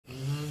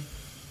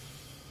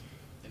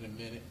in a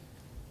minute.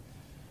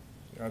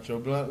 Got your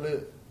blunt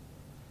lit?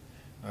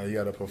 Oh, you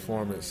got a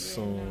performance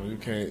soon. You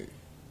can't.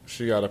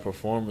 She got a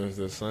performance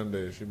this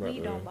Sunday. She about We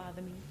to. don't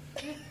bother me.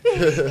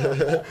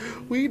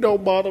 We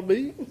don't bother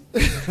me.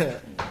 You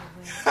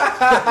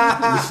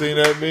seen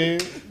that meme?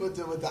 With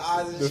the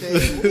eyes and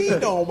shade. We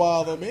don't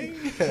bother me.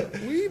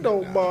 We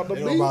don't bother It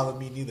me. don't bother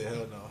me neither.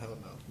 Hell no.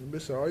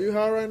 Bitch, are you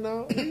high right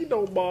now? We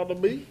don't bother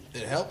me.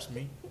 It helps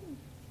me.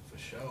 For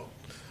sure.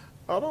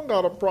 I don't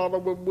got a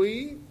problem with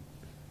weed.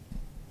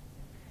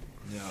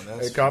 Yeah,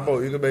 that's Hey, Capo,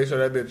 you can make sure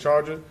that bitch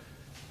charging.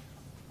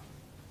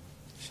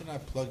 Shit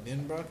not plugged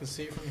in, bro. I can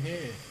see it from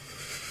here.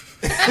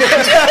 This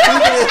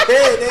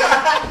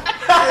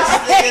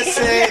nigga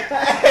said,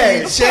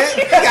 hey,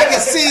 check. I can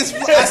see his.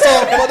 I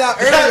saw him pulled out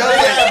earlier. I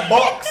was like,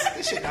 box.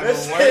 This shit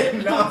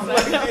not gonna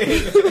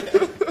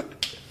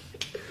work.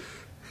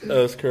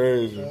 That's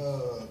crazy.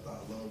 Tá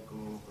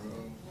loco, bro.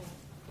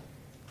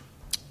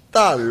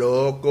 Tá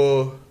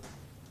loco.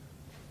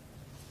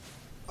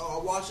 Oh,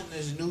 I'm watching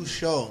this new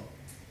show.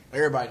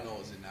 Everybody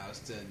knows it now. It's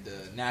the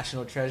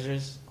National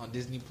Treasures on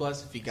Disney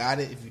Plus. If you got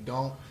it, if you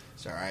don't,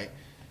 it's all right.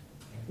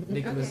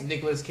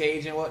 Nicolas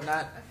Cage and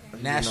whatnot.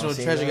 National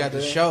Treasure got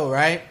the show,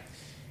 right?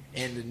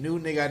 And the new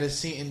nigga I just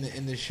seen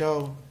in the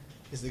show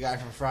is the guy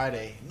from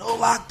Friday. No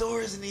locked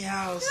doors in the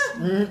house.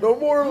 No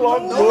more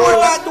locked doors. No more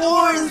locked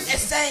doors.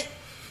 It's ain't.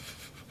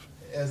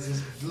 As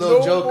this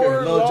little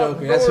Joker.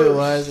 That's who it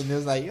was. And it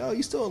was like, yo,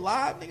 you still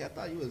alive, nigga? I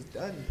thought you was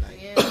done.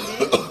 Like,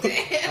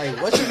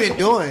 like what you been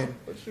doing?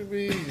 What you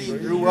mean? He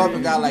grew up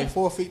and got like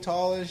 4 feet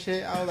tall and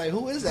shit. I was like,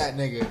 who is that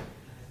nigga?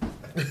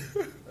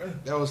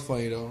 That was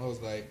funny though. I was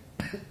like,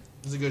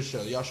 it's a good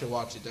show. Y'all should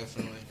watch it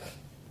definitely.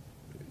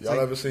 Y'all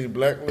ever seen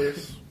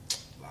Blacklist?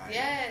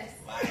 Yes.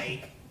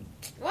 Like,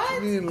 What?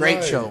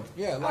 great show.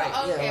 Yeah,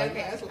 okay,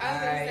 okay. That's what I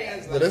was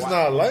gonna say. But it's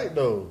not light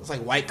though. It's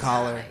like white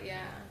collar. Yeah.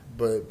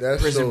 But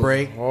that's Prison so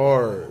Break.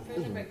 hard.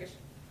 Prison Break is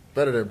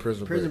Better than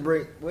Prison Break. Prison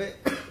Break. What?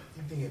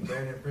 You think it's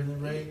better than Prison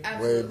Break? Way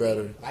absolutely.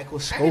 better. Michael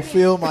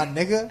Schofield, my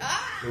nigga.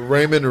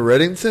 Raymond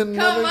Reddington.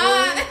 Come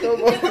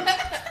on.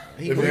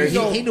 He If knew, you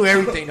don't- he knew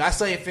everything. I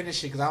saw him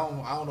finish it because I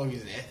don't know if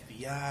he's an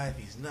FBI, if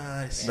he's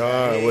not.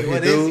 Nah, Hey, what he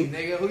is do? he,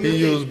 nigga? Who He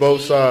you used think?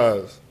 both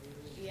sides.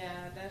 Yeah,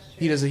 that's true.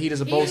 He does a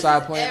He both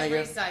side plan, every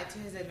nigga. side to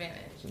his advantage.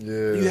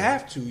 Yeah. You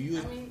have to.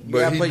 You mean- But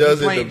gotta he play- does you it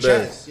the playing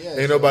best. chess. Yeah, Ain't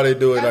so- nobody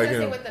do it I like was gonna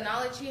say, him. with the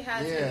knowledge he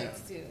has, Yeah. he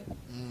needs to.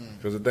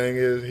 Because the thing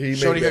is, he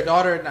Shorty, made her that.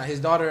 daughter or not? His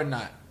daughter or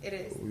not? It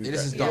is. It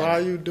is his Yo, daughter. how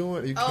you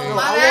doing? You Oh, can't.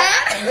 my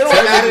bad. It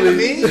don't matter to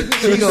me.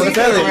 She gonna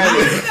tell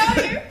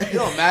it. It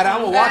don't matter.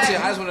 I'm gonna watch it.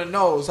 I just want to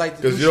know. It's like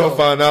the Because new you don't show.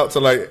 find out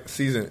till like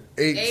season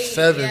 8, Eight,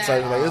 7. yeah.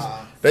 Type. Like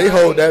they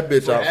hold that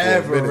bitch out for a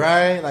Forever, minute.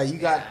 right? Like you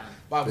got.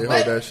 By, They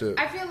by- hold that shit.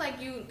 I feel like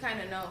you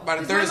kind of know. By the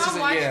 'Cause third my mom season,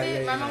 watched yeah, it.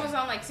 yeah, My yeah. mom was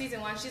on like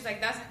season 1. She's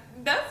like, that's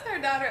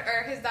her daughter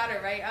or his daughter,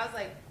 right? I was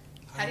like,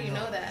 how do you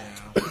know that?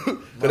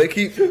 But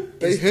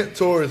they hint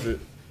towards it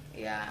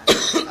Yeah,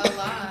 a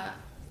lot.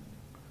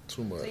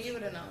 too much. So you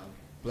would have known.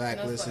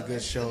 Blacklist, No a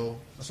good spoilers. show.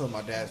 That's one of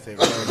my dad's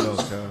favorite shows. No,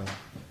 child.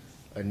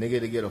 A nigga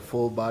to get a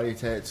full body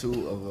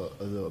tattoo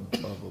of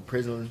a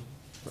prison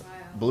Wow.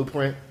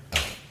 blueprint.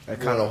 That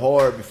kind of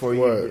hard before you.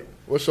 What?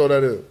 What show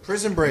that is?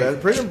 Prison Break.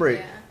 That's Prison Break.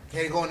 Yeah.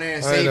 Had to go in there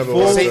and I ain't save never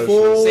Full, watched save, that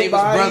full save his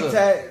body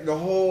brother. the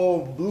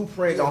whole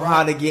blueprint on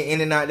how to get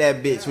in and out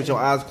that bitch with your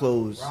eyes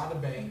closed. Round the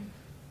bank.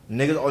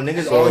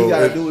 Niggas, So all you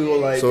gotta if- do is go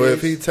like So this.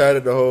 if he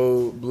tatted the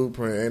whole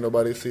blueprint, ain't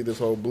nobody see this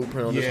whole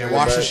blueprint on this Yeah, nigga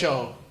watch the back?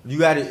 show. You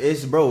got it.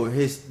 It's bro.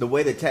 The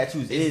way the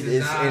tattoos is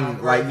designed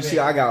in like you perfect. see.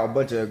 I got a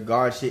bunch of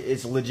guard shit.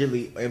 It's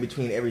legitly in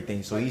between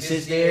everything. So he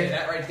sits there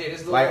that right there.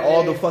 This like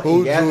all the fucking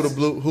Who gaps.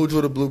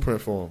 drew the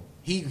blueprint for him?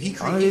 He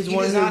Oh, created. he's He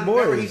one of his designed.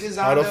 Remember, he boys.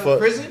 How designed the the fuck?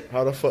 prison.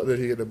 How the fuck did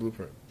he get the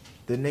blueprint?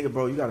 The nigga,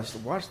 bro, you gotta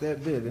watch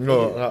that bit.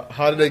 No,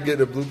 how did they get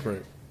the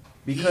blueprint?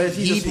 Because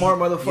he's He- a smart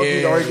motherfucker.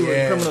 He's yeah, already doing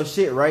yeah. criminal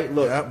shit, right?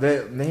 Look, Yep. I The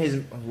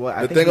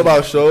think thing he-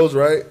 about shows,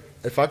 right?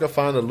 If I can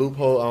find a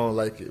loophole, I don't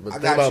like it. But I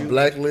the thing got about you.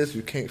 Blacklist,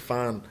 you can't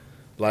find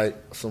like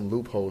some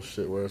loophole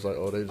shit where it's like,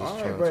 oh, they just All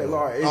trying right, bro. to.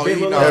 Laura, Oh, they you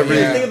look know, like- every-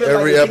 think of it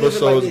every think of it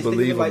episode's this, think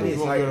of it like this,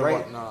 believable. like,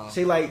 right? Nah.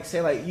 Say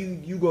like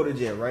you go to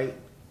jail, right?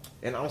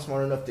 And I'm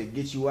smart enough to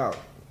get you out,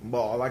 but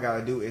all I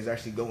gotta do is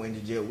actually go into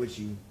jail with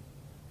you.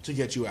 To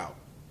get you out.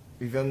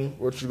 You feel me?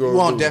 What you You gonna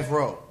on do? death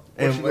row.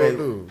 What you gonna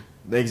do?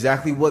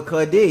 Exactly what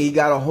Cud did. He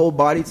got a whole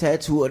body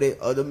tattoo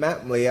of the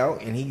map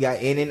layout, and he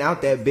got in and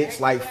out that bitch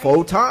like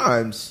 4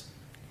 times.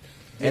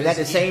 And at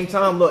the same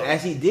time, look,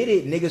 as he did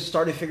it, niggas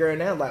started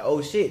figuring out like,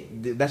 oh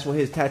shit, that's what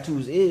his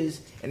tattoos is.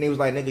 And they was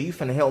like, nigga, you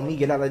finna help me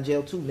get out of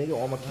jail too, nigga.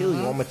 Or I'm gonna kill you.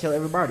 I'm gonna tell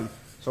everybody.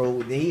 So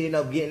then he ended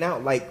up getting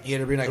out like, He had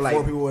to bring like Like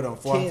 4 people with him.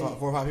 4 10.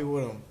 or 5 people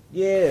with him.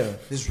 yeah.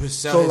 This was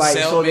So like,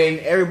 so then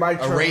everybody a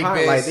turned hot.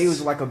 rapist. Like they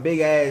was like a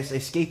big ass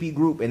escapee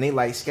group, and they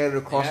like scattered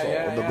across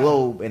the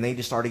globe, and they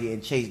just started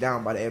getting chased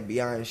down by the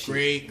FBI and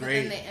shit. But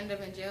then they end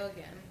up in jail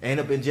again. End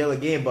up in jail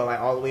again, but like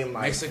all the way in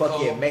like Mexico.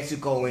 fucking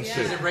Mexico and Yeah.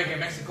 shit. Prison Break in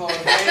Mexico.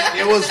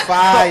 It was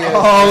fire.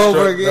 All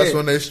over again. That's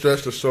when they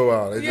stretch the show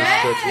out. They just Yeah.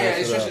 stretch Yeah, that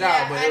they shit stretch out. it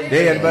out. But I it-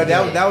 didn't Yeah, but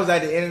that was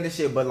at the end of the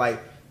shit. But like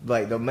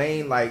like the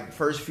main like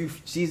first few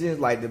seasons,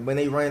 like when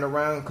they running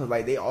around, cause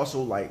like they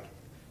also like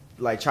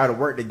try to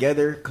work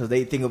together, cause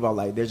they think about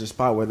like there's a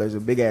spot where there's a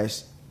big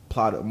ass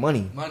plot of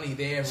money. Money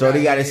there. So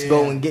they gotta yeah.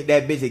 go and get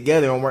that bitch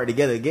together and work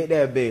together, get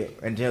that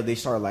bitch until they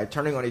start like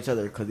turning on each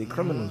other, cause they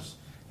criminals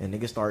and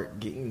niggas start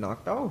getting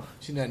knocked off.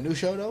 Seen that new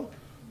show though?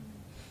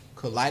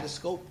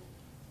 Kaleidoscope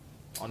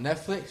on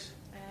Netflix.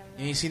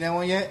 You ain't seen that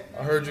one yet?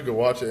 I heard you could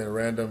watch it in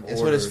random That's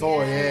order. what it's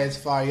for. Yeah, it's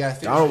fire. You gotta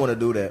finish. I don't want to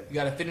do that. You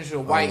gotta finish with I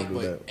don't white, wanna do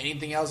but that.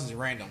 anything else is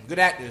random. Good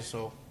actors,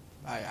 so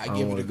I I give don't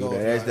it a want to go. do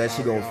that. That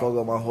shit gonna fuck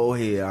up my whole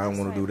head. I don't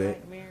want to do that.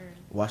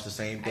 Watch the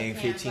same thing I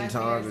can't. 15 Black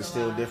times. Mirror's It's a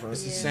still lot. different.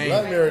 It's the Yeah. same.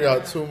 Black Mirror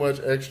got too much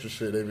extra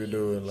shit they be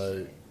doing.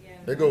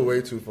 Like they go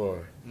way too far.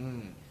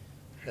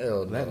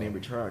 Hell no. That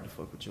nigga tried to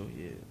fuck with your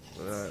head.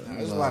 But,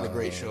 There's a lot of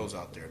great shows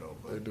out there though,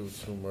 They but do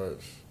too much.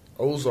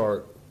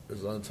 Ozark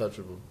is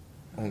untouchable.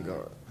 oh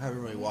god. I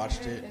haven't really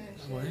watched it.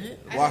 What?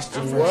 Watched the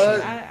I'm- first What?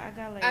 season. I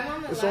got like. I'm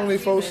on the It's last only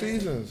 4 season.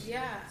 seasons.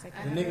 Yeah. It's like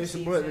I The haven't niggas,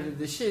 seen but it.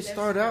 the shit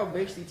started out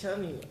basically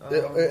telling me.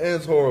 It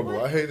ends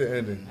horrible. I hate the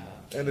ending.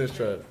 Ending's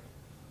trash.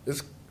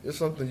 It's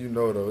something you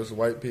know though. It's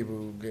white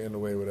people getting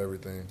away with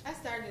everything. I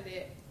started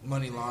it.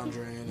 Money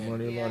laundering. And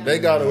Money Yeah. laundering. They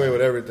got away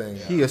with everything.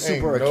 He a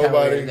super Ain't accountant,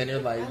 nobody. and then they're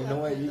like, you know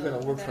what? You're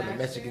gonna work for the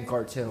Mexican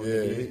cartel. Yeah,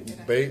 nigga. he,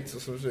 Bates or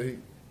some shit.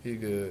 He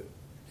good.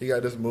 He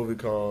got this movie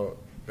called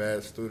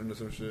Bad Student or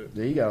some shit.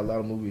 Yeah, he got a lot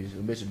of movies.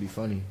 The bitch would be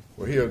funny.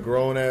 Where he a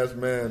grown ass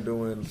man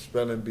doing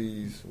spelling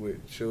bees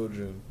with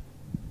children,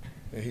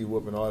 and he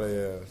whooping all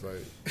their ass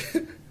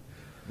like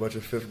bunch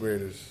of 5th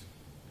graders.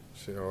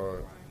 Shit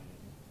hard.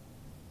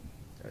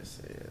 I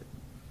said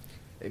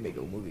they make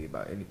a movie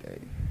about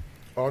anything.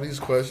 All these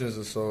questions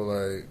are so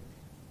like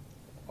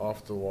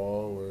off the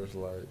wall. Where it's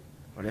like,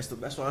 Oh,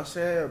 that's what I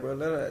said, bro.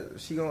 Let her,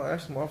 she gonna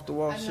ask him off the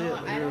wall I shit. know.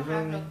 like, I you don't feel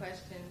have me? no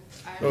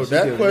questions. no, She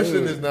that get question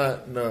good. is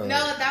not no. No,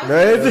 that No,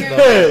 was it's your good.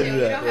 question.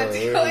 We Yeah. don't have to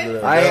Yeah, go yeah, into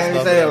yeah. I That's ain't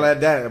not saying bad. like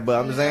that, but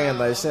I'm saying No.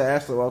 like, shit,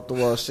 ask her off the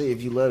wall shit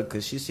if you love her,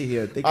 cause she sit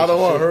here thinking. I don't some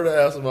want shit. her to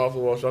ask some off the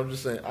wall shit. I'm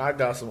just saying I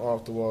got some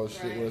off the wall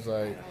shit Right. where it's I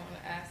like, don't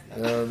want to ask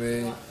you know what I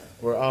mean?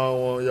 Where I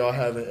don't want y'all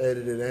having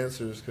edited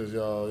answers because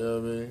y'all, you know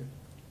what I mean?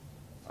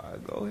 All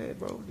right, go ahead,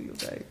 bro. Do your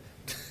thing.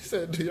 He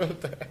said, do your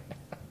thing.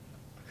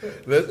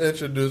 Let's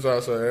introduce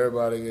ourselves.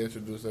 Everybody can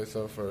introduce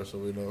themselves first so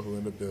we know who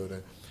in the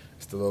building.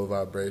 It's the Low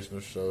Vibrational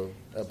Show,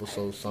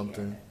 episode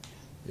something.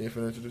 You ain't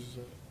finna introduce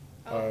yourself?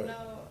 Oh, All right. no.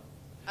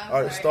 I'm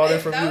All right, sorry. starting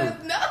from That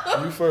you. was-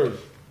 No. You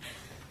first.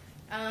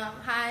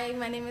 Hi,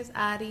 my name is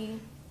Adi.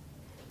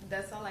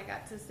 That's all I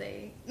got to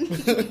say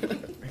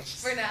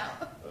for now.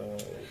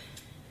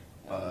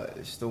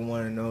 It's the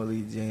one and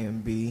only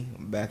JMB.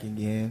 I'm back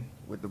again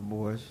with the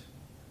boys.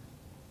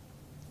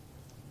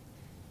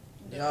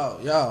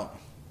 Yo,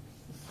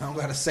 I don't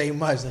gotta say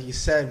much. Like you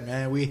said,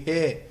 man, we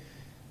here.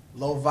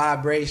 Low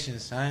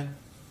vibrations, son.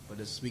 But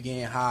we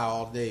getting high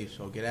all day,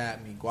 so get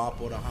at me.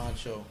 Guapo the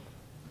honcho.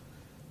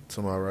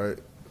 To my right.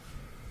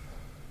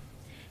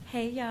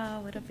 Hey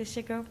y'all, what up? It's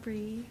your girl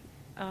Bree.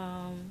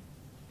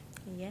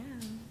 Yeah,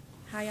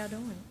 how y'all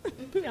doing?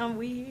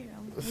 We here.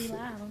 We live.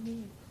 I'm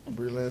here.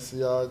 Brie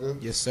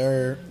Lanciaga. Yes,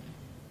 sir.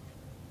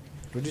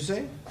 What'd you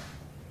say?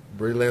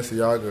 Brie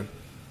Lanciaga.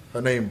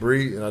 Her name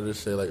Brie, and I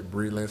just say like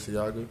Brie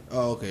Lanciaga.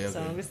 Oh, okay,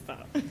 So okay. we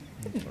stop.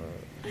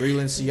 Brie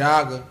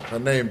Lanciaga. Her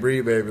name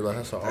Brie, baby. Like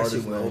that's her That artist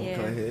shit went name. over Yeah,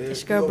 her head.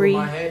 it's your girl Over Bree.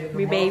 my head in the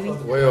Bree baby.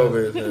 motherfucker. Way over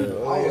his head.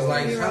 I was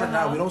like, We none of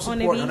that. We don't on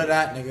the support beat. none of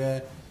that,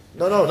 nigga.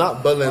 No,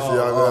 not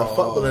Balenciaga.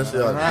 Fuck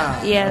Balenciaga.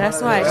 Nah. Yeah,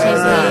 that's why I changed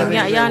Yeah. the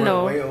name. Y'all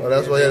know. Oh,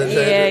 that's why you had to change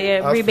Yeah, it?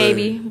 yeah, I Bree feel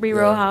baby, you. Bree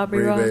Roja, Bree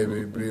Bree Roja.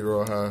 baby, Bree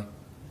Roja,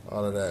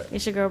 all of that.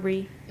 It's your girl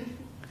Bree.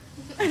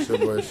 It's your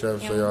boy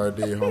Chef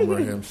Zoyardi,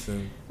 Homer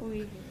Hempson. We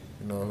You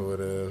know who it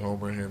is,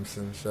 Homer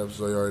Hempson, Chef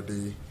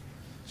Zoyardi,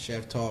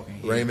 Chef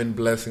talking. Raymond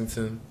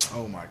Blessington.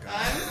 Oh my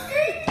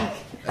god.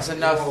 That's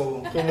enough.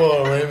 Come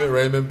on,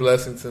 Raymond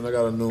Blessington. I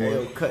got a new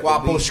one.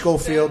 Guapo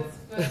Schofield.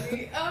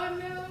 Funny. Oh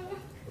no.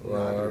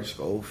 Wow.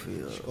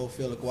 Schofield.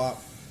 Schofield a guap.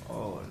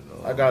 Oh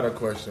no. I got a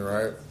question,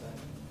 right?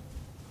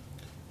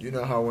 You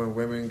know how when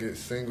women get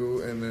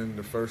single and then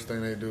the first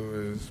thing they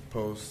do is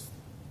post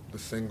the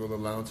single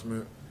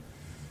announcement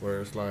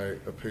where it's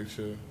like a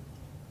picture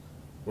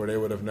where they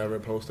would have never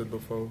posted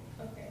before?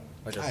 Okay.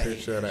 Like a I hate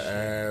picture of the that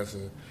ass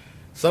and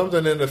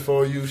something in the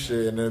For You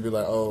shit, and then be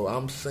like, oh,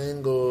 I'm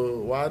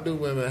single. Why do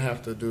women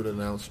have to do the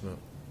announcement?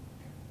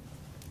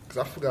 Because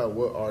I forgot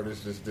what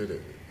artist just did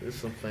it. There's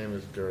some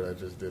famous girl that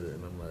just did it,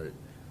 and I'm like,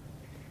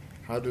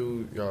 how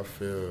do y'all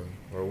feel?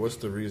 Or what's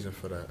the reason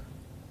for that?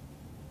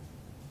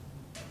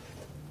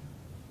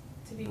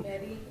 To be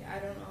petty, I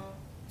don't know.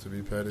 To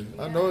be petty?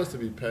 I Yeah. know it's to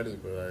be petty,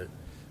 but like,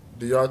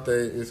 do y'all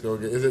think it's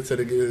gonna get?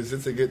 Is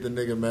it to get the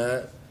nigga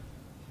mad?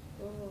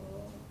 Ooh.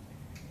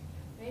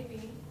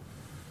 Maybe.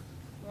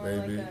 More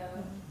Maybe. like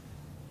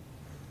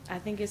I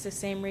think it's the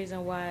same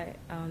reason why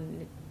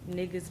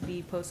niggas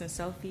be posting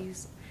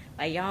selfies.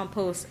 Like y'all don't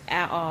post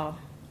at all,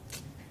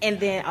 and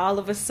then all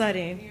of a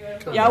sudden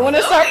y'all want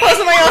to start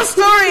posting on your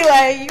story.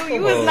 Like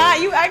you was not.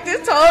 You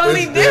acted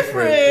totally It's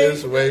different.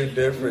 It's way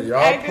different. Y'all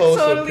Acting post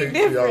totally a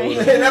picture. Y'all different.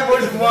 would that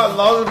was more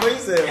long as we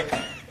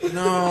said.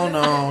 No.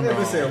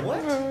 Nigga said what?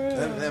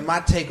 And my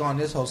take on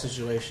this whole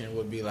situation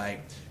would be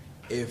like,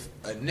 if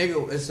a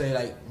nigga, let's say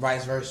like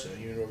vice versa,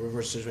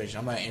 reverse situation.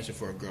 I'm not answering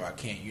for a girl. I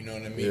can't. You know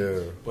what I mean? Yeah.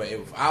 But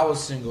if I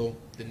was single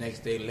the next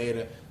day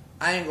later,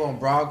 I ain't gonna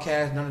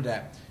broadcast none of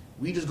that.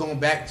 We just going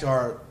back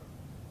to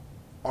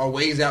our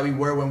ways that we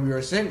were when we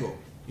were single.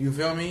 You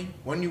feel me?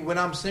 When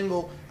I'm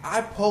single,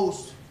 I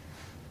post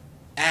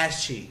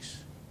ass cheeks.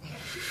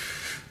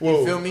 Whoa.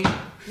 You feel me?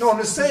 No, I'm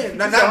just saying.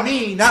 Not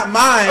me, not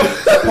mine.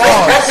 Pause.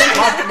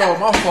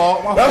 My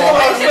fault.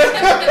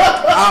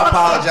 I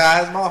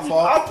apologize. My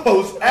fault. I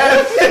post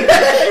ass.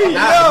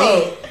 Not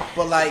me.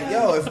 But like,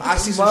 yo, if I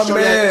see some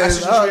shorty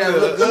that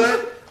look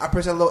good, I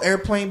press that little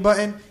airplane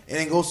button and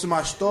it goes to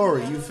my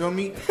story. You feel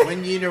me?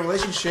 When you're in a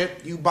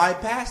relationship, you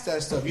bypass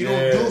that stuff. You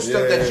don't do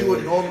stuff that you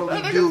would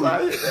normally do.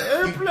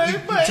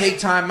 You take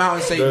time out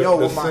and say, yo,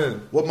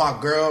 with my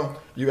girl.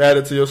 You add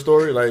it to your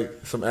story, like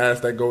some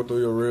ass that go through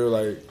your reel,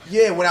 like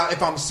yeah.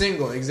 If I'm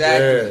single,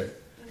 exactly.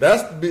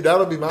 Yeah,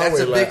 that'll be my That's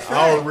way. a big Like fact.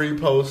 I'll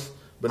repost,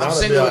 but I'm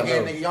single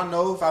again, nigga. Y'all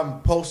know if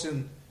I'm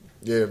posting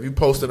yeah, if you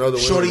posting other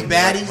shorty women,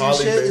 baddies like and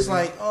shit, Bailey, it's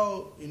like,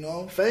 oh, you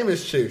know,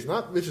 famous chicks,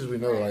 not bitches we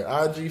know, like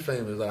IG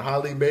famous, like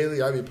Holly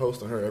Bailey. I be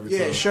posting her every time.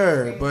 yeah,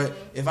 sure. But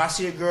if I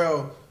see a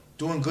girl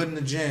doing good in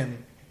the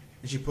gym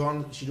and she do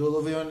a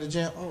little video in the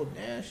gym, oh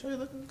damn, shorty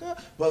looking good.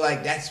 But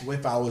like that's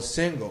if I was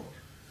single.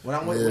 When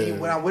I'm with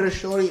when I'm with a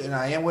shorty and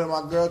I am with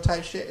my girl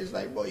type shit, it's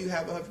like, bro, you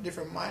have a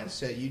different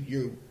mindset.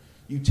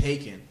 You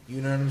taking,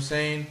 you know what I'm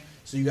saying?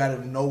 So you got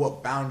to know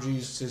what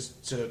boundaries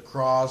to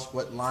cross,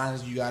 what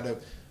lines you got to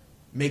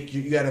make.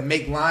 You got to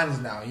make lines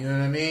now. You know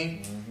what I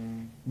mean? Mm-hmm.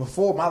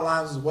 Before my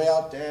lines was way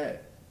out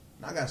there.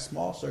 I got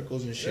small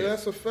circles and shit. Yeah,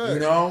 that's a fact. You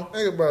know?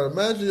 Think about it.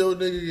 Imagine your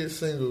nigga get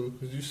single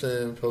because you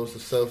saying post a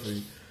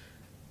selfie,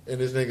 and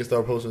this nigga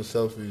start posting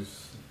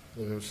selfies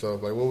of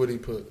himself. Like, what would he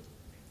put?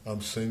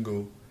 I'm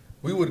single.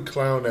 We would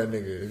clown that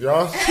nigga. If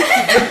y'all,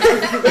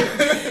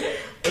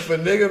 if a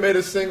nigga made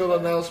a single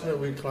announcement,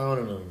 we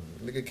clowning him.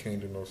 Nigga can't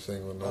do no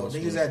single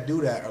announcement. Niggas that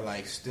do that are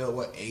like still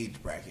what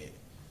age bracket?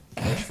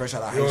 Fresh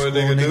out of high You know school, what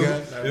a nigga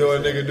nigga. do? You know what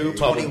a nigga do?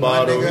 Pop a 21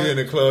 bottle. nigga. He in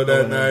the club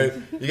that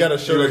night. You gotta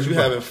show that you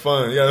having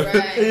fun. You gotta, Right.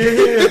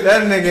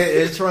 That nigga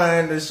is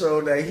trying to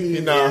show that he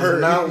not is hurt.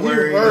 not He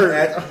worried.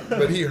 hurt,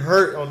 but he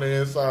hurt on the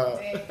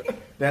inside.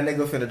 That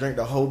nigga finna drink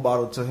the whole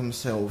bottle to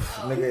himself.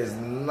 Nigga is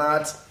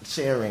not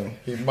sharing.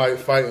 He might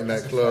fight in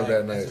that club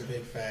that night. That's a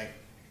big fact.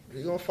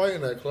 He gonna fight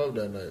in that club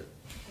that night.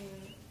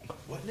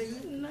 What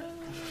nigga? No.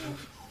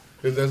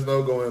 Because there's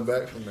no going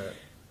back from that.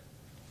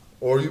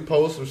 Or you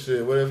post some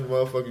shit. What if a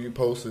motherfucker you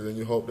posted and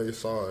you hope they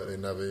saw it? They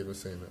never even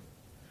seen it.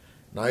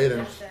 Now you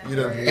done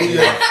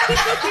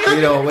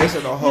You know,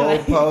 wasted the whole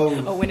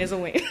pose. A win is a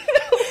win.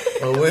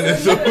 a win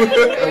is a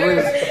win.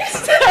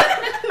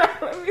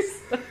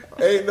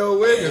 Ain't no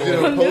way. If you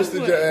done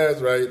posted your ass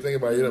right, think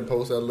about it. You done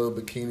posted that little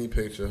bikini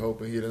picture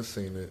hoping he done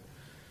seen it.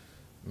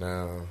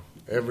 Now,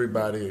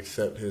 everybody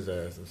except his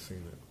ass has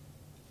seen it.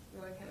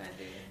 What can I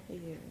do?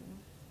 Yeah.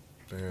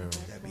 Damn.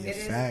 That'd be It a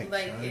is fact.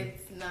 like son.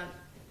 it's not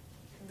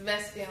the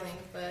best feeling,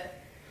 but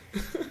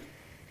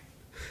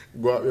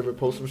Go out there and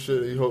post some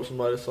shit and you hope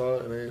somebody saw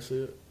it and they ain't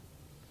see it.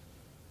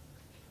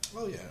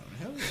 Oh yeah,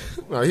 hell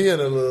yeah. No, he in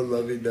a little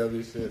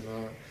lovey-dovey shit.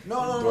 No,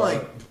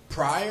 like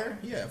prior,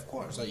 yeah, of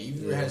course. Like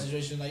you had a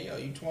situation like, yo,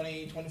 you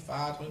 20,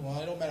 25,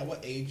 21, it don't matter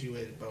what age you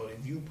is, bro.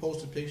 If you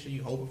post a picture,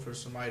 you hoping for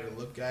somebody to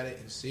look at it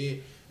and see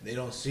it, and they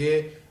don't see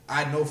it,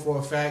 I know for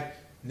a fact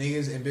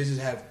niggas and bitches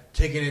have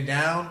taken it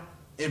down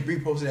and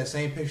reposted that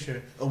same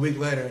picture a week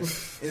later, and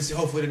see,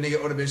 hopefully the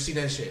nigga or the bitch see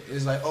that shit.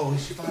 It's like, oh,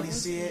 she finally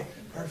see it,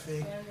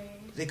 perfect.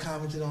 They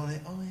commented on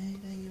it. Oh, hey,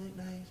 dang, you look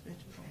nice, bitch.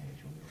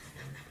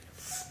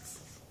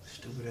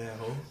 Stupid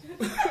asshole.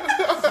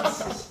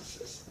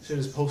 Should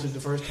have posted the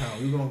first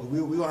time. We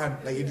gonna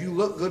have, like, if you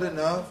look good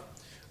enough,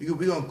 we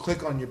gonna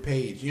click on your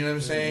page. You know what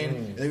I'm saying?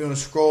 And they're gonna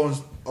scroll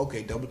and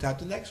okay, double tap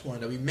the next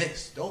one that we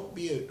missed. Don't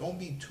be too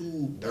Just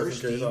in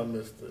thirsty. case I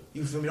missed it.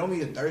 You feel me? Don't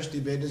be a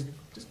thirsty bitch.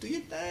 Just do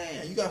your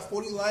thing. You got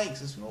 40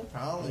 likes. It's no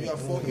problem. You got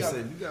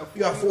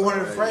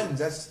 400 friends.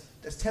 That's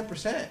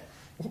 10%.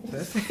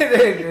 That's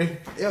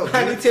it. Yo,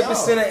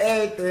 90% of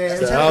everything.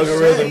 The 10%.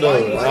 algorithm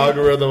knows. The Why-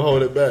 algorithm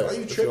hold it back. why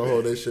you It's tripping? gonna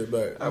hold that shit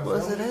back. I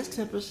was like, that's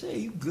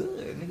 10%. You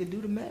good. Nigga, do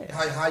the math.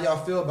 How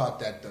y'all feel about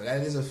that though? That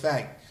is a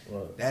fact.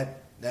 Right.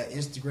 That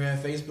Instagram,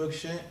 Facebook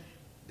shit,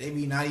 they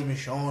be not even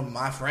showing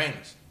my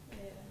friends.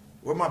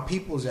 Where my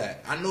people's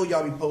at? I know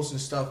y'all be posting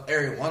stuff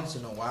every once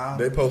in a while.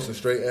 They posting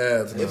straight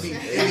ads now. It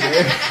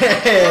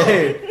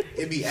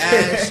be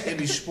ads, it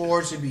be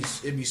sports, it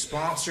be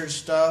sponsored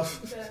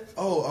stuff.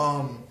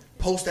 Oh,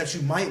 post that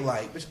you might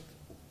like. Bitch,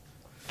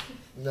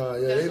 Nah,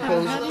 yeah, they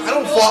post.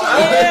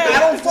 I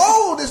don't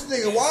follow this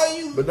nigga. Why are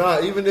you? But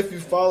nah, even if you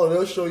follow,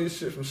 they'll show you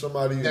shit from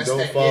somebody you That's don't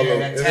that- follow. yeah,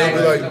 that and they'll tag be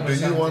or like, something,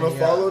 do you want to yeah.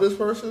 follow this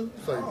person?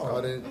 It's like, No.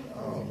 I didn't.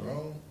 Oh,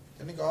 bro.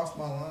 That nigga off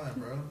my line,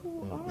 bro.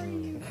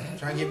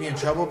 Trying to get me in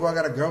trouble, bro. I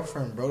got a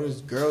girlfriend, bro.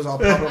 There's girls all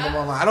popping up on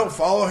my line. I don't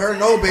follow her.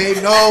 No, babe.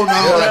 No,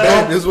 I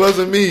Yeah, don't. this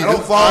wasn't me. I don't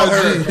This follow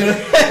IG.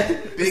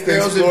 her. Big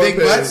girls with big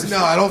butts? No,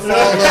 I don't follow.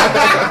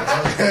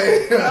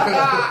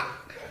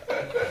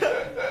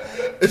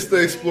 It's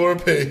the explore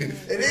page.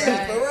 It is,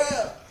 for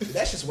real.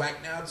 That's just whack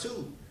now,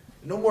 too.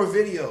 No more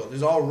video.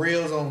 There's all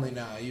reels only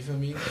now. You feel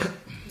me?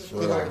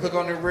 Click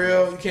on the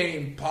reel. You can't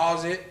even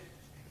pause it.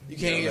 You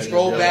can't even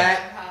scroll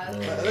back.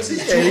 This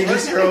is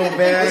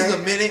a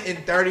minute and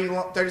 30,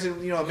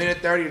 a minute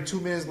 30 or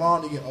 2 minutes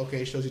long. You get,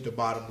 okay, it shows you at the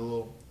bottom the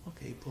little,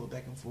 okay, pull it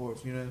back and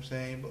forth. You know what I'm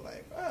saying? But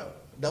like,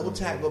 double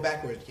tap, go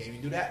backwards. You can't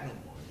even do that no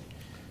more.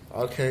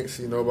 I can't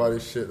see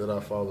nobody's shit that I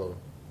follow.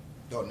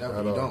 You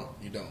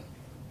don't.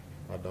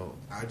 I don't.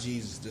 IG's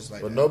is just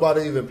like But that.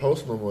 nobody even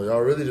posts no more. Y'all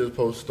really just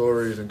post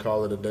stories and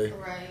call it a day.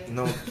 Right.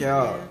 No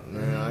cap,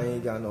 man. I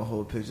ain't got no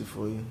whole picture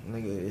for you,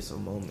 nigga. It's a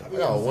moment. I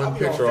got one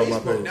picture on my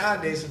page.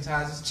 Nowadays,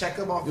 sometimes just check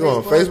them on Facebook. You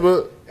on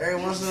Facebook? Every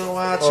once in a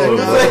while, check Oh,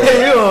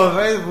 them. You on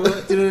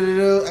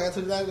Facebook? I got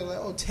to the guy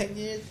like, 10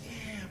 years?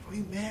 Damn, bro,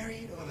 you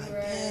married? Or like,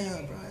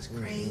 damn, bro, that's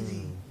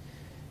crazy.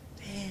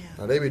 Damn.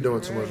 Now, they be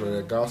doing too much of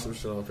that gossip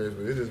shit on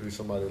Facebook. It just be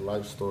somebody's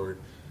life story.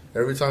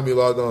 Every time you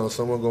log on,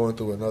 someone going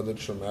through another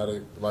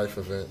traumatic life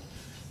event.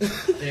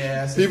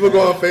 Yeah, People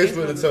go on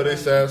Facebook to tell their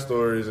sad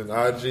stories, and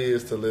IG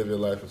is to live your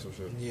life or some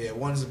shit. Yeah,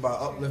 one's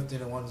about uplifting,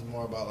 and one's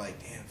more about like,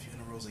 damn,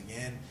 funerals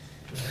again.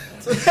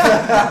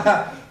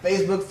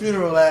 Facebook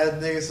funeral ass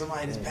nigga,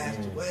 somebody just passed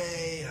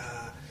away.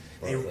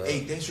 Hey,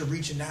 thanks for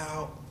reaching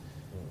out.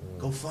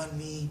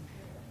 GoFundMe.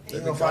 You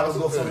gonna find us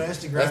GoFundMe on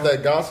Instagram. That's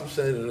that gossip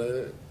shit.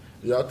 Like,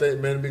 y'all think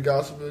men be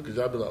gossiping? Because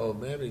y'all be like, oh,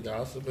 men be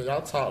gossiping.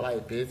 Y'all talk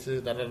like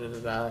bitches, da da da da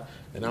da.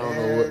 And I don't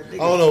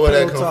know where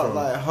that comes talk from.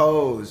 like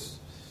hoes.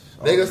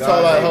 Niggas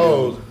talk like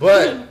hoes,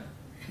 but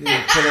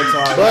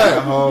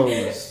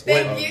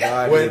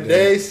when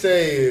they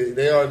say it,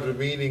 they are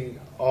demeaning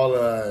all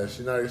of us.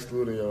 You're not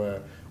excluding your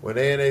ass. When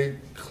they in a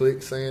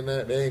clique saying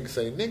that, they ain't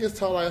say niggas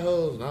talk like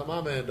hoes. Not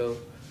my man though.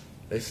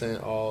 They saying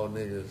all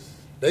niggas.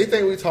 They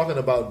think we talking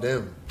about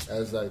them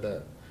as like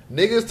that.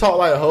 Niggas talk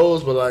like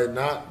hoes, but like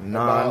not.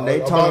 Nah, they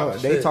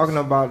talking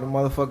about the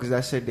motherfuckers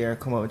that sit there and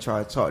come up and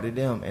try to talk to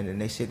them, and then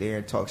they sit there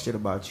and talk shit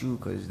about you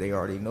because they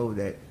already know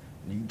that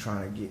you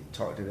trying to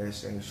talk to that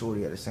same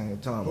shorty at the same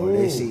time, or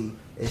they see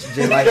it's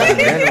just like in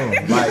general,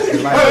 like talk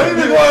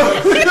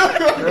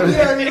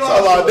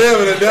about them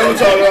and the devil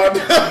talk about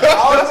them. I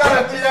was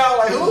trying to figure out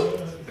like who.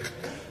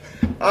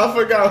 I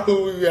forgot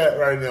who we at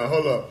right now.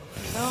 Hold up.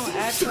 Don't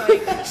act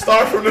like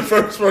Start from the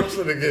first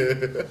person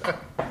again.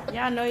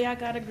 y'all know y'all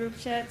got a group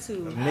chat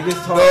too. niggas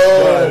talk.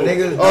 No.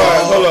 Niggas. All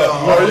right, hold up.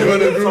 Are you in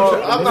the group talk-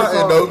 chat? I'm not niggas in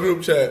talk- no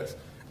group chats.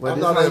 Well, I'm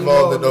this not how you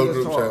involved know in no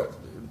niggas group chats.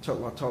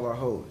 Talk like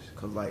hoes,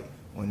 cause like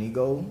when you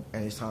go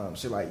and it's time,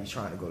 shit like you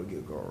trying to go to get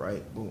a girl,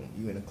 right? Boom,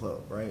 you in the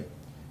club, right?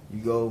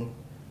 You go,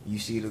 you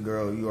see the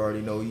girl, you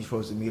already know you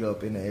supposed to meet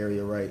up in the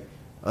area, right?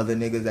 Other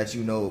niggas that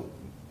you know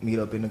meet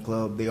up in the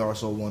club, they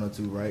also want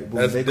to too, right? Boom,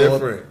 That's they go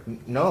up-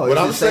 different. No, What it's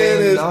I'm the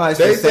saying same, is, it's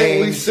they the think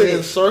same we sit in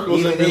shit.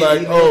 circles and Even be if-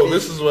 like, even oh, if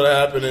this is what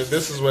happened and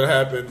this is what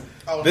happened.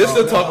 Oh, This no,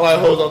 is the talk no, like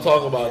no, hoes no, I'm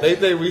talking no. about. They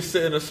think we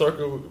sit in a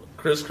circle,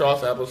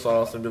 crisscross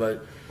applesauce, and be like,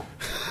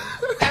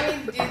 I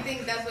mean, do you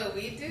think that's what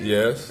we do?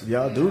 yes.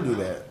 Y'all do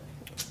that.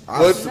 I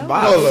What- sat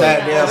hold up.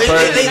 there They-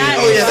 personally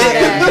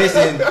they-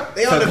 listen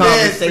They to on the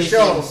bed for sure.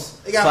 conversations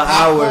They got for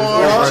popcorn,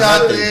 hours.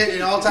 chocolate,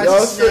 and all types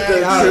Y'all of sit there,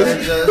 snacks. Y'all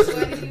Chris- just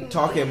What do you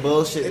talking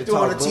bullshit They to do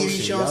on talk a TV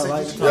bullshit. show, Y'all say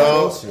like just to talk talk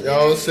Y'all, bullshit.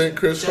 y'all sent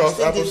crisscross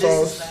Just they did this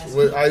applesauce last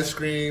with ice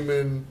cream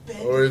and,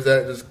 or is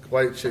that just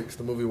White Chicks,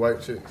 the movie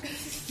White Chicks?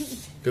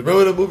 Cause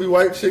remember the movie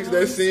White Chicks,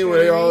 that scene where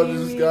they all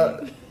just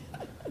got.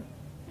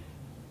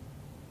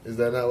 Is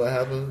that not what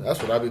happened?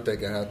 That's what I be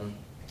thinking happened.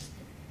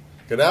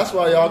 Cause that's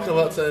why y'all come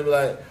up to me and be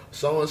like,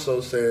 so and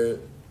so said.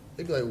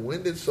 They be like,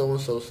 when did so and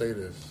so say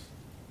this?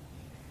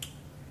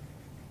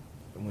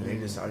 When they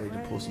decided to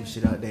pull some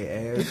shit out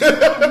their ass,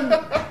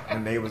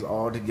 and they was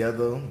all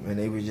together and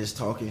they were just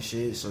talking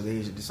shit, so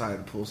they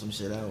decided to pull some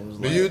shit out. It was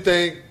Do like, you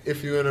think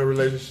if you're in a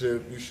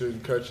relationship, you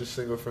should cut your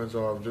single friends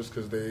off just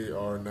because they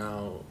are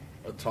now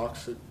a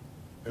toxic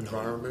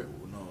environment?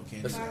 No,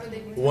 can't That's- Why would they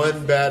be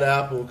One bad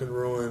apple can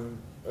ruin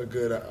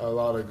a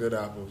lot of good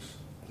apples.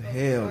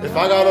 hell, If no.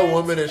 I got a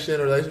woman and she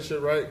in a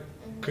relationship, right,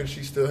 can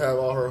she still have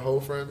all her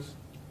whole friends?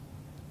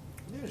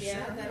 Yeah,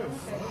 that don't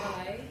sound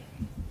right.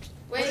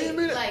 What do you Wait,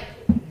 mean? like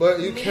But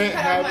you me can't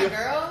cut have off my your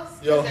girls?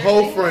 'Cause your they're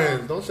whole single?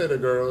 friends. Don't say the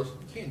girls.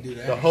 Can't do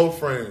that. The whole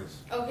friends.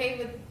 Okay,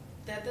 but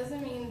that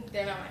doesn't mean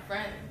they're not my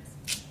friends.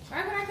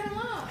 Why would I cut them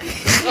off?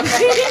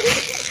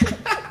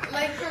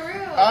 Like for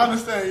real? I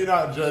understand you're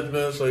not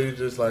judgmental, so you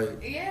just like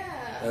Yeah.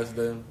 that's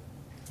them.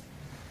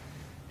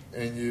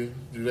 And you,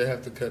 do they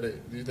have to cut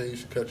it? Do you think you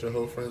should cut your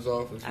whole friends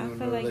off if I you're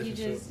in a feel like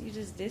relationship? you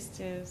just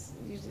distance.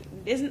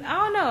 Isn't I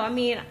don't know. I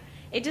mean,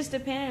 it just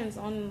depends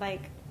on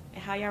like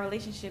how your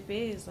relationship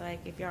is.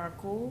 Like if y'all are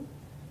cool,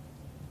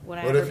 would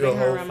I What ever if your bring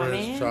her whole around my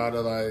friends man? try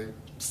to like?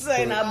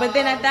 Say no, but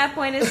then at that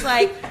point, it's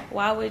like,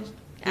 why would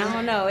I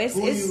don't know?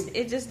 Who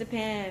It just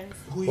depends.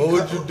 Who What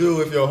would cut- you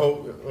do if your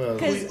whole?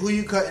 Who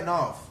you cutting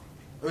off?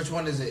 Which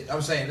one is it?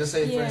 I'm saying, let's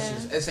say for Yeah.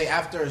 instance, let's say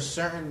after a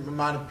certain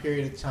amount of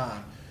period of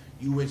time,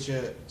 you with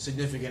your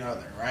significant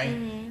other, right?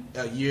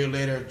 A year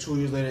later, 2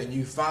 years later, and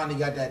you finally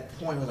got that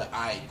point where like,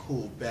 all right,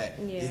 cool, bet.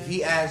 Yeah. If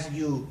he asks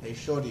you, hey,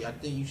 shorty, I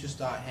think you should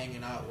start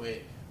hanging out with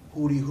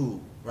Hootie Who,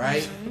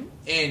 right?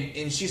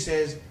 And she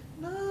says,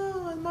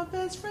 no, it's my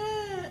best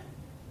friend.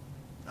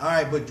 All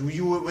right, but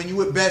when you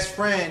with best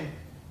friend,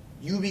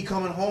 you be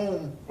coming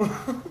home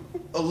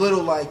a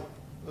little like,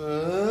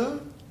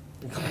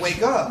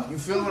 wake up. You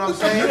feel what I'm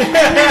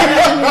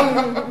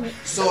saying?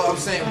 So I'm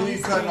saying, who you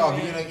cutting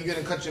off? You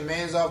gonna cut your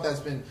mans off that's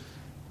been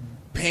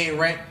paying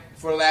rent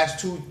for the last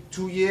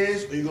two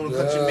years, or you gonna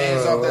cut your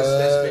mans off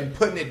that's been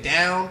putting it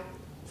down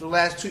for the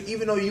last 2?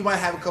 Even though you might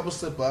have a couple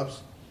slip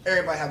ups,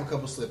 everybody have a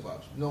couple slip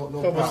ups. No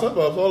Couple problem. slip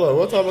ups. Hold on.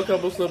 What type of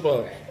couple slip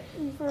ups?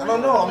 I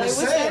don't know. I'm Like,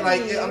 just what's saying, that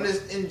like, mean? I'm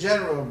just in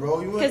general,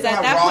 bro. Because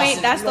at that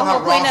point, that's the whole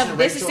point of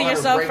distancing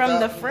yourself from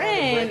the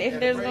friend. If If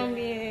there's going to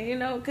be,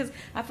 because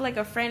I feel like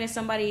a friend is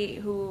somebody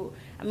who,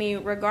 I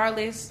mean,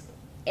 regardless,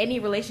 any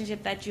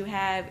relationship that you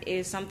have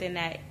is something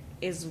that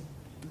is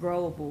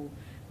growable.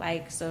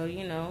 Like, so,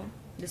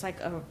 just like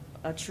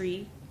a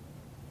tree.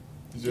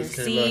 You There's just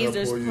can't let seeds, her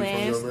there's pull you from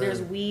plants, your there's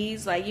man.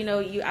 weeds. Like,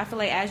 I feel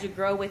like as you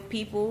grow with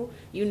people,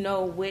 you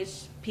know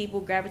which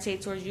people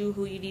gravitate towards you,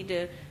 who you need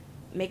to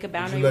make a Did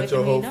boundary you let with. your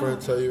and whole who you friend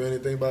don't. tell you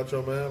anything about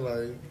your man?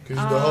 Like, because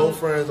the whole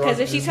friends are. Because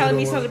if she's just telling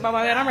me the something one- about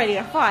my man, I'm ready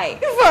to fight.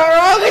 Fuck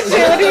wrong with you.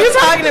 What are you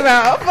talking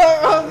about?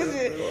 Fuck wrong with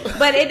you.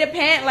 But it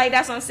depends. Like,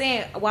 that's what I'm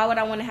saying. Why would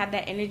I want to have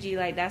that energy?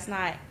 Like, that's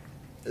not.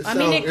 It I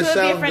mean, it could be a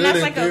sound friend. good That's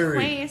in like theory. a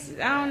acquaintance.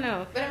 I don't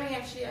know. But I mean,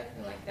 if she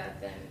acting like that,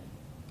 then.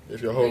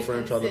 If your whole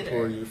friend try to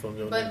reconsider. pull you from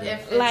your But nigga.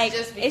 if it's Like,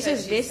 just it's because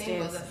just she's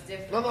single, distance. that's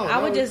different. No, I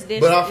would just But I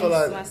distance feel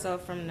like-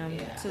 myself from them. Yeah.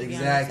 To be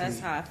honest, Exactly. that's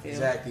how I feel.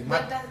 Exactly.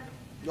 But that,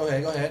 Go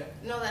ahead.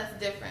 no, that's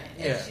different.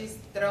 Yeah. If she's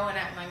throwing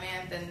at my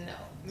man, then no.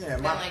 Yeah,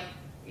 Then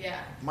yeah.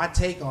 My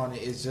take on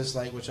it is just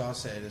like what y'all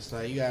said. It's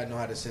like you gotta know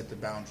how to set the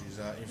boundaries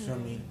up. You feel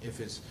me? If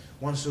it's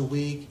once a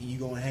week, you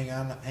going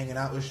hanging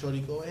out with shorty,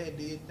 go ahead,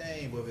 do your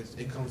thing. But if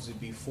it comes to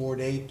be 4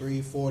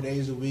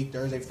 days a week,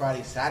 Thursday,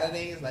 Friday,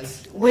 Saturdays, like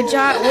Would you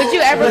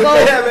ever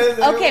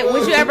go? Okay,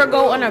 would you ever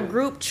go on a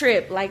group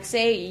trip? Like,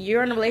 say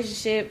you're in a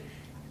relationship.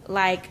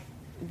 Like,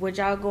 would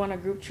y'all go on a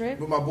group trip?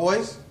 with my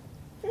boys.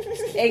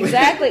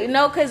 Exactly.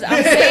 No, because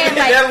I'm saying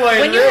like That boy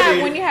when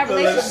ready. you have So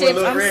that's relationships,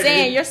 what I'm ready.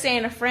 saying you're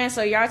saying a friend.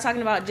 So y'all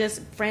talking about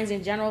just friends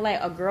in general, like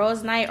a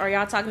girls' night, or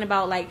y'all talking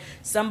about like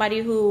somebody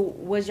who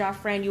was your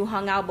friend you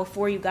hung out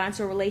before you got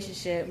into a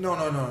relationship? No.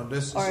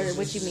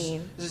 What you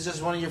mean? This is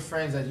just one of your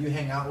friends that you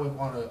hang out with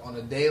on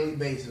a daily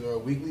basis or a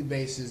weekly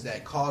basis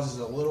that causes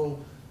a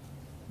little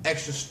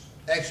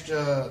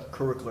extra.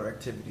 Curricular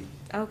activity.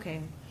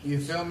 Okay. You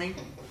feel me?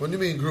 What do you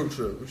mean group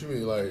trip? What you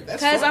mean like?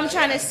 That's Because fun, I'm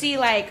trying yeah. to see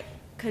like,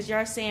 because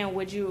you're saying,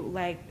 would you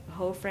like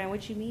whole friend?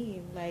 What you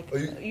mean? Like, Are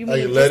you are mean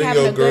you just letting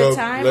having your a girl good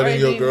time, letting or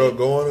your do you girl mean-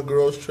 go on a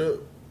girls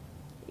trip,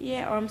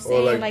 Yeah, or I'm or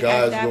saying like like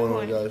guys at that going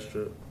point, on a guys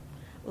trip?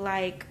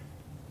 like,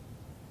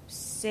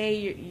 say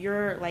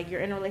you're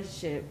in a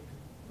relationship.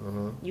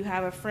 You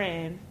have a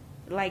friend,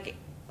 like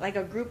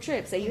a group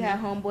trip. Say you have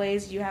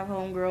homeboys, you have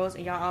homegirls,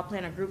 and y'all all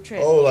plan a group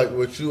trip. Oh, like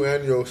with you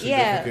and your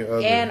yeah, significant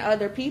other. and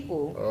other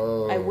people.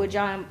 Oh. Like, would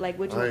y'all would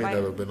you I ain't invite?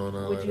 never been on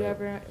that Would like you that.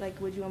 ever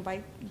would you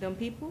invite them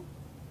people?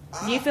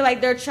 Do you feel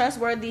like they're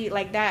trustworthy,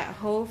 like that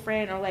whole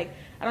friend, or like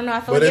I don't know?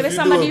 I feel But like if if it's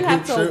you do somebody a you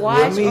have group to trip, watch.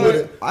 I mean, Would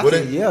it- I would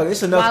think, it- yeah,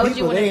 it's Why enough would you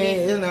people. wanna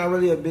It's not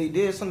really a big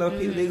deal. It's enough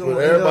people. They gonna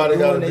But end everybody up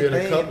gotta doing be in a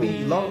their thing and couple.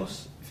 be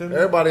lost. Feel me?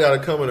 Everybody got to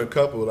come in a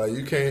couple. Like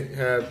you can't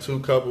have two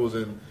couples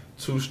and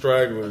two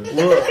stragglers.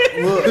 Look.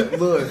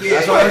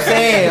 That's what I'm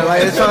saying.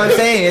 Like that's what I'm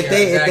saying. If Yeah,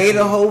 they exactly.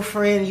 the whole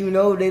friend,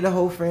 they the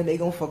whole friend. They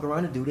gonna fuck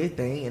around and do their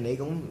thing, and they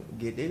gonna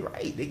get it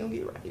right. They gonna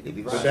get right. They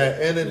be But right.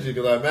 that energy,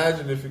 because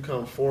imagine if you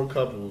come 4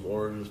 couples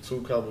or just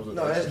 2 couples.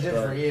 No, that's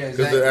different, yeah, Because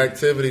exactly. the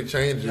activity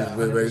changes Yeah,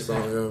 based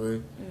on, 100%. you know what I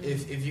mean?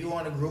 If you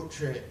on a group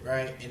trip,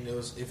 right, and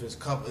if it's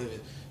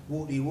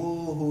woody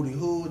woo, hooty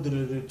hoo,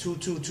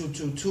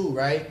 2,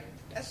 right?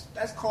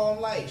 That's calm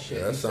light shit.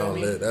 Yeah, that you feel sound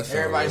me? lit. That sound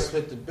Everybody lit.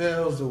 split the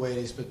bills the way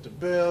they split the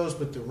bills,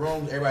 split the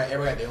rooms. Everybody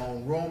got their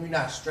own room. You're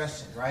not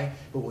stressing, right?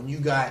 But when you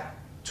got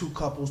two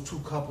couples,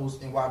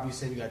 and YB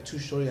said you got 2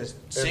 shorty that's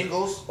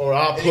singles, Or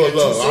I'll and you pull got 2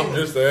 up. I'm singles.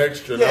 just the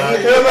extra. Yeah, Nah,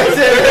 you know what I'm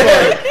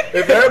saying?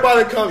 if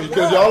everybody come,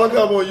 because y'all are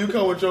couple and you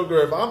come with your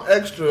girl, if I'm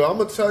extra, I'm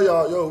going to tell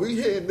y'all, yo, we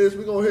hitting this,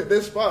 we going to hit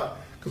this spot.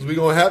 Because we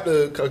going to have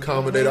to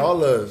accommodate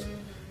all of us.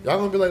 Y'all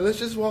going to be like, let's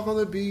just walk on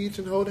the beach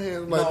and hold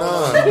hands. I'm like,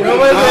 nah.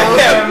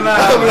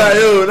 I'm like,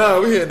 yo, nah,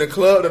 we hitting the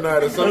club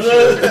tonight or some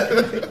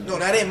shit. No,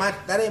 that's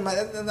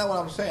not what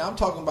I'm saying. I'm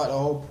talking about the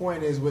whole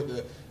point is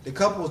with the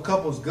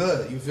couple's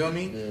good. You feel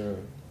me? Yeah.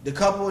 The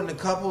couple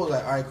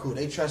like, all right, cool.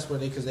 They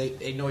trustworthy because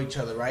they know each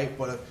other, right?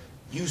 But if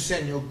you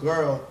send your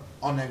girl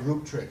on that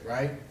group trip,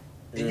 right?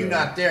 And you're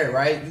not there,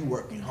 right? You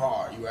working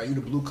hard, you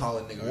the blue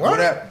collar nigga. What?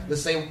 Whatever.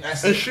 Let's say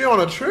that's And it. she on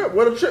a trip?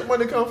 Where the trip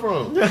money come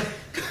from?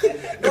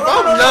 If No,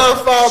 I'm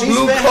non-foul She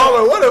blue spent-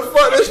 collar, where the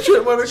fuck this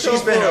trip money come She from?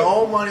 spent her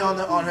own money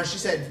on her. She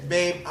said,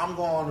 "Babe, I'm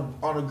going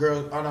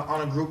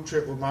on a group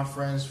trip with my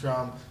friends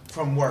from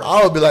work."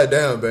 I would be like,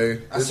 damn,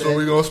 babe, I this said- what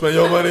we gonna spend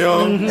your money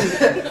on?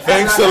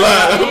 Thanks a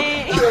lot.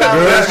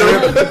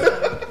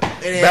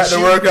 And then Back to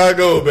work I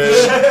go,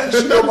 man.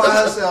 She go by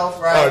herself,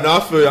 right? Oh, no, I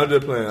feel you. I'm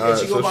just playing. All And right,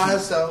 she go so by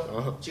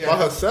herself. She By got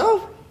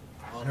herself?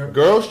 on her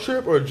Girls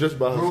trip or just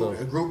by a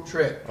herself? group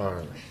trip. All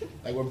right.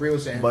 Like what Bree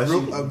was saying. But a she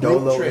group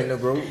dolo trip. in the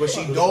group. But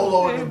she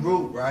dolo in the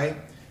group, right?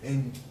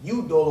 And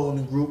you dolo in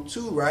the group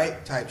too,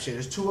 right? Type shit.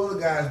 There's 2 other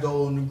guys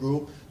dolo in the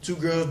group, 2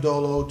 girls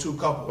dolo, 2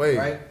 couples, Wait.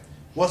 right?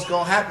 What's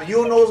gonna happen? You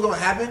don't know what's gonna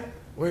happen?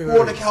 Wait, Who wait,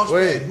 on the couch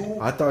wait. bed? Who?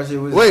 I thought she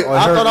was. Wait, on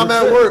I her thought I'm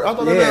trip. at work. I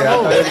thought I'm Yeah, at I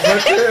home. thought it was her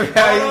trip.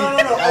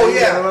 No. Oh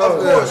yeah, Yeah, of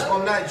course.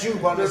 I'm not you,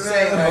 but I'm just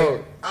saying. Oh.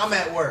 Like, I'm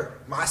at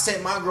work. I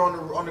sent my girl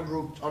on the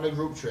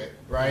group trip,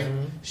 right?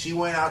 She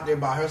went out there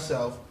by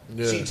herself.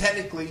 Yeah. She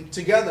technically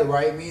together,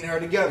 right? Me and her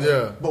together.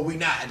 Yeah. But we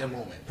not at the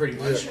moment, pretty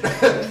much,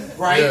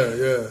 right?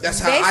 Yeah. That's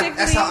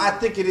how I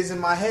think it is in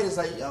my head. It's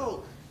like,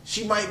 yo,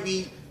 she might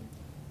be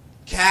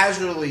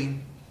casually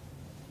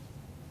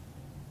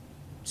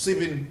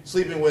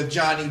sleeping with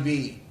Johnny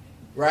B,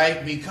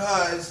 right?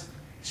 Because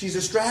she's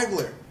a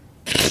straggler.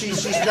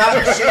 She's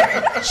not.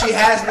 She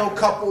has no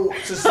couple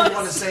to sleep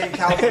on the same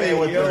couch bed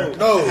with her.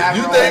 No, Have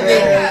you her own think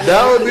bed.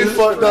 that would be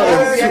fucked up?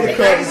 Oh, if yeah, two you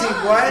couples- crazy,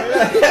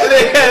 boy.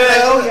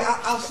 Oh yeah,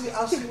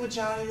 I'll sleep with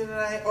Johnny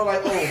tonight. Or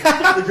like,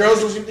 oh, the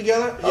girls will sleep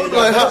together. Yeah, I'm the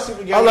like, girls sleep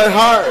together. I'm like,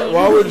 how?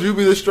 Why would you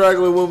be the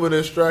straggler woman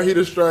and he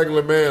the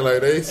straggler man?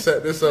 Like they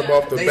set this up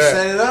off the They bat.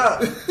 set it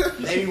up.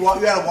 You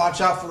gotta watch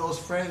out for those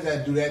friends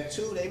that do that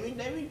too. They be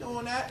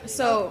doing that.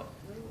 So,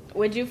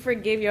 would you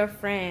forgive your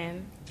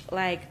friend?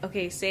 Like,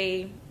 okay,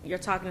 say you're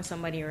talking to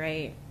somebody,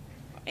 right?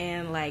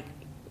 And like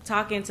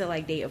talking to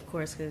like date, of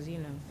course, because you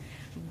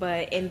know,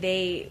 and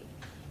they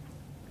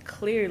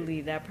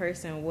clearly that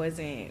person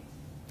wasn't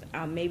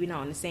maybe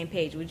not on the same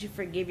page. Would you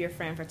forgive your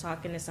friend for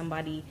talking to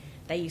somebody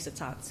that you used to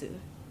talk to?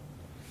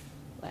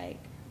 Like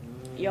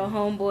your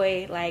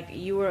homeboy, like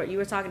you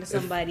were talking to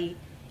somebody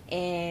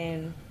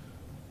and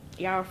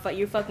you're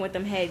fucking with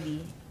them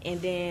heavy. And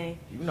then,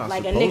 You're not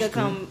like a supposed nigga to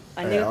come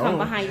at all.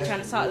 behind you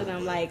trying to talk to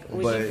them. Like,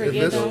 would But you if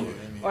forgive it's- them?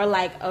 Or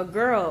like a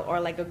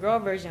girl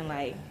version.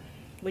 Like,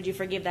 would you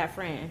forgive that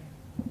friend?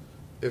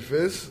 If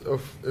it's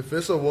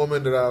a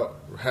woman that I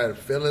had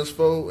feelings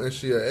for and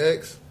she an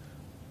ex,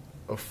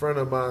 a friend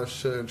of mine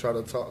shouldn't try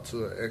to talk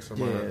to an ex of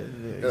mine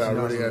Yeah, that I it's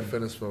not really had something.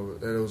 feelings for.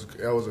 And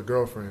that was a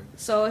girlfriend.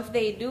 So if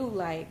they do,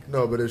 like,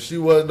 No, but if she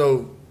was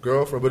no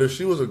girlfriend, but if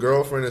she was a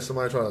girlfriend and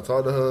somebody tried to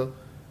talk to her,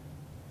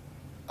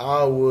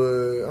 I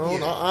would.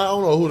 I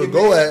don't know who to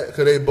go at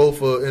because they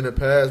both are in the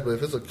past. But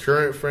if it's a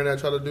current friend that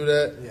try to do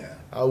that, Yeah.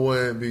 I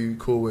wouldn't be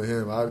cool with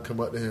him. I'd come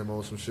up to him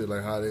on some shit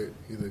like how they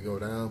either go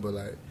down, but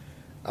like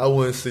I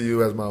wouldn't see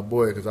you as my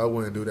boy because I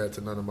wouldn't do that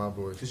to none of my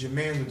boys. Because your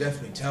man would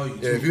definitely tell you.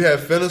 Yeah, too. if you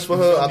have feelings for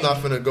You her, feel I'm me? not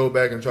finna go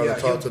back and try to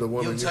talk he'll- to the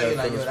woman He'll you tell have you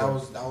like, yo,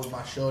 feelings for. that was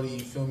my shorty. You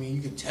feel me?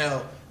 You could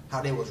tell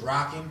how they was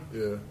rocking.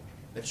 Yeah,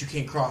 That you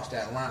can't cross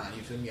that line.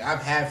 You feel me?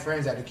 I've had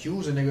friends that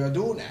accuse a nigga of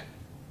doing that.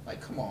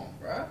 Like, come on,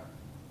 bruh.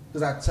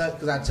 Because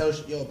I tell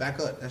yo, back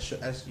up. That's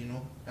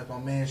my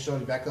man,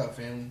 shorty. Back up,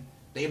 fam.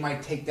 They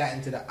might take that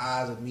into the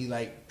eyes of me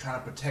like trying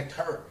to protect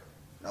her.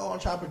 No, I'm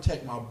trying to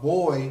protect my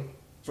boy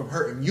from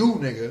hurting you,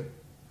 nigga.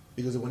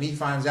 Because when he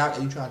finds out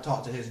that you trying to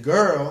talk to his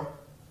girl,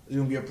 there's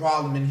gonna be a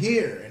problem in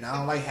here. And I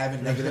don't like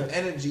having negative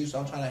energy, so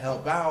I'm trying to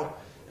help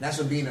out. And that's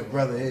what being a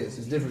brother is.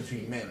 It's different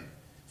between men.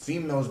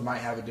 Females might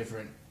have a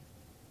different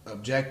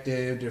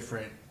objective,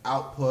 different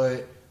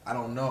output. I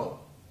don't know.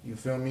 You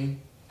feel me?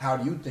 How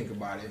do you think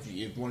about it?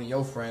 If one of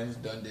your friends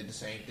did the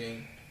same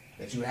thing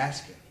that you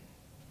asking,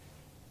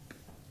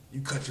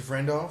 you cut your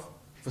friend off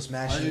for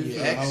smashing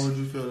your ex. How would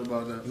you feel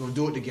about that? You gonna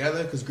do it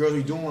together? Because girls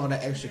be doing all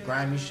that extra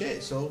grimy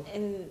shit. So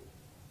and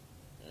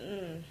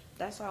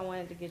that's why I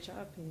wanted to get your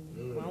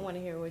opinion. I want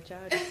to hear what y'all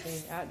just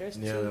think. There's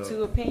Yeah.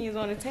 two opinions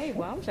on the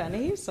table. I'm trying to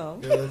hear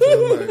some.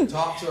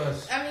 talk to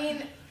us. I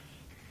mean,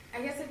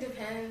 I guess it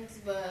depends,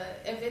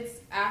 but if it's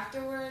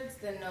afterwards,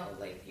 then no.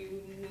 Like, you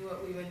knew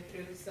what we went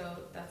through, so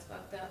that's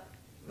fucked up.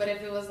 But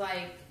if it was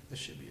like, This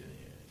should be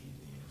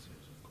easy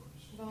answers, of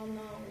course. well,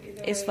 no,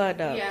 either It's way.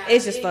 fucked up. Yeah,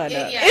 It's just fucked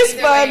up. yeah, It's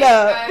either fucked way,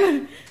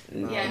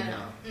 up. Yeah,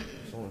 no.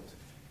 Mm-mm.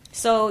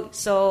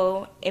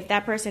 So if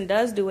that person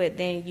does do it,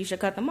 then you should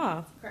cut them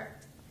off.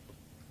 Correct.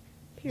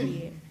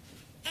 Period.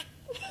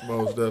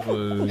 Most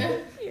definitely.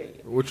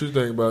 What you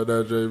think about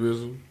that, Jay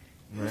Bizzle?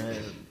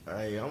 Man,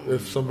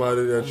 If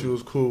somebody that you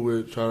was cool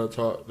with try to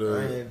talk to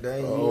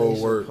you old ain't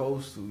work,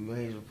 supposed to. You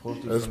ain't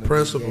supposed to. that's from the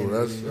principle.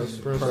 beginning. That's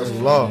principle. That's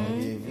law.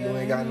 If you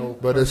ain't got no.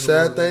 But the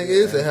sad principles, thing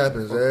is, it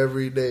happens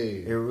every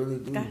day. It really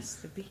do.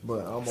 That's to be.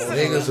 But I'm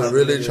Niggas will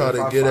really try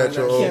to get at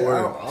your old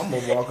work. I'm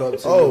gonna walk up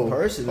to Oh, the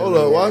person. hold and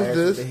up, watch ask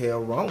this. What the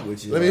hell wrong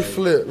with you?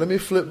 Let me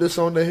flip this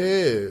on the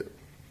head,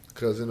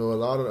 because a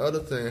lot of other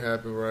things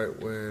happen right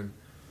when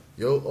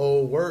your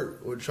old work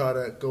would try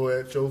to go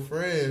at your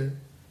friend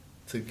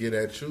to get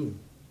at you.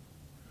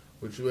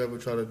 Would you ever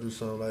try to do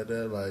something like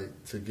that,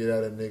 like to get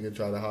at a nigga,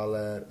 try to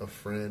holler at a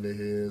friend of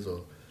his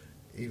or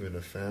even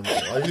a family?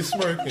 Are you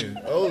smirking?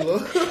 Oh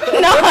Lord! She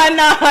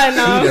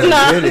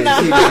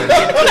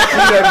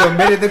never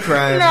admitted the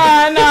crime.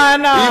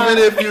 No. Even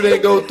if you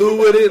didn't go through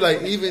with it,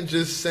 like even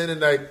just sending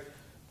like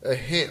a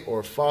hint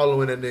or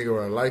following a nigga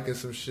or liking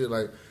some shit,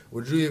 like,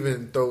 would you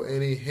even throw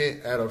any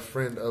hint at a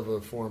friend of a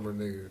former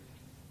nigga?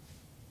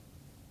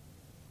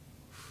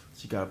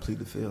 She gotta plead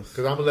the fifth.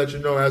 Because I'm gonna let you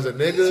know, as a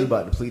nigga, She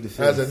about to plead the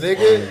fifth. as a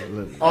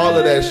nigga, all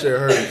of that shit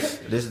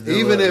hurts.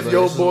 Even if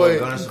your boy,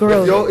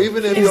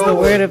 even if Is your the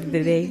word of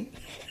the day.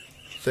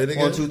 say it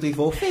again. 1, 2, 3,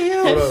 4.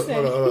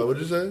 Hold up.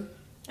 What'd you say?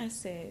 I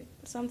said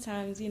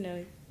sometimes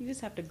you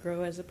just have to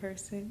grow as a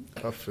person.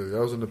 I feel you. I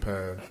was in the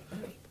past.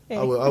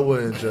 I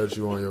wouldn't judge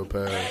you on your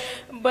past.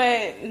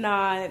 But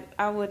nah,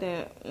 I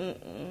wouldn't.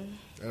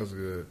 That's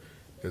good.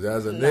 Because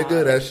as a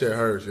nigga, that shit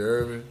hurts. You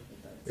heard me?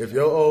 If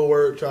your old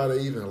word try to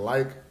even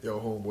like your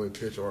homeboy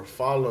picture or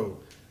follow,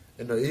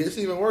 and it's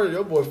even worse,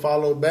 your boy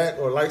follow back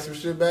or like some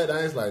shit back,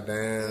 then it's like,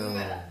 damn,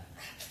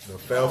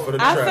 fell for the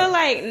trap. I feel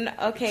like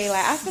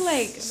I feel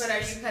like. But are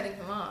you cutting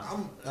him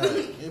off?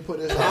 You put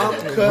this I'm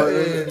out.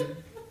 cutting.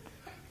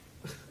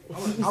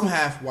 I'm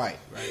half white,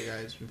 right,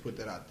 guys? We put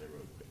that out there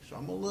real quick. So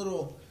I'm a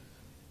little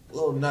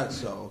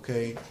nutso,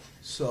 okay?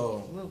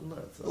 So a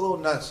little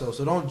nutso.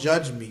 So don't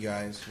judge me,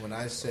 guys, when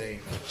I say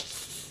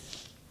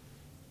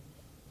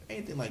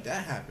anything like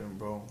that happened,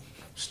 bro.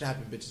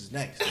 Snapping bitches'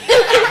 necks.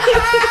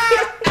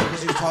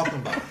 What you talking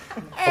about?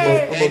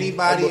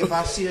 Anybody, if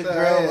I see a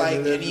girl like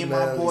any of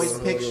my boys'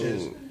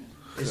 pictures,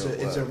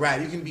 it's a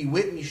wrap. You can be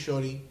with me,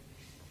 shorty,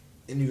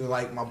 and you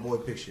like my boy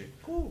picture.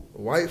 Cool.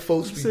 White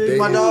folks be You dating.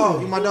 my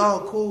dog. You my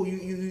dog. Cool.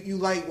 You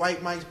like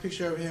White Mike's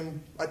picture of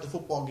him at the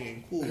football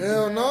game. Cool.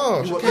 Hell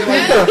no. You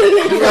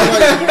You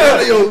like one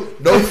of your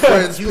no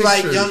friends You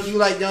like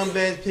pictures. Young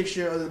Ben's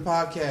picture of the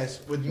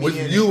podcast with me with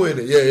in you in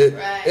it. Yeah,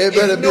 Right. it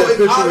better be a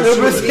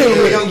picture with you.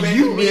 with Young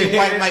Ben, me and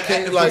White Mike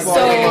at the Like football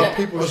So- game my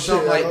people or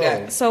something shit like at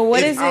that. all. So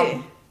what If is it?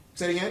 I'm-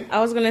 Say it again. I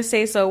was gonna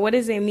say. So what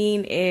does it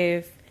mean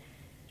if,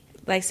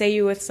 like, say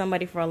you with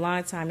somebody for a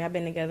long time, y'all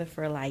been together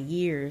for like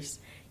years,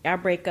 y'all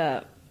break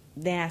up.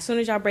 Then as soon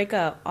as y'all break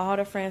up, all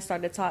the friends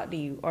start to talk to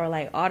you, or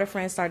like all the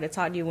friends start to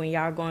talk to you when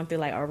y'all going through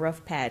like a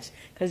rough patch,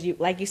 because you,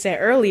 like you said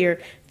earlier,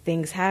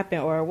 things happen.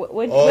 Or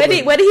what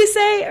did he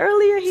say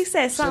earlier? He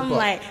said something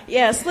like,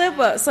 slip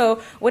up.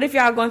 So what if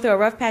y'all going through a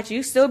rough patch?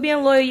 You still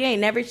being loyal, you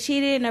ain't never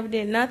cheated, never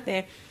did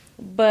nothing,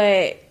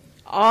 but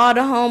all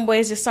the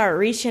homeboys just start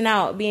reaching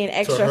out, being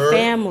extra her?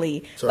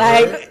 family, To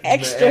like her?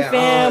 extra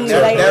family,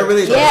 That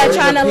really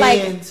trying to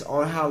like. depends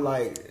on how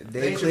like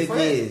their Ain't your clique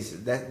friend. is.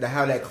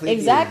 How that clique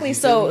Exactly. is.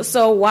 You feel me?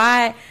 So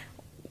why,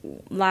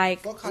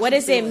 like, Fuck how what she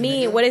does it feeling,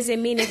 mean? nigga. What does it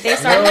mean if they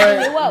start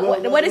hitting you up?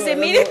 What does it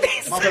mean if they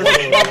start?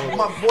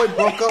 My boy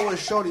broke up with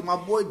Shorty. My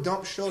boy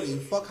dumped Shorty.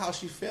 Fuck how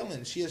she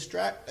feeling. She a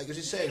strap. Like she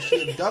said,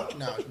 she a duck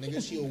now,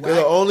 nigga. She a The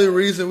whack. only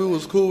reason we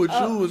was cool with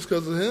you was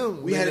because of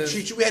him. We had to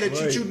treat you. We had to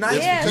treat you nice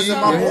Yeah, because so,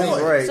 of my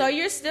boy. Right. so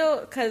you're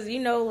still, because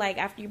like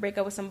after you break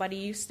up with somebody,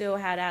 you still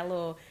had that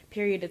little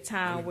period of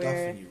time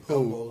where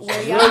Who?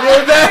 y'all, you know,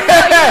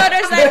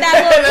 there's like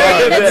that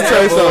little period of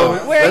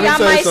time where Let me y'all tell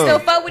you might still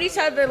something. fuck with each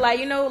other, like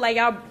like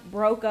y'all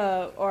broke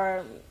up,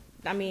 or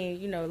I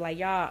mean, like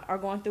y'all are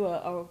going through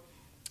a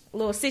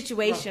little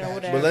situation or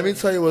whatever. But let me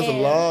tell you what's a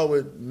And- law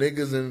with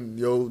niggas and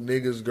your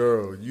niggas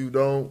girl. You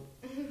don't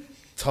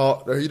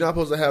talk. You're not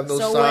supposed to have no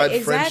So side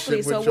exactly.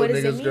 friendship So with your what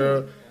does it niggas mean?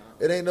 girl.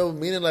 It ain't no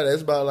meaning like that.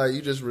 It's about like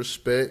you just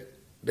respect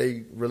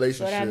they So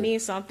relationship. that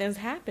means something's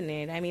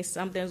happening. I mean,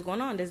 something's going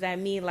on. Does that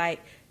mean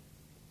like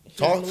he's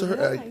Talk to moving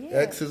her on? Yeah.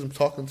 exes.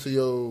 Talking to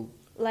your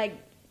like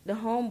the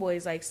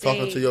homeboys, like say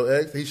talking to your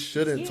ex. He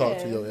shouldn't talk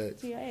to your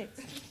ex. To your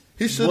ex.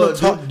 He shouldn't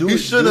talk. He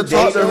shouldn't do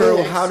talk they to know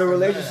her. how the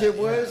relationship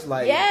was.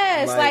 Like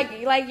Yes,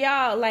 like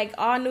y'all like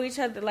all knew each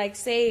other. Like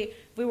say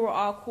we were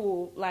all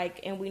cool, like,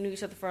 and we knew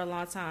each other for a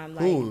long time.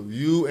 Like, Who?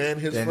 You and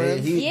his then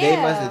friends?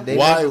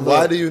 Yeah.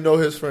 Why do you know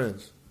his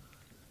friends?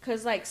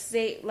 cause like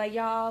say like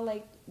y'all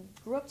like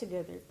grew up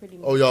together pretty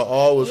much. Oh, y'all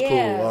all was Yeah,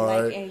 cool. All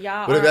like, right. and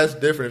y'all But if are- that's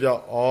different, if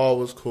y'all all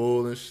was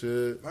cool and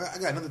shit, I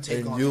got another take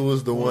and on you it.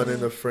 was the one in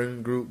the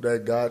friend group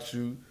that got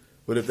you.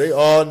 But if they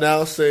all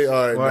now say,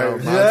 all right, now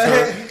Right. my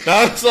turn.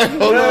 Now it's like,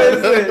 hold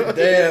on.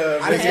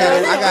 Damn.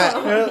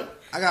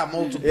 I got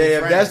multiple Yeah, if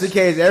friends. that's the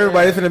case,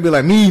 everybody's finna be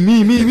like me.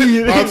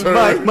 My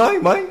turn.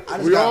 Mine. I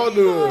just We all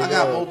do it. I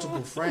got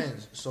multiple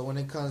friends. So when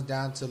it comes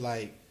down to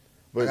like,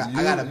 But I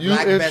got a you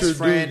black best introduced-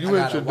 friend. you I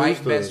got a white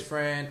introduced best us.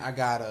 friend. I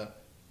got a,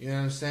 you know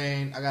what I'm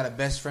saying? I got a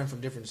best friend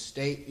from different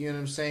state. You know what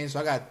I'm saying? So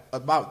I got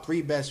about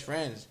 3 best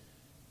friends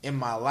in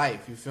my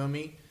life. You feel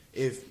me?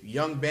 If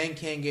young Ben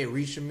can't get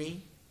reach of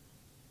me,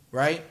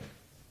 right?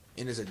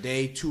 And it's a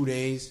day, 2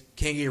 days,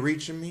 can't get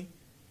reach of me,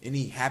 and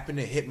he happened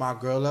to hit my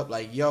girl up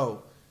like,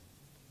 yo,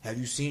 have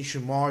you seen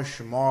Shamar?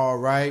 Shamar, all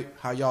right?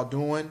 How y'all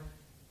doing?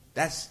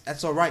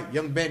 That's all right.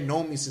 Young Ben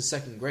know me since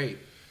 2nd grade.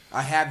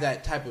 I have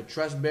that type of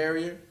trust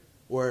barrier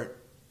where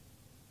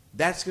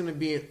that's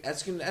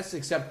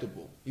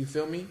acceptable. You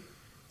feel me?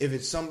 If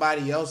it's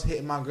somebody else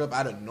hitting my girl up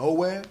out of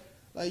nowhere,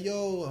 like,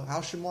 yo,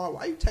 how's Shamar?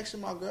 Why you texting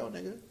my girl,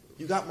 nigga?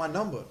 You got my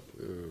number.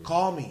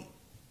 Call me.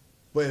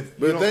 But if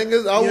But you the don't- thing is, I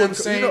you know what I'm wouldn't.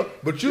 saying?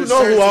 But you There's know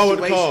who certain I would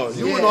call. situations,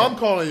 You yeah. know I'm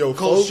calling your Coach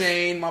folks.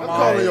 Shane, my I'm mom.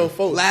 calling your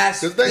folks.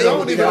 Last This thing, I thing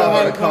don't we even know got-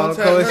 how to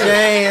contact Coach her.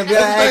 Shane, be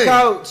like, That's the hey, thing.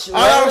 coach.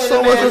 I have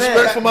so much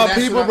respect for my That's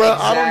people, what bro.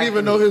 I- I don't even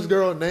exactly. know his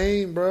girl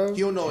name, bro.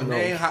 He don't know her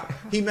name.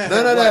 He met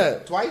None her of what,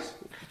 that. twice.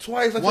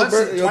 Twice, like Once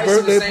your, and your twice in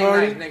the birthday same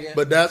party. night, nigga.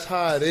 But that's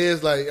how it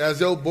is. Like, as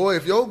your boy,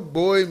 if your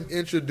boy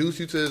introduce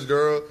you to his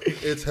girl,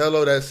 it's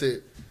hello, that's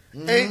it.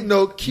 Ain't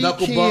no Knuckle bump,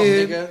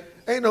 kikiing. nigga.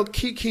 Ain't no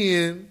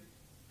kikiing.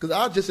 Because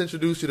I'll just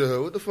introduce you to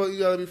her. What the fuck you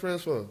gotta be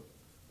friends for?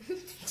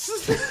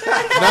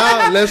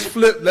 Now, let's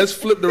flip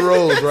the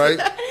roles, right?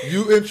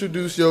 You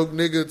introduce your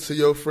nigga to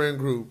your friend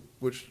group,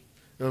 which,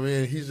 you know what I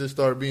mean, he just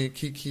started being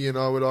kiki and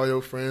all with all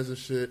your friends and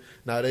shit.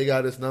 Now they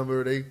got his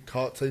number, they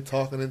talking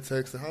and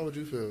texting. How would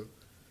you feel?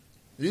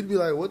 You'd be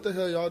like, what the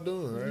hell y'all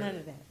doing, right? None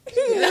of that.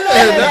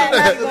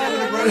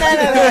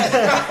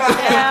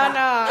 Hell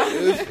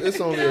no. It's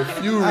only a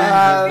few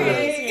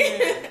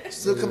reasons.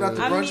 Still coming out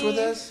to brunch mean- with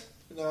us?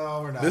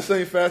 No, we're not. This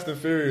ain't Fast and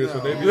Furious, so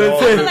No. they be Listen. all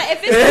I feel like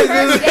if it's the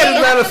first date,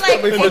 I Let us feel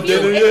like come if for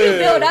you dinner,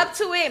 build yeah. up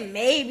to it,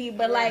 maybe.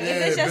 But like if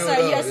Yeah, it's just build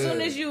up, as soon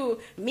yeah. as you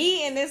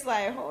meet and it's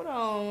like, hold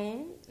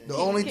on. The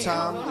only Okay,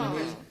 time hold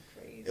on.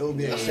 it will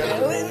be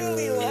acceptable.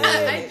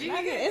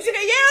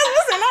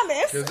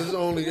 Because there's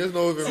no even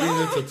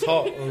reason to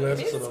talk unless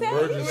it's an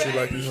emergency,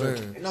 like you're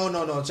saying.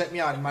 No. Check me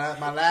out.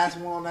 My last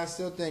one on that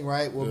still thing,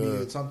 right, will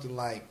Yeah. be something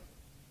like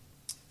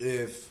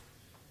if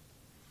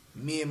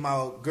me and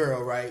my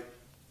girl, right,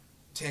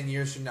 10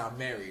 years from now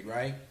married,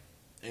 right,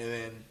 and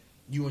then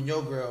you and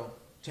your girl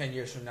 10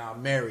 years from now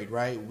married,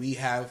 right. We've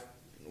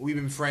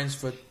been friends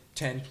for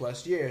 10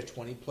 plus years,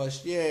 20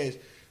 plus years.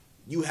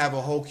 You have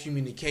a whole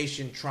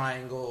communication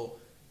triangle.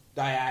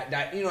 You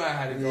know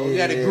how to go. You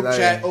got a Yeah, group like-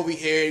 chat over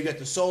here. You got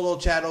the solo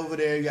chat over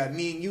there. You got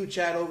me and you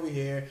chat over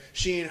here.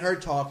 She and her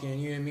talking.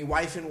 You know what I mean?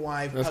 Wife and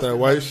wife. That's husband, that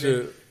white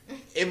husband.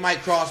 shit. It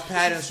might cross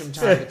patterns from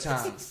time to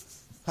time.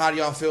 How do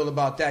y'all feel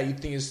about that? You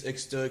think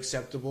it's still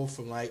acceptable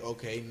from like,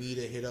 okay, me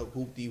to hit up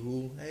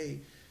hoop-de-hoo? Hey,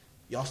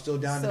 y'all still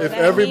down So there? If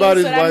that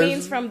everybody's means, so that wife-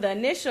 means from the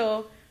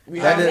initial We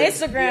on have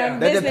Instagram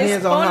That business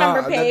depends on phone how-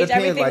 number that page, depends,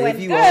 everything like, went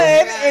if you good,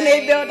 want- and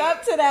they build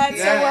up to that,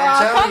 Yeah, so we're I'm all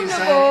telling you,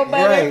 comfortable. son.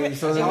 But Right, if,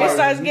 so if it's it like,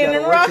 starts you getting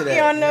gotta work to rocky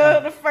that.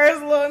 on the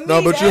first little meet,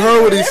 No, but you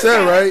heard what he said,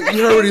 right?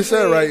 You heard what he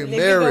said, right? It could go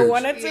Marriage.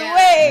 one or two Yeah.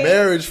 ways.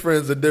 Marriage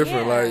friends are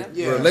different. Yeah. Like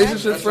Yeah,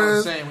 relationship that's what I'm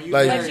friends, saying. When you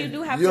like married- But you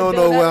do have you to don't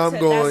build know where up I'm to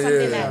going. That's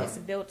something Yeah, that is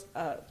built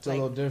up. It's a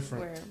little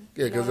different. where- yeah.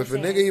 you know Because what if a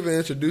I'm nigga saying? even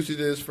introduce you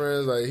to his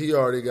friends, like he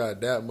already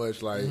got that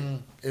much like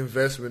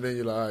investment in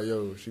you. Like, "Alright,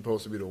 yo, she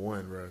supposed to be the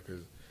one, bro."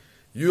 Because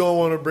you don't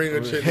want to bring a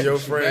chick to your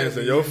friends,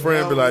 and your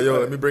friend be like, "Yo,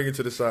 let me bring you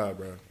to the side,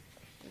 bro."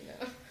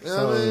 You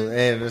know what I mean?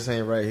 And this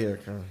ain't right here,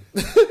 come.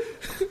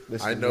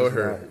 I know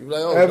her. You be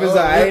like, oh, Evan's dog.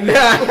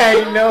 like,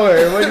 I know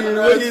her.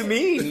 What do you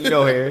mean you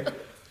know her?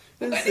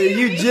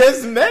 You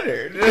just met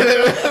her.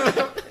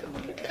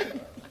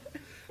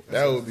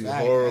 That would be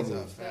Fact, horrible.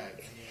 that's a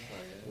fact.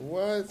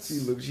 What? She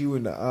looks you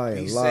in the eye Be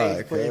and safe,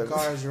 lie. play your cuz.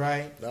 cards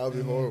right. That would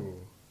be horrible.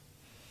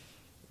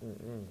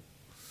 Mm-mm.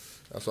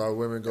 That's why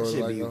women go That to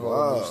shit like be a whole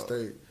wild. new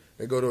state.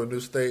 They go to a new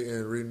state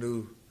and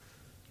renew,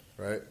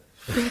 right?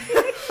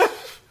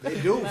 They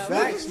do.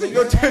 Facts. They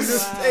go nigga. to the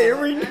state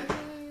every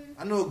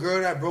I knew a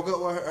girl that broke up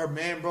with her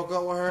man broke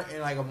up with her, and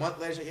like a month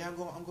later, she's like, yeah,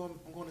 I'm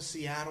going to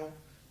Seattle.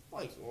 I'm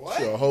like, what?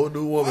 She a whole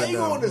new Why woman you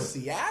now. going to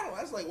Seattle?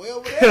 That's like way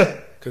over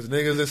there. Because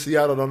niggas in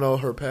Seattle don't know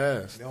her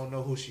past. They don't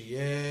know who she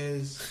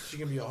is. She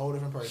can be a whole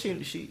different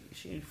person. She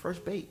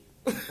first bait.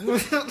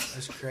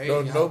 That's crazy.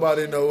 Don't huh?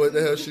 nobody know what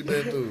the hell she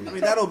been through. I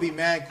mean, that'll be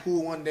mad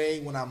cool one day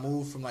when I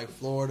move from like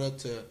Florida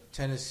to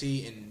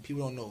Tennessee, and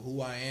people don't know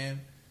who I am.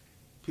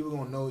 People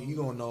gonna know. You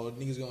gonna know.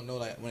 Niggas gonna know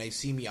like when they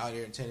see me out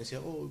there in Tennessee.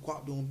 Oh,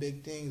 Quap doing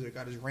big things, or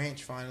got his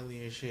ranch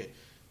finally and shit.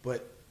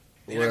 But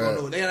they're not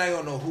gonna know. They're not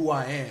gonna know who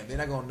I am. They're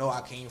not gonna know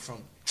I came from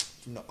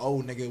the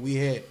old nigga we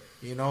had.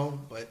 You know.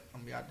 But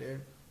I'm gonna be out there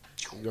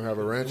You gonna have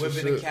a ranch and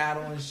whipping the shit?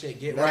 cattle and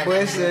shit. Get That right.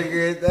 boy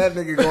said that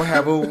nigga gonna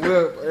have a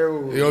whip.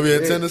 You gonna be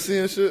in Tennessee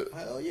and shit?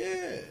 Hell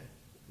yeah.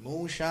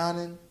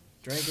 Moonshining,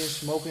 drinking,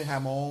 smoking.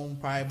 Have my own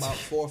probably about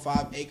 4 or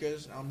 5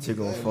 acres. I'm She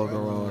gonna good, fuck bro.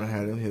 around and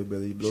have them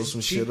hillbillies blow It's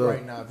some cheap shit up.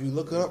 right now. If you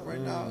look it up right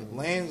now,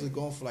 lands are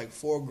going for like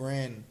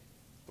 $4,000,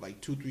 for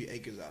like 2-3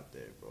 acres out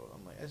there, bro.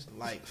 I'm like, that's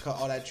like cut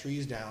all that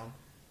trees down,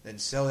 then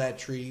sell that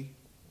tree.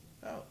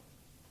 Oh,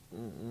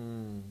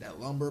 that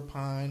lumber,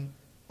 pine,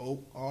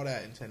 oak, all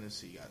that in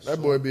Tennessee. Got That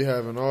so- boy be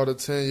having all the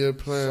 10-year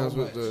plans So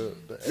with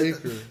much. the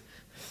acre.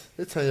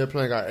 His 10-year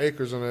plan got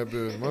acres on that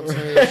bitch. My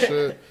 10-year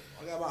shit,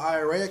 I got my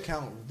IRA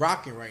account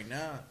rocking right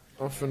now.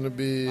 I'm finna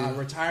be. My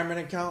retirement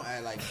account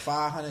at like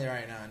 500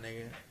 right now,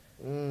 nigga.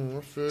 I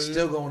feel you.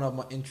 Still going up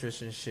my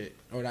interest and shit,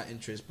 or not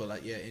interest, but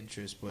like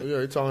interest. But Yeah,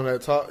 he talking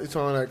that talk. He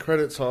talking that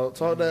credit talk.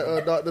 Talk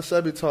that Dr.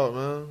 Sebi talk,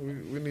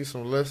 man. We need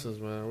some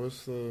lessons, man.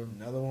 What's the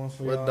another one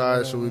for what y'all,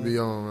 diet man. should we be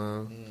on,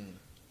 man?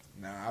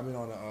 Nah, I've been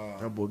on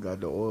the. That boy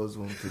got the oils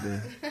on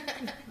today.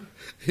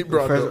 He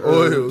brought the Professor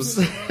oils.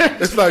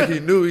 It's like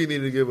he knew he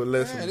needed to give a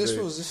lesson. Man, this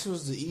today.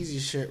 was the easy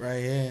shit right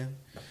here.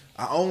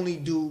 I only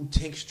do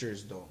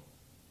tinctures though.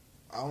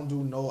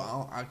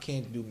 I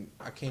can't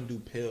do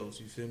pills.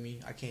 You feel me?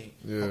 I can't.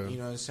 Yeah. You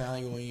know what I'm saying? I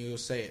ain't gonna even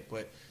say it,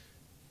 but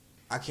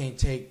I can't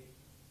take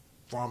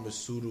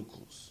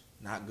pharmaceuticals.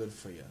 Not good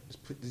for you.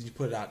 Just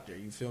put it out there.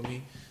 You feel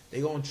me?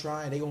 They gonna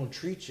try. They gonna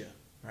treat you,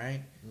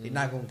 right? They're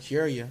not gonna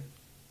cure you.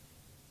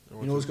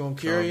 You know what's gonna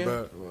cure you?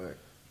 What?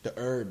 The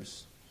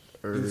herbs.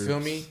 You feel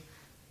me?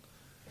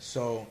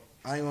 So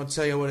I ain't gonna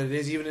tell you what it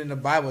is. Even in the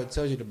Bible, it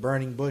tells you the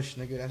burning bush,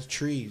 nigga. That's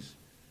trees.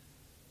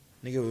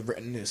 Nigga, was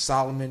written in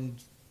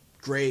Solomon's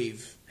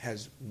grave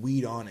has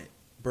weed on it.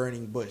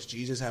 Burning bush.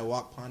 Jesus had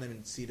walked upon him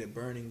and see the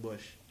burning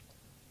bush.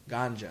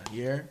 Ganja,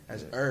 yeah,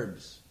 as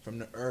herbs from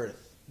the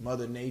earth,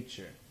 Mother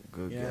Nature.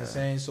 Good You know what I'm guy.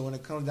 saying? So when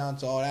it comes down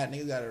to all that,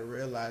 niggas gotta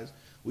realize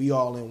we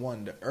all in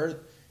one. The earth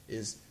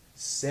is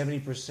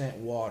 70%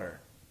 water.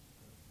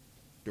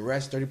 The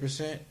rest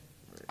 30%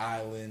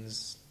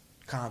 islands,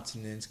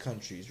 continents,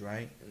 countries,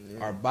 right? Yeah.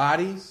 Our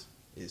bodies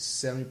is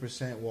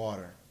 70%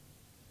 water,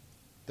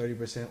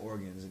 30%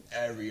 organs, and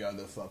every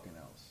other fucking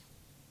else.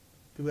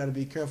 People gotta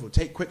be careful.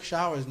 Take quick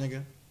showers,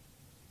 nigga.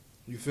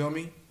 You feel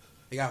me?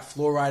 They got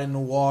fluoride in the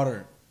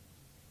water.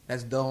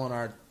 That's dulling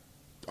our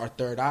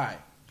third eye.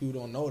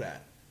 People don't know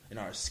that. And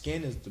our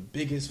skin is the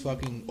biggest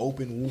fucking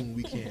open wound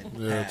we can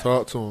Yeah, have.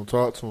 talk to him.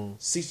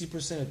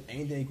 60% of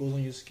anything that goes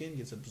on your skin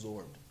gets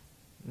absorbed.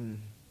 Mm.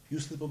 You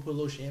slip up, put a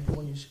little shampoo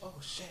on your oh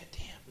shit,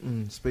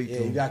 damn. Speak Yeah,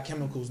 to you him. got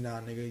chemicals now,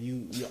 nigga.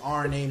 Your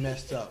RNA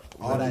messed up.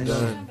 All that Yeah.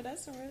 shit. Yeah, but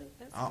that's a real.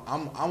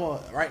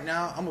 That's Right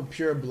now I'm a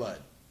pure blood.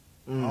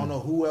 I don't know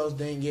who else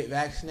didn't get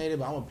vaccinated,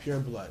 but I'm a pure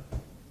blood.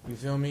 You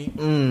feel me?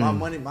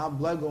 My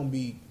blood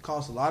gonna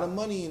cost a lot of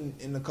money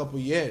in a couple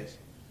years.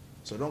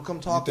 So don't come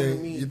talking to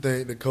me. You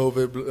think the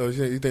COVID?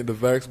 You think the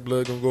vax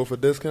blood gonna go for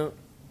discount?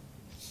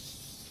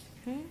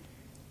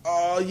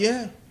 Oh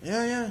yeah,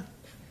 100%,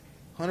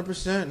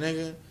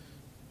 nigga.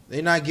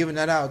 They not giving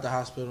that out at the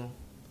hospital.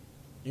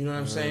 You know what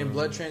I'm saying?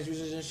 Blood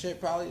transfusions and shit.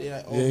 Probably. They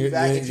like, You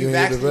ain't if you get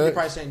vaccinated, the they vax?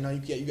 probably saying no.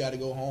 You got to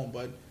go home,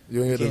 bud.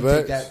 You ain't You get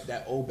the can't vax? take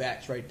that old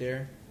batch right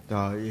there.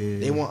 Oh yeah.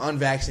 They want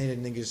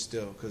unvaccinated niggas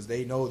still because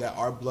they know that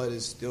our blood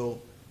is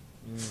still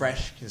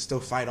fresh, can still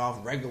fight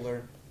off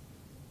regular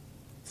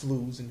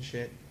flus and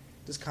shit.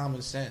 Just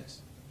common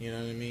sense. You know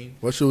what I mean?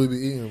 What should we be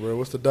eating, bro?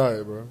 What's the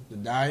diet, bro? The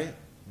diet.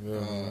 Yeah.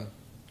 man.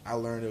 I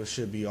learned it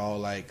should be all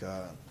like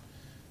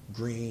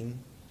greenery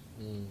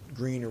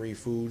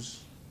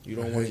foods. You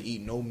don't want to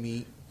eat no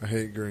meat. I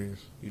hate greens.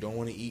 You don't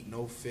want to eat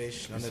no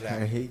fish. None of I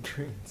that. hate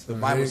greens. The I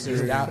Bible hate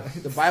says greens.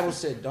 that. The Bible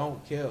said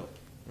don't kill.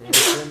 You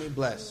feel me?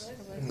 Bless.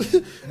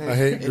 I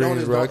hate It don't,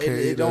 greens, bro. I it can't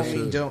eat don't that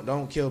mean shit.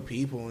 don't kill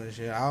people and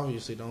shit. I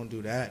obviously don't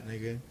do that,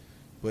 nigga.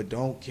 But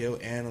don't kill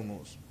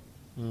animals.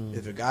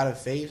 If it got a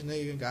face,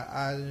 nigga, got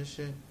eyes and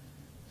shit,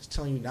 it's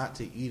telling you not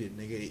to eat it,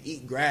 nigga.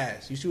 Eat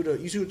grass. You see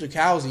what the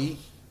cows eat?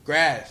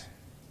 Grass.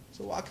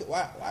 So why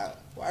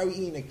are we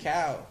eating a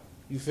cow?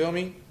 You feel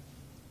me?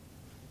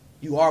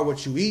 You are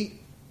what you eat.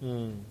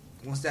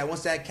 Once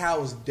that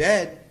cow is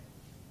dead,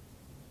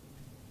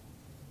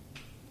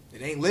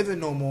 it ain't living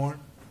no more.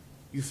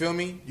 You feel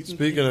me? You can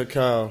Speaking of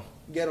cow,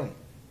 get them.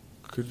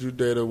 could you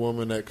date a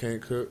woman that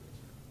can't cook?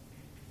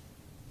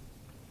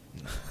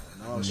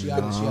 No, she got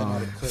to know how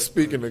to cook.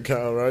 Speaking of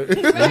cow, right?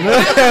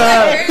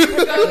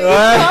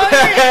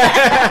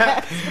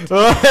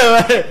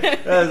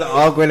 That's an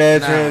awkward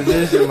ass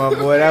transition, my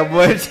boy. That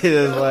boy shit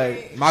is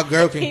like My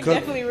girl can He cook.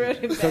 definitely wrote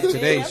it Cook back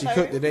today. then. She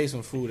cooked today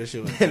some food. That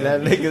shit was.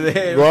 that nigga's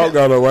head. Rob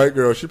got a white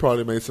girl. She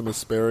probably made some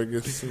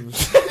asparagus. And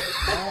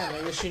Oh,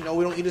 nigga, she know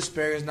we don't eat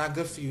asparagus. Not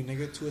good for you,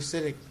 nigga. Too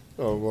acidic.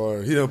 oh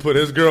boy, he done put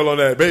his girl on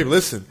that. Babe,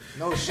 listen.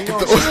 No, she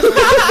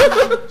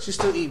don't. She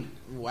still eat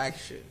whack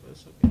shit. But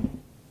it's okay.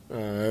 All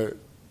right,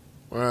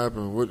 what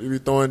happened? What you be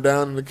throwing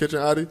down in the kitchen,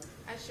 Adi?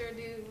 I sure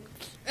do.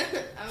 I'm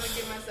gonna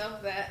give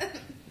myself that.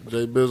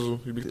 Jay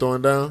Bizzle, you be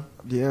throwing down?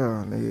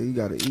 Yeah, nigga, you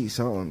gotta eat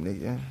something,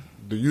 nigga.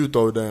 Do you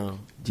throw down?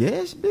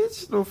 Yes,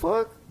 bitch. The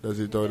fuck, Does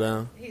he throw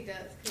down? He does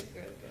cook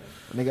real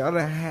good. nigga. I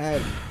done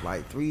had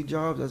like 3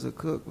 jobs as a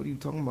cook. What are you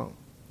talking about?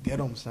 Get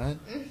them, son.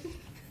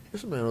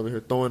 This man over here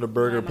throwing the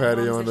burger Nah, my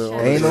patty mom's on a the. chef.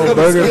 On Ain't the no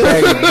burger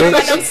patty, Them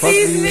bitch. Fuck you.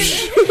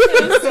 seasonings.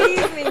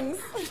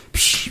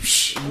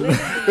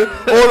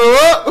 Order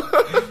up.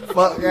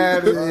 Fuck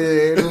out of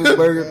here. Ain't no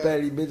burger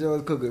patty, bitch. I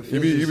was cooking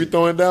fish. You be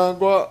throwing down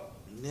guap?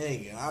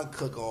 Nigga, I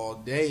cook all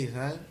day,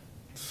 son.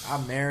 I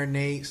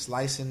marinate,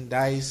 slice and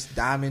dice,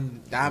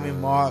 diamond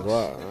marks.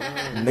 Wow.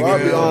 Nigga, be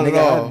on it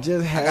nigga, all. I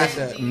just got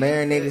had the-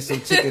 marinated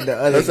some chicken the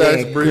other Let's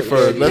day. ask Bree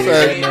first.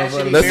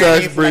 Let's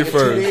ask Bree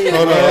first.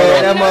 Hold on.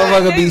 That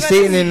motherfucker be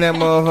sitting in that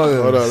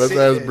motherfucker. Hold on. Let's Sit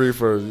ask there. Bree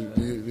first.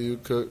 Do you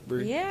cook,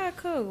 Bree? Yeah, I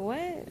cook.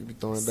 What? You be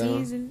throwing down?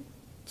 Season.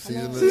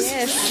 Seasoning?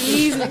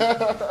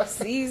 Yeah,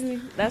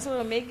 seasoning. That's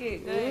what'll make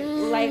it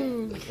good. Like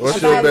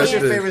What's I your buy best What's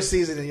your dish? favorite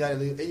seasoning?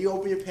 You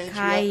open your pantry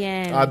up?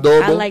 cayenne.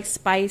 Adobo? I like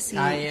spicy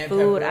Cayenne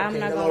food. pepper. I'm Okay,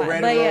 not the gonna little lie,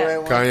 red but and little yeah. red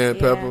one. Cayenne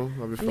Yeah. pepper? I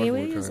be I fucking mean,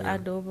 we with use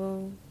cayenne.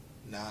 adobo.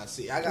 Nah,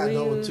 see, I got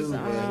number two,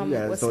 man. You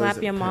gotta What throw slap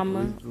some your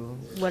mama? paprika.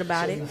 What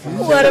about it?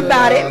 What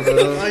about it?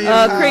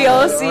 Creole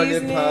Onion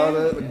seasoning.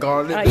 powder,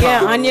 garlic Yeah,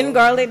 powder. onion,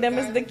 garlic. Them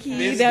is the key.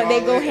 Minced They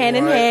go garlic, hand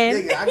in right.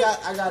 hand. Nigga,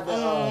 I got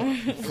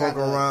the Fuck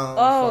around.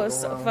 Oh, fuck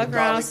so around. fuck The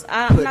around. garlic.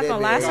 I'm Put not that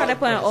gonna lie. I bit started in.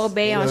 putting Old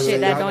Bay on Yeah,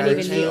 shit that y'all don't gotta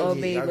even need change Old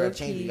it. Bay. Y'all gotta Low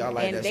change it. key. Y'all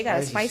like And that they got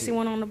a spicy spicy shit.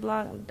 one on the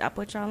block. I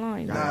put y'all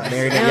on. Nah, Marinate,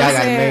 You know y'all what I'm gotta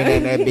saying?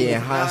 marinate that bit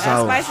in hot That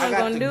sauce. spicy- I got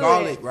gonna the do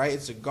garlic, it. right?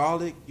 It's a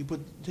garlic. You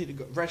take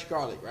the fresh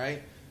garlic,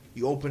 right?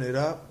 You open it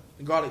up.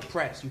 The garlic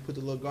press. You put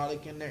the little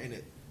garlic in there, and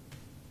it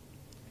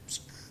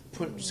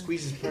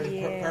squeezes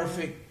Yeah.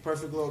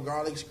 perfect little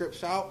garlic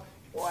strips out.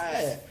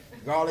 What?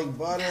 Garlic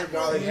butter,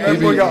 garlic. That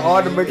boy got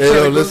all the Hey,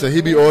 mechanical. yo, listen,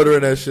 he be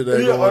ordering that shit that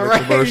Yeah, go on the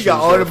alright. commercials. He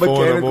got all the at 4 in the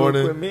mechanical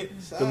morning. equipment.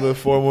 The little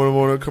 4 in the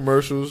morning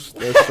commercials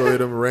that show you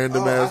them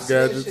random I ass see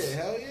that gadgets. shit.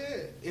 Hell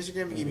yeah!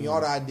 Instagram give me all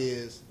the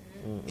ideas.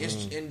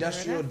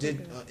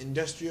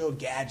 Industrial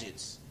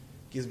gadgets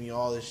gives me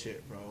all this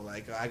shit, bro.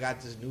 Like I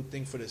got this new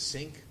thing for the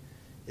sink.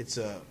 It's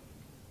a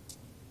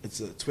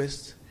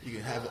twist. You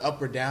can have it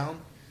up or down.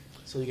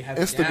 So you can have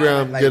it Instagram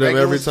down, like get 'em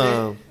regular every shit,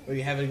 time. Or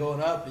you have it going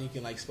up and you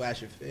can like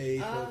splash your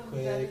face real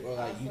quick, that is or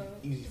like awesome.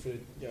 easy for the.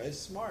 Yo, it's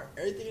smart.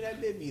 Everything in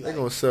that bit be They like.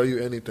 gonna sell you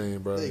anything,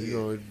 bro. Nigga.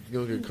 You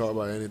gonna get caught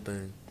by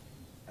anything.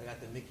 I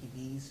got the Mickey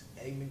D's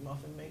egg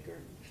McMuffin maker.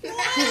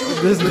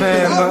 This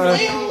man,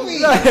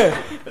 that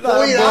boy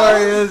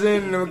 $40. is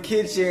in the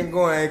kitchen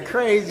going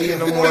crazy in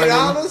the morning.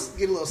 $40.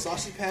 Get a little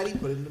saucy patty,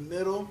 put it in the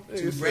middle.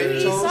 Two bread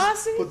eat toast.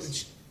 sausage? Put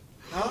the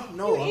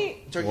no, You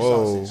eat- turkey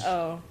Whoa. sausage.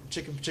 Oh,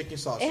 Chicken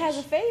sausage. it has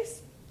a face.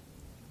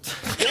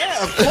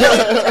 Yeah, of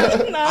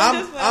course.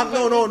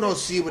 No, No.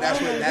 See, but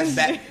that's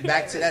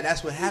back to that.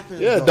 That's what happens.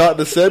 Yeah, though.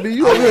 Dr. Sebi,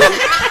 you over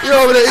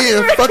there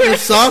eating fucking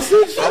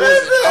sausage?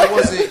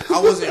 I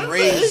wasn't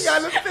raised.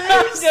 I'm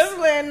just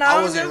playing. No, I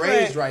I'm wasn't just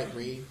raised playing. right,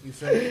 Bree. You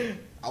feel me?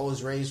 I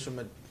was raised from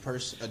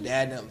a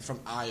dad from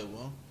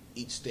Iowa.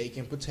 Eat steak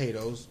and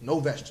potatoes, no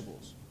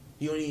vegetables.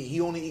 He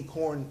only eat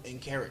corn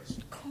and carrots.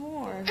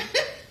 Corn.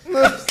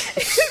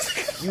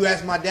 You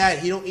ask my dad,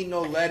 he don't eat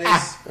no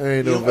lettuce.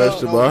 Ain't He no don't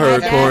vegetable. eat I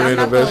heard My corn dad, ain't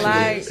I'm no not gonna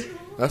vegetable.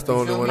 That's the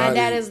only one My I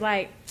dad eat. is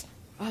like,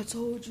 I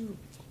told you,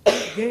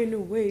 gain the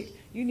weight.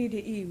 You need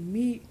to eat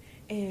meat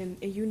and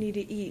you need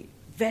to eat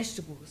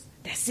vegetables.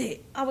 That's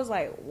it. I was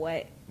like,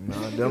 what?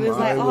 Nah, He them was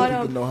like, Iowa all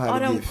people them, know all how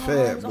to them get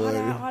fat, carbs, all boy.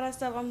 that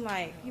stuff. I'm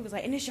like, he was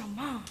like, and it's your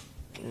mom.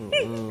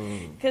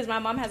 Because my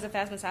mom has a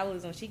fast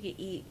metabolism. She could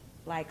eat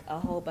like a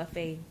whole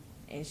buffet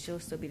and she'll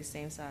still be the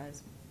same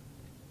size.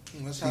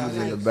 That's He how was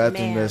I in the like. bathroom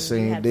Man, that we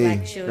same had day.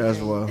 black children. That's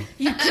why.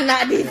 You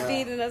cannot be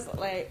feeding us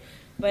like,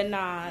 but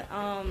nah. Yeah,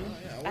 I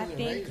wasn't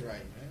think raised right,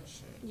 man.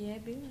 Shit. yeah,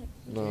 be like,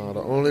 No,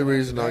 the only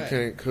reason I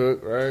can't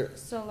cook, right,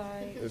 so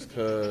like. is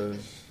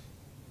because,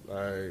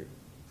 like,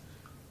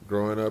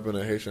 growing up in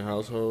a Haitian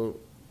household,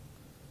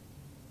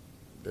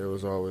 there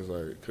was always,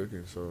 like,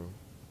 cooking, so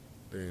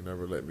they ain't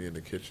never let me in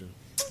the kitchen.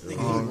 Nigga,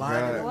 Oh, you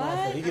lying to God. that What?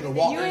 motherfucker. You gonna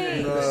walk You in there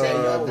ain't- and say,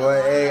 yo,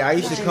 Boy, hey, I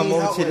used to what you come need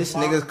over help to with, this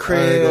Pop? nigga's I ain't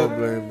crib. gonna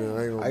blame them.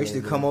 I ain't gonna I used to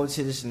blame come them. over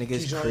to this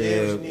nigga's Keep your crib,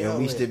 ears and near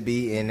we used to it.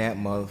 be in that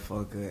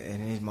motherfucker,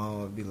 and his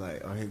mom would be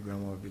like, or his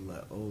grandma would be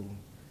like, oh,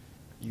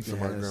 you can my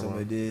have some grandma.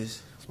 of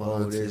this. It's my Oh,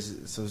 auntie. there's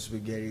some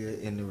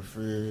spaghetti in the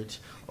fridge.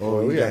 Oh,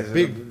 Oh, we you got guys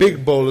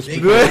big bowl of Big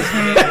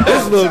spaghetti.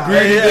 This little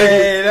greedy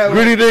Hey, that nigga,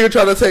 greedy nigga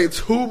trying to take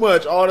too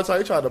much all the time.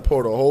 He tried to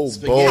pour the whole bowl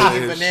Spaghetti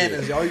in and his bananas,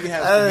 shit. y'all. You can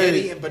have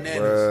spaghetti Hey. and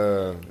bananas.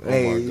 Bruh. Oh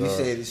Hey, my you God.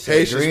 said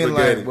Haitian green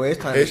spaghetti. light, boy.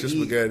 It's time Haitian to eat.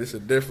 spaghetti. It's a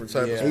different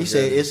type Yeah. of He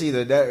spaghetti. said it's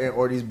either that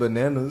or these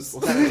bananas.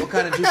 What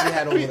kind of juice you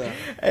had over there?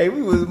 Hey,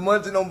 we was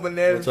munching on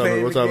bananas. What type of-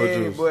 playing what the type of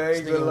game, juice? Boy, I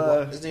ain't gonna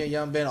lie. This nigga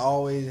Young Ben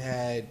always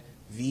had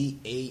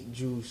V8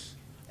 juice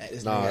at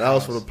his Nah, nigga that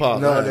was house. for the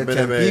pop. No, That the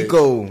Minute Maid.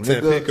 Tampico, nigga.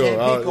 Tampico.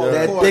 Tampico.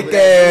 That Course, thick with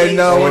that ass, big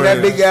no, when that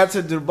orange. big got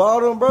to the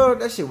bottom, bro,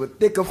 that shit was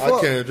thick as I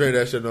fuck. can't drink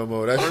that shit no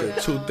more. That shit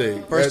too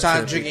thick. First That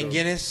time Tampico. drinking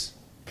Guinness.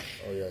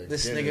 Oh, yeah,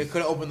 This Guinness. nigga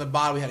could have opened the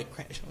bottle. We had a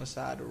crash on the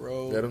side of the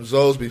road. Yeah, them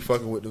Zoes be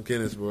fucking with them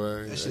Guinness,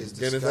 boy. That shit's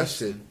Guinness, that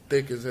shit disgusting.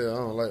 thick as hell. I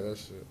don't like that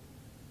shit.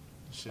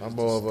 Shit I'm is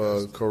more of a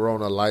disgusting.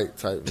 Corona Light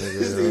type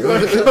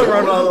nigga.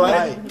 Corona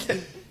Light.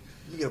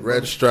 You get a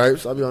Red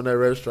Stripes. I be on that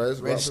Red Stripes.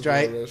 Red Red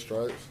Stripe. Red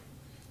Stripes.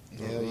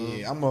 Hell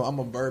yeah, I'm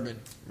a bourbon.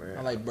 Man.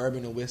 I like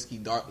bourbon and whiskey,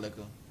 dark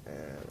liquor.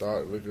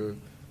 Dark liquor.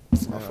 I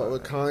fuck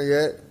with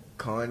cognac.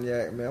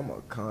 Cognac, man. I'm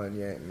a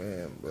cognac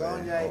man, bro.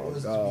 Cognac Oh,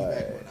 was God. me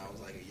back when I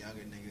was like a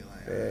younger nigga.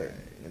 Like, Yeah. alright.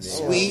 And then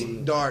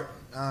Sweet, dark.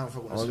 I don't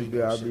fuck with Only sweet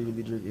beer I dark shit. really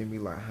be drinking me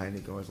like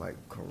Heineken or it's like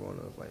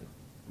Corona, like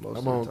most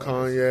I'm of on the time.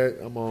 cognac.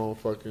 I'm on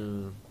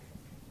fucking.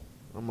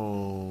 I'm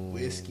on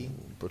Whiskey.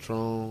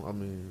 Patron. I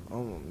mean,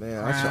 Oh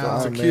man,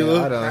 Crown,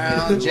 tequila.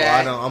 Crown,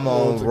 Jack. I'm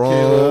Oh, on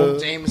tequila. rum.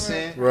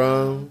 Jameson.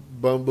 rum,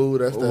 bamboo.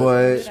 That's that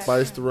What?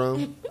 spiced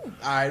rum.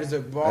 Alright, there's a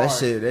bar. That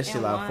shit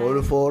And like wine.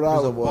 $44.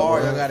 There's a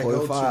bar y'all gotta go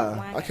to.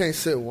 45. I can't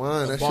sip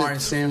wine. That bar in shit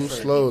too Sanford.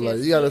 slow. Like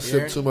you gotta Yeah.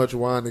 sip too much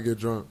wine to get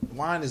drunk.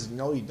 Wine is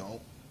no, you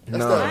don't. That's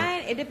No. that.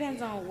 Mine, it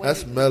depends on what.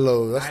 That's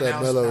mellow. That's that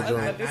mellow ounce.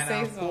 joint. I was about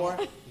to say pour.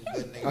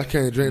 I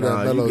can't drink that Nah,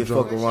 you mellow can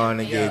fuck joint. around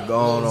and get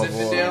gone off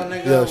Zinfandel, all.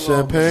 nigga. Yeah,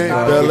 champagne,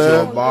 Nah, Bel get you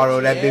Air. a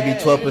bottle, that baby Yeah.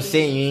 12%,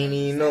 you ain't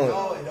even know it.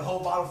 Oh, the whole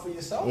bottle for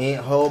yourself? You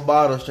ain't whole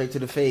bottle straight to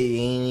the face, you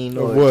ain't even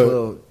know Of it. what?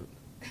 12.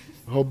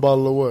 Whole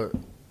bottle of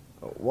what?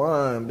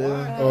 Wine, baby.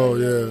 Oh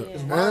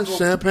yeah, and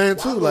champagne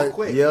too. Like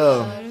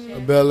Yeah. a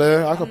Bel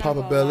Air, I could pop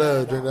a Bel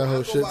Air, drink that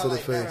whole shit to the like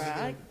face. that.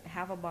 I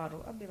have a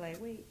bottle. I'll be like,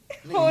 wait,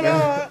 Nigga, hold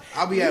on.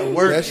 I'll be at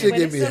work. That shit But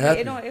get it's me still-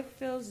 happy. It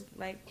feels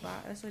like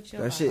that's what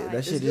you're. That shit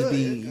It's just good,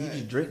 be, it's you good.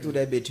 just drink through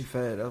that bitch too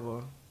fast, that's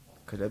all.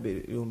 Cause that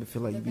bitch, you don't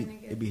feel like you be,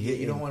 it be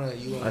hitting. You don't want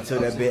to. Until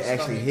that bit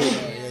actually hit.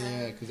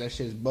 Yeah, because that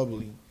shit is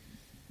bubbly.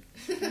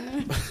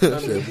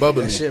 That shit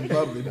bubbly. That shit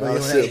bubbly, bro.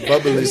 That shit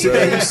bubbly, You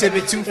bro. sip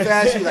it too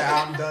fast, you like,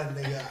 I'm done,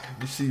 nigga.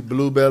 You see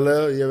Blue Bel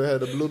Air? You ever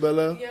had the Blue Bel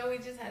Air? Yeah, we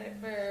just had it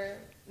for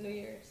New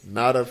Year's,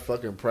 Not a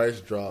fucking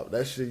price drop.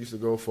 That shit used to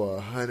go for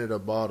 $100 a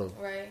bottle.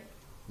 right?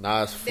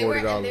 Now it's They were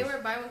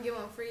 $40. buy one get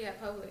one free at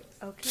Publix.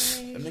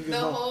 Okay. The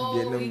whole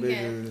Getting them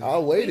weekend. bitches. I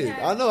waited.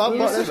 I know. I We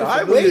bought that was- shit. I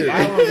for New Year's.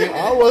 waited.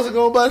 I wasn't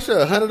gonna buy shit.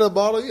 $100 a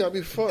bottle. You got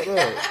me fucked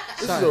up.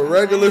 This is a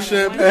regular I had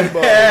champagne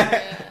one. bottle.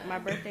 My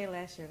birthday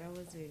last year, that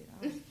was it.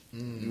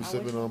 You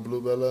sipping on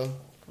Blue Bel Air?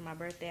 For my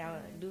birthday, I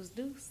was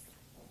deuce.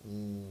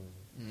 Mm.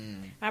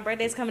 My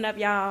birthday's coming up,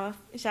 y'all.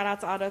 Shout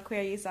out to all the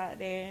Aquarius out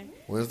there.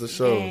 When's the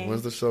show? Dang.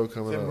 When's the show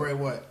coming February up?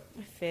 what?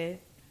 5th.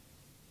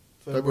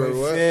 February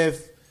what?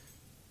 5th.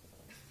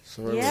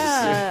 February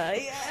Yeah.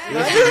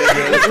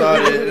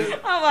 Started. Oh,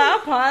 well,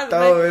 I paused.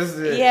 Throw but- this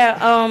shit.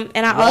 Yeah,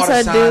 and I Water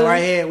also sign do.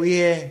 right here. We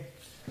here.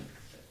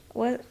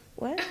 What?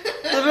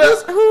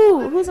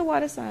 Who's a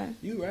water sign?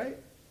 You right?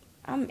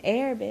 I'm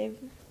air, babe.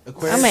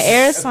 Aquarius. I'm an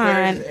air Aquarius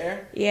sign. is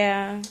air?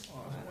 Yeah.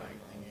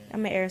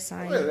 I'm an air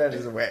sign. That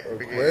is a whack.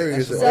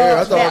 Aquarius. So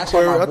I that-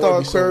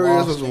 thought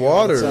Aquarius was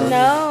water.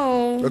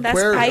 No, that's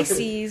Aquarius.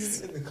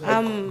 Pisces.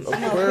 I'm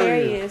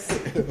Aquarius.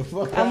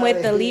 Aquarius. I'm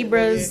with the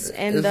Libras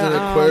and Isn't the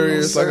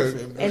Aquarius like a?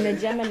 and the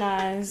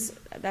Geminis.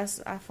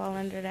 I fall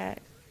under that.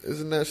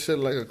 Isn't that shit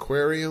like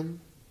aquarium?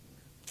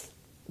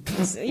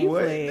 You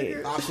What? played.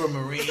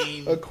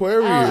 Aquamarine.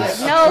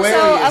 Aquarius. No, Aquarius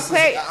so is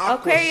the aqua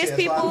Aquarius shit, that's what I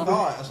people,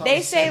 thought, that's what they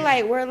I'm say saying.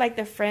 like we're like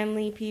the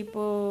friendly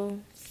people.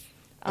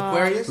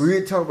 Aquarius? We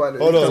didn't talk about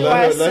this. Hold on, To let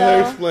her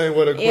ourselves. explain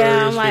what Aquarius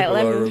Yeah, I'm like, people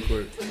let are me- real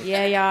quick.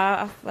 Yeah,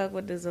 y'all, I fuck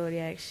with the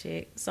zodiac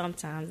shit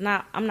sometimes.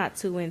 I'm not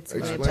too into it,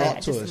 Explain- but Talk I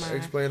to just us. mind.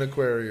 Explain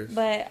Aquarius.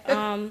 But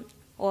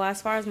well,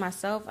 as far as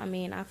myself, I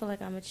mean, I feel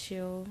like I'm a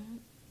chill,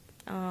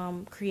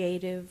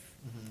 creative.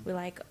 We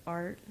like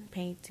art,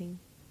 painting.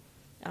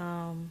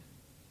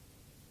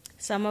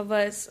 Some of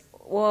us,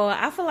 well,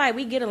 I feel like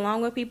we get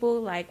along with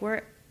people. Like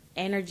we're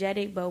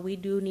energetic, but we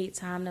do need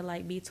time to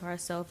like be to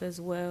ourselves as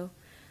well.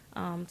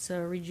 To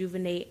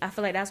rejuvenate. I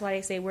feel like that's why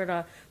they say we're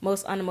the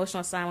most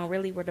unemotional sign when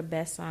really we're the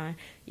best sign.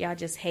 Y'all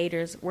just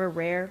haters. We're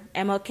rare.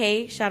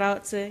 MLK, shout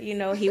out to,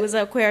 he was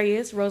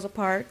Aquarius, Rosa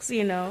Parks, Are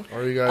you guys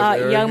Young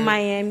arrogant?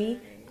 Miami.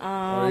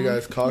 Are you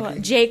guys cocky?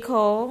 J.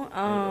 Cole.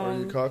 Are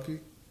you cocky?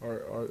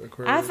 Are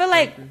Aquarius I feel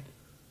like, cocky?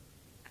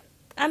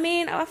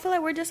 I feel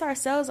like we're just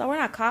ourselves. We're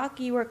not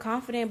cocky, we're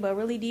confident, but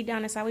really deep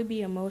down inside we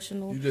be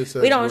emotional. You just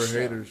said we don't we're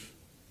show- haters.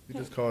 You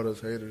just called us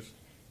haters.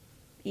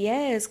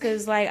 Yes,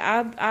 because like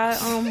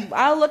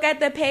I look at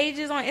the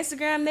pages on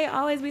Instagram, they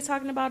always be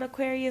talking about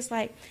Aquarius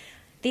like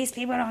these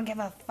people don't give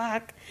a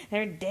fuck.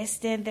 They're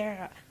distant.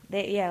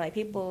 Like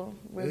people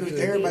really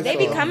Everybody they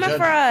be got coming judge-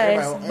 for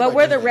us, everybody but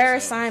we're the judge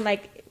rarest themselves. sign.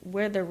 Like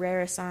we're the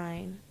rarest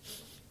sign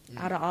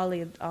out of all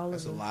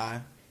That's of a them.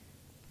 lie.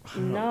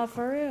 No,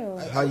 for real.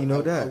 How you know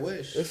I that?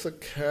 wish. It's a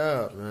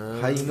cap,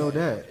 man. How you know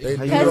that? They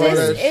How you do know all Because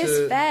that it's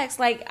shit. facts.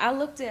 Like I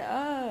looked it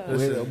up.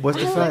 Listen, What's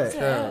the I fact? looked it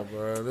cap, up.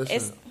 bro. Listen.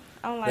 It's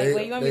I'm like, They-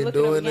 well, you want me they to look it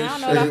up doing again? I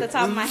this don't know it off the shit.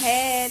 top of my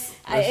head. It's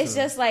Listen.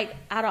 just like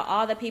out of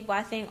all the people,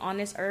 I think on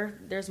this earth,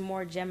 there's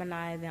more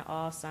Gemini than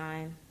all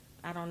sign.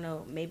 I don't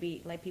know.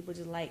 Maybe like people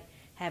just like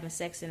having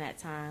sex in that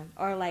time,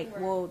 or like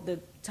well, the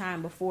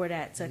time before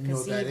that to You know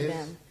what conceive that is?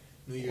 them.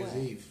 New Year's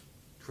What? Eve,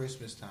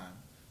 Christmas time.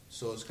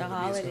 So it's The gonna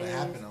holidays.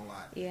 happen a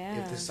lot.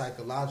 Yeah. If it's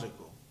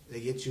psychological, they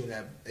get you in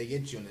that. They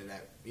get you into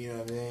that. You know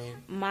what I mean?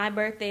 My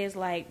birthday is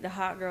like the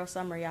hot girl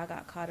summer. Y'all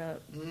got caught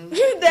up.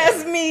 Mm-hmm.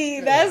 That's me.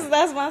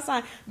 That's my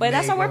sign. But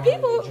that's May why we're go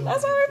people. on the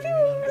That's why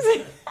we're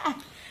people.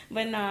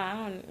 But no, I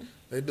don't.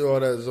 They do all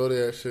that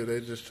zodiac shit.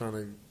 They just trying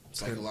to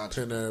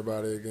Psychological. pin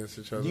everybody against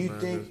each other. Do you man.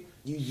 think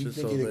you shit's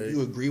think so it, vague.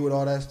 you agree with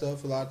all that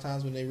stuff a lot of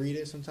times when they read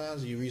it?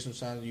 Sometimes you read some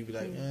signs and you be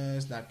like,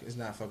 it's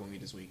not fucking with me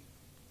this week.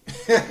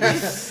 Next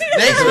week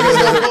it's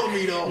gonna fuck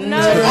me though.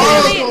 No,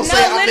 Tomorrow's literally, gonna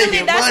say, I'm literally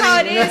making that's money. how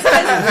it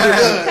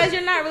is. Because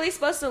you're not really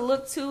supposed to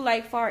look too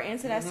like far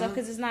into that stuff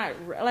because it's not.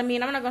 I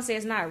mean, I'm not gonna say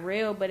it's not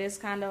real, but it's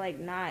kind of like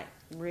not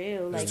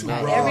real. Like Too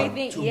not broad,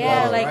 everything. too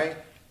Yeah, broad, like right?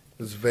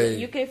 It's vague.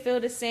 you can feel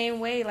the same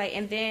way. Like,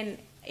 and then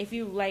if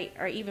you like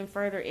are even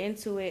further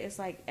into it, it's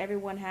like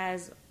everyone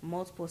has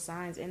multiple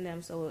signs in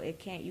them, so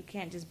you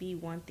can't just be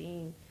one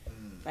thing.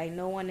 Like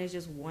no one is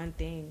just one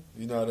thing.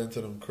 You're not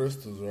into them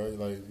crystals, right?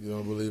 Like you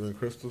don't believe in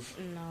crystals.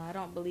 No, I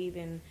don't believe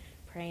in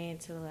praying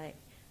to like.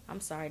 I'm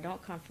sorry,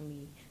 don't come for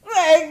me.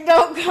 Like,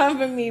 don't come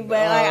for me.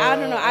 But like, I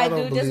don't know. I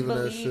don't do just believe in that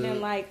believe in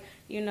shit. like,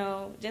 you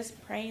know, just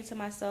praying to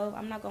myself.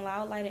 I'm not gonna lie,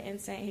 I'll light an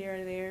incense here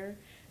or there,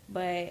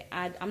 but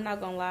I'm not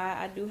gonna lie,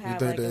 I do You have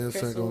think like the a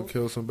incense crystal gonna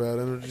kill some bad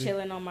energy?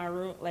 chilling on my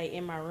room, like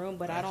in my room,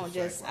 but I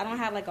That's don't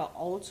have like an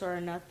altar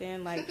or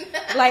nothing. Like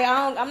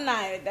I'm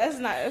not. That's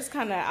not. It's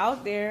kind of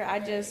out there. I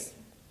just,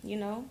 you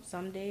know,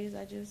 some days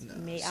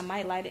I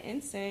might light an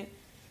incense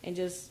and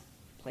just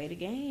play the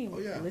game, Oh,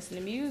 yeah. listen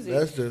to music.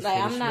 That's just like for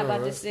the I'm not smell,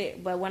 about right? to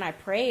sit, but when I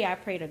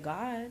pray to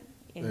God.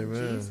 And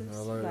Amen. Jesus, I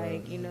like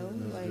that. you know,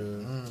 That's like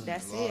good.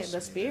 that's Lost it. The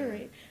me,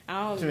 spirit.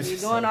 I don't be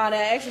doing all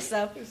that extra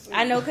stuff.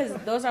 I know because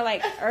those are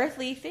like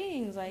earthly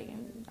things. Like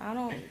I'm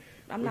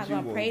not you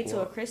gonna want, pray to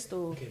boy? a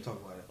crystal. Can't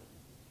talk about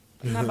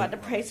it. I'm not about to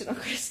pray to no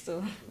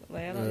crystal.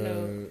 Like I don't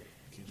know.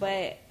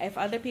 But if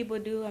other people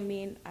do, I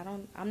mean,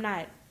 I'm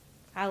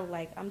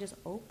just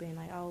open.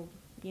 Like I'll,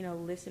 you know,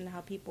 listen to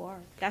how people are.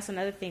 That's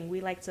another thing.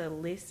 We like to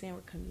listen.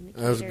 We're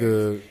communicators. That's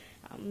good.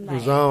 I'm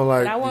Because I don't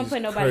like but I won't these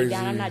put nobody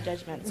down. I'm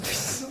crazy- not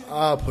judgmental.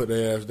 I'll put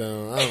their ass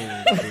down.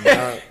 I don't. do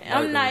not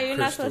I'm like not. no You're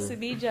not crystal. supposed to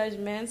be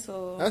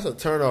judgmental. That's a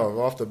turn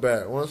off the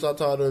bat. Once I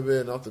talked to her a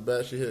bit, and off the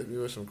bat she hit me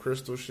with some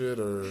crystal shit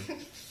or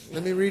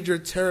let me read your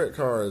tarot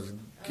cards.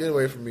 Get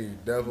away from me,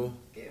 devil.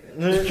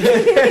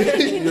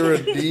 You're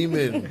a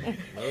demon.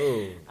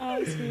 No,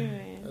 Oh,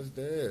 screaming. that's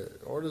dead.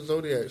 Or the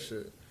zodiac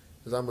shit.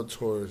 Because I'm a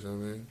Taurus, I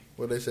mean.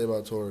 What they say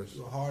about Taurus?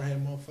 You a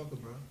hard-headed motherfucker,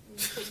 bro.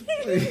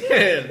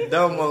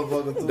 Dumb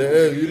motherfucker. Too.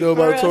 Damn, you know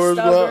about Real Taurus,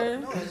 bro?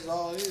 stubborn. No, that's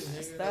all it is, nigga.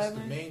 That's the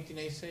Stubborn. main thing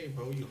they say,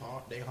 bro.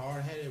 They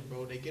hard-headed,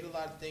 bro. They get a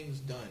lot of things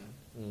done.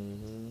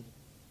 Mm-hmm.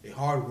 They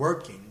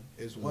hard-working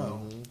as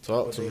well.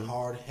 Talk But to they me.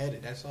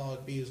 hard-headed. That's all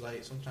it be. Is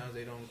like sometimes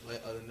they don't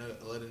let a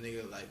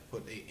nigga like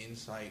put their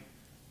insight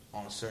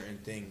on certain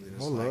things. And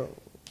it's Hold like, up.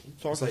 You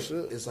talking it's like,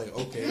 shit? it's like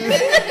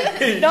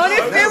okay. Don't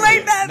it feel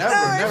like that?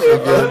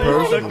 Never. Get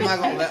personal.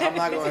 I'm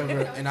not gonna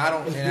ever, and I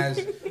don't. And as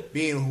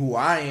being who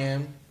I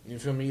am, you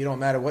feel me? It don't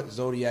matter what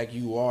zodiac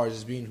you are.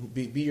 Just be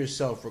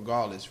yourself,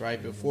 regardless, right?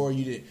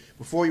 Mm-hmm.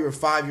 Before you were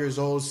 5 years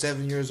old,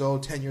 7 years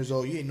old, 10 years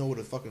old, you didn't know what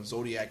a fucking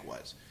zodiac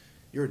was.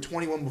 You were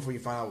 21 before you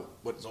found out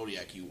what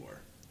zodiac you were,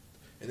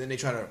 and then they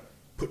try to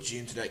put you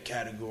into that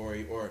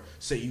category or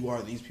say you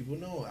are these people.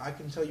 No, I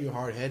can tell you're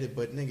hard headed,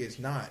 but nigga, it's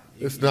not.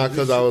 It's not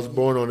because I was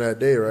born on that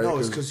day, right? No,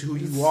 it's because who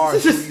you are.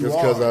 It's who you It's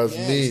are. 'cause I was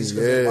Yeah, me, it's just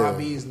 'cause yeah.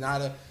 YB is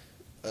not a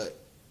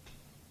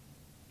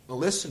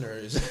listener.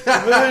 That's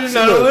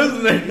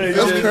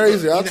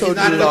crazy. I told you.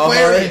 not an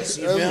Aquarius.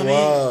 You That's feel me?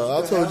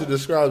 wild. I told you to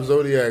describe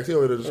zodiacs. He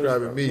over there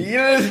describing me. He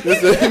made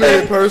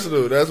it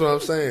personal. That's what I'm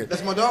saying.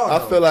 That's my dog. I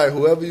though. feel like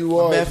whoever you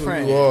are My is best who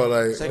friend. you are.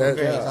 Like Second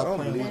grade, that, stop I don't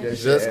playing believe with that me.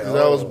 just shit. because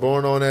I was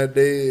born on that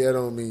day, that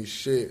don't mean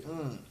shit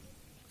Mm.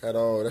 at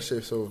all. That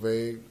shit's so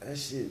vague. That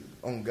shit,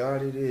 on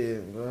God it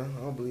is, bro.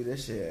 I don't believe that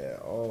shit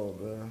at all,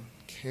 bro.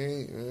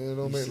 Can't, man. It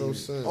don't make no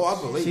sense. Oh, I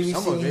believe See me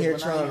some sitting of it, here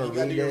but trying now to you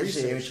gotta read do your that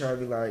shit and research. try to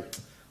be like,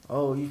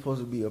 oh, you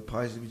supposed to be a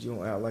Pisces, but you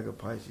don't act like a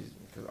Pisces.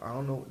 Because I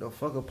don't know what the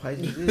fuck a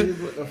Pisces is.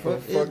 What the fuck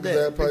fuck is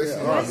that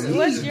Pisces?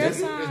 What's your It's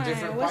sign?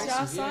 different What's y'all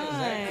Pisces, yeah,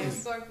 sign?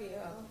 exactly.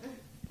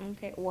 Scorpio.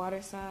 Okay,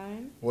 water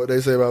sign. What they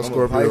say about I'm a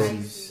Scorpio?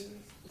 Pisces.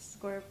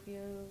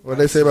 Scorpio. What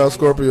they say about Oh,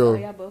 Scorpio?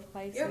 y'all both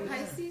Pisces. You're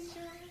Pisces,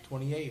 John?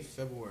 28th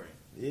February.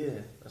 Yeah,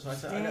 that's why I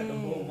said I got the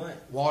whole month.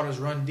 Waters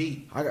run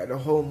deep. I got the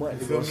whole month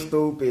to You go feel me?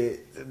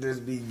 stupid, to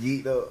just be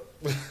geeked up.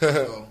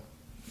 So,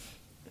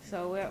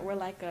 So we're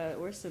like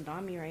we're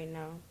tsunami right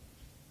now.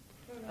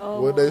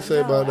 Oh, What'd they say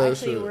about that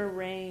actually, shit? we're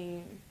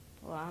rain.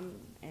 Well,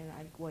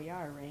 y'all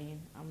are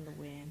rain. I'm the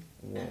wind.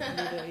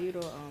 You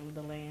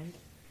the land.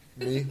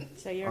 Me?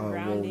 So you're Oh, well,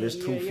 grounded. there's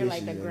two You're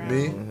like the fishes in ground.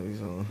 Me? there.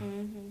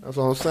 Mhm. That's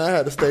what I'm saying. I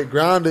had to stay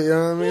grounded, you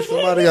know what I mean?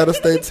 Somebody got to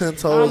stay 10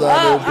 toes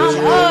out I'm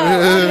there.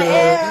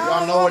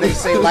 y'all know where they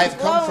say life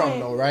come from,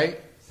 though, right?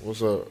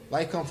 What's up?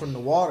 Life come from the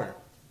water.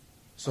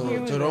 So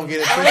Here we don't go. get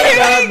it Here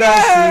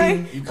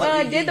twisted. we You go.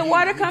 cut- Did the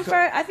water come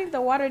first? I think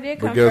the water did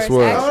But come guess first,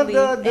 what? actually.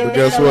 But And then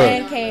guess the what?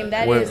 land came.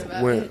 That When, is.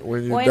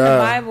 when you Well, in the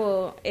die,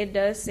 Bible, it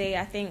does say,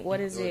 I think, what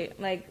is it?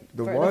 Like,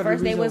 The the water,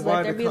 first day reason was why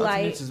let there the be light.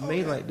 continents is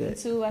made like that.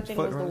 2, I think,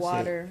 Fuck was the around and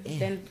water. say,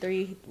 Then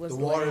 3 was The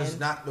the water is land.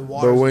 not the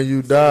water. But when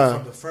you die-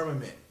 from the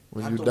firmament.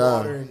 when not you the die-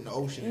 water in the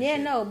ocean. and Yeah,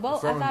 shit. no, The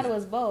both. I thought firmament. it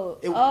was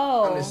both. I'm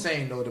Oh. just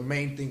saying though, the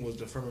main thing was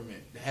the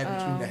firmament, the heaven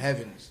between the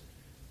heavens.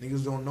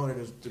 Niggas don't know that it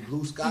was the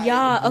blue sky.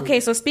 Y'all, the blue- okay,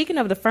 so speaking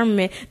of the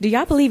firmament, do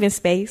y'all believe in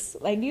space?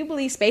 Like, do you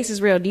believe space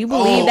is real? Do you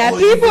believe that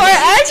you people are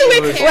actually...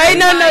 Wait,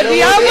 no. Do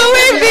y'all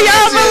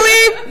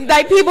believe,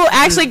 like, people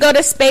actually go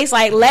to space?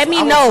 Like, let me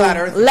I'm a know. flat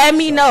earther, Let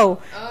me so- know.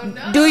 Oh,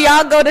 no. Do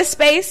y'all go to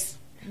space?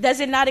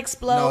 Does it not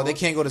explode? No, they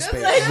can't go to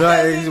space. Not They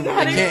explode.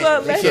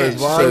 can't. They said,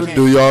 can't. said,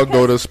 do y'all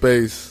go to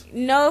space?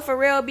 No, for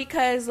real,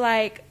 because,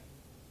 like,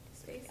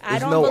 I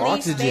There's don't no believe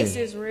oxygen. space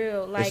is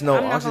real. Like, There's no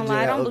I'm not gonna oxygen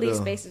lie, I don't out believe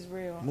there. space is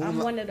real. Moon I'm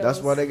one of those. That's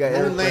why they got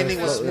Moon landing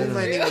was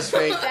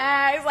fake.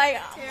 Yeah, it's like,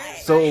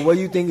 So what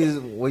you think is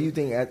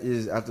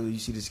after you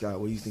see the sky?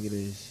 What do you think it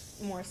is?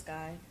 more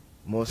sky.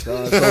 More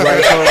stars. So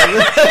like, so,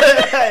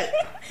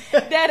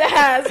 Dead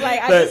ass.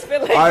 Like, I just feel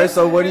like. all right. it's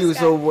So what more do you?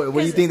 sky. So what do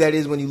you 'Cause think that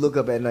is when you look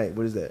up at night?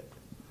 What is that?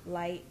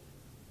 Light.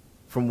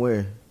 From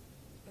where?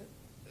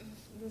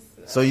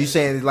 So you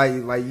saying like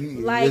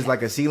you Like- it's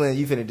like a ceiling?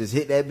 You finna just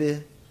hit that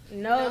bit?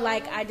 No,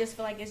 like I just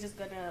feel like it's just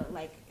gonna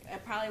like it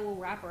probably will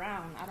wrap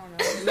around. I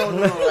don't know.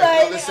 No.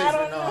 Like, Let's say I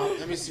don't no.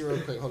 Let me see real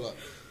quick. Hold up.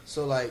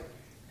 So like,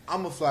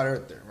 I'm a flat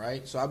earther,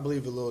 right? So I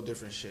believe a little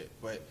different shit,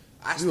 but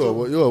I You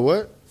still a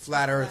what?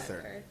 flat earther.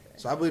 earther.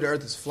 So I believe the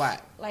Earth is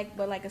flat. Like,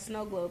 but like a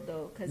snow globe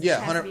though, because Yeah,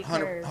 it has to be 100%.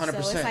 curved.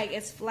 So it's like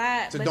it's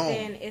flat, It's a but dome.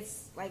 then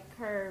it's like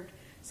curved.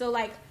 So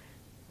like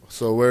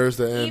So where's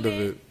the end of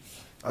Even- it?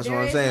 That's There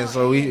what I'm is saying. no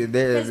So we end.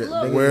 there. 'Cause look-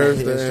 niggas Where's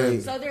hit it the straight.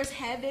 end? so there's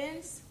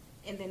heavens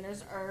and then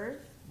there's earth.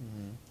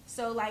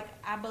 So like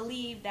I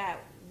believe that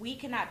we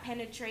cannot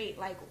penetrate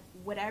like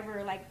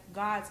whatever like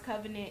God's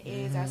covenant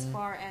is as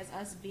far as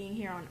us being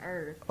here on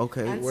earth.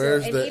 Okay. Until-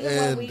 Where's and the even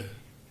when end?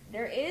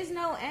 there is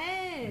no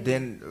end.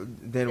 Then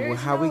There's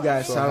how we no got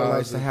end. So satellites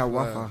how's to it have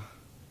flat? Wi-Fi?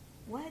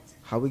 What?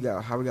 How we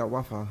got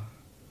Wi-Fi?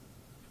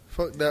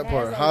 Fuck that That's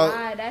part. a How?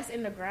 lie. That's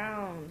in the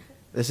ground.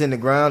 It's in the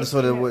ground, It's so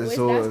in that the- was that's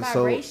so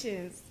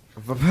vibrations.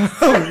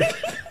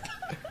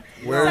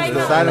 Where's Like, the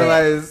no,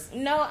 satellites?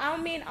 No, I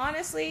mean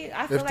honestly,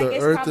 I feel If like the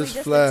it's Earth probably is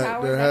just flat, the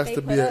towers there that has they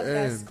to put be up an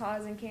that's end.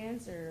 causing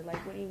cancer.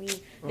 Like, what do you mean?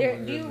 Oh There,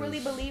 my do you really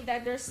goodness. believe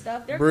that there's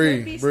stuff? There Bree,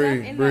 could be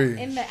Bree, stuff Bree.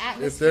 in the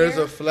atmosphere. If there's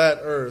a flat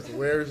Earth,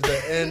 where's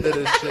the end of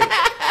this shit?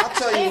 I'll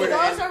tell you it where the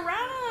goes end.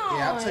 around.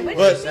 Yeah, I'll tell you What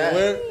But do that.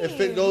 where, mean? if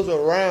it goes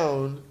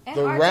around, the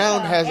Antarctica.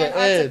 round has an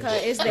edge.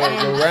 Antarctica is the Like,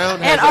 end. the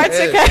round has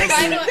Antarctica an edge.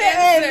 is the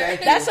end.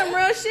 That's some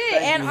real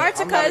shit.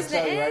 Antarctica is the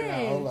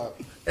end.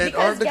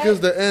 Antarctica's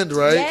the end,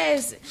 right?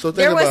 Yes. So think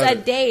there was about a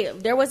it. day.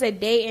 There was a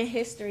day in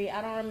history.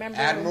 I don't remember.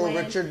 Admiral when,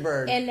 Richard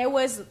Byrd. And there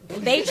was.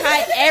 They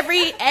tried.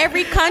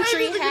 Every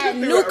country had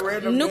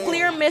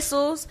nuclear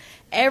missiles.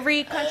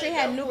 Every country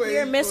had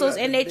nuclear missiles,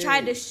 and they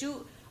tried to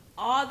shoot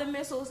all the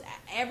missiles.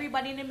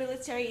 Everybody in the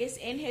military is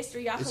in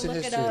history. Y'all It's can in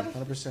look history, it up.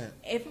 100%.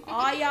 If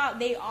all y'all,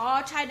 they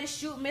all tried to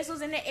shoot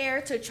missiles in the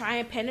air to try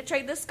and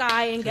penetrate the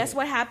sky, and guess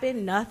what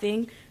happened?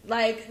 Nothing.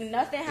 Like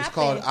nothing It's happened.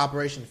 called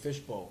Operation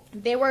Fishbowl.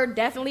 They were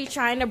definitely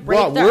trying to break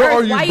Wow, the where earth.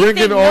 are you Why bringing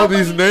think all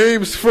nobody- these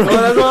names from?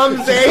 Well, that's what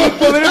I'm saying. You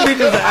pulling them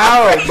bitches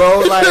out, bro.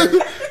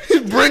 Like,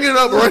 He's bringing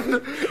up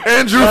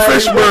Andrew like,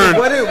 Fishburne.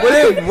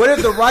 What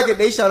if the rocket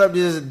they shot up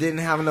just didn't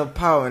have enough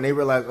power and they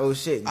were like, oh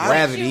shit,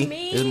 gravity, you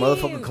mean? this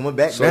motherfucker coming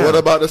back So down. what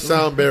about the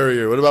sound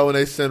barrier? What about when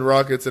they send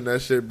rockets and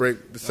that shit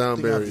break the sound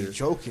I'll be barrier?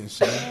 joking,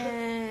 son.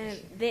 And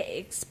they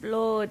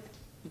explode.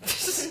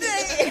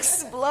 They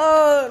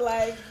explode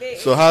like they.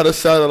 So how the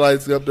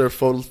satellites up there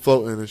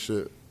floating and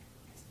shit?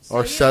 So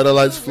Are you-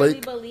 satellites you really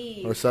flake?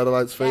 believe Are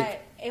satellites fake? that-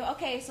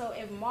 okay, so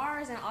if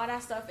Mars and all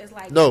that stuff is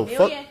like No,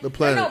 million, fuck the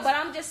planets. No, but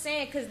I'm just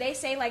saying because they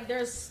say like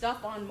there's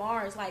stuff on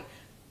Mars. Like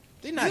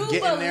They're not you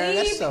getting believe there.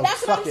 That's so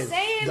that's what I'm fucking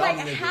saying. dumb Like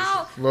niggas.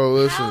 how? Bro,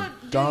 listen. How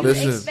do you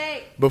Listen.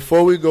 expect?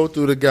 Before we go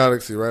through the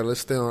galaxy, right? Let's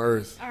stay on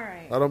Earth. All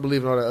right. I don't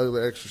believe in all that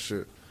other extra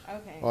shit.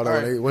 Okay. All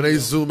that All right. when they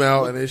zoom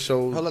out and they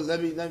show. Hold on, let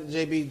me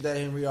JB let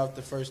him read off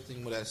the first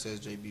thing what that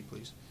says. JB,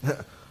 please.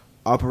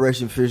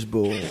 Operation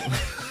Fishbowl.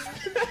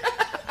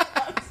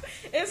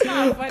 It's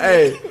not funny.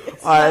 Hey,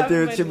 It's all right, not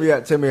dude,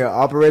 funny. tell me.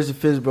 Operation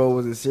Fishbowl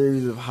was a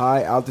series of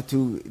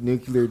high-altitude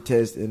nuclear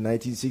tests in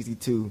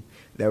 1962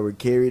 that were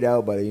carried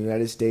out by the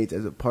United States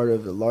as a part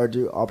of the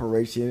larger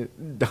Operation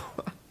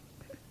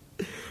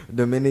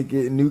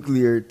Dominican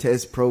Nuclear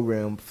Test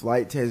Program.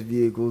 Flight test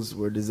vehicles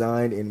were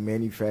designed and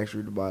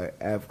manufactured by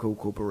Avco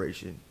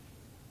Corporation.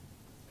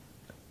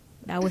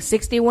 That was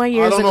 61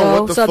 years don't know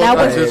ago. what the So fuck that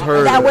I was just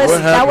heard. that What was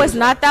that happened? was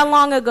not that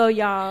long ago,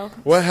 y'all.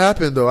 What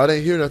happened though? I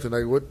didn't hear nothing.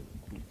 Like what?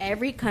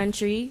 Every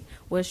country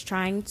was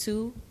trying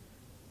to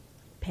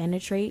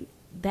penetrate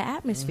the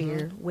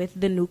atmosphere with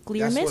the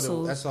nuclear That's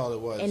missiles. that's all it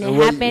was. And And it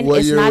what- happened. what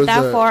It's year not was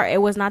that that? far.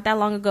 It was not that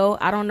long ago.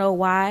 I don't know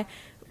why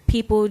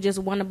people just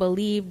want to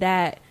believe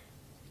that,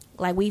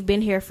 like we've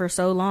been here for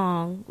so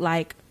long.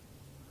 Like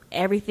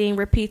everything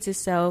repeats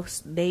itself.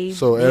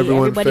 So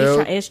everyone everybody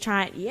failed? is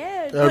trying.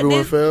 Yeah, look,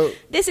 Everyone failed.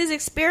 This is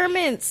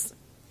experiments.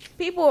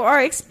 People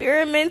are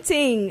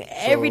experimenting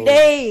every So-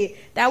 day.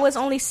 That was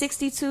only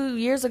 62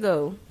 years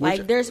ago. Which-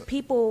 Like, there's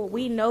people,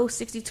 we know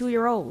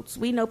 62-year-olds.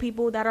 We know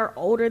people that are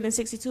older than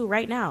 62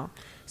 right now.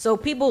 So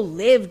people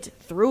lived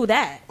through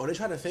that. Oh, they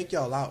try to fake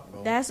y'all out,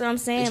 bro. That's what I'm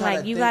saying. They try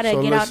Like, to you think- got to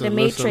So get out the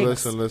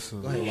matrix.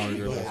 Listen. Go ahead, my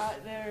go girl. ahead.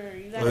 Out there.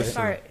 You got to Listen.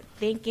 start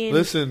thinking.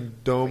 Listen,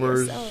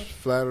 domers, yourself.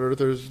 flat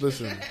earthers,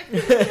 listen.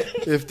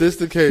 If this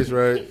the case,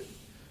 right?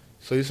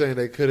 So you're saying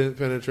they couldn't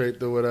penetrate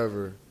the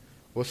whatever.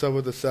 What's up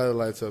with the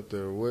satellites up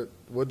there?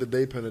 What did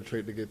they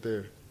penetrate to get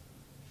there?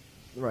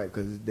 Right,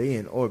 because they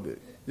in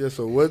orbit. Yeah,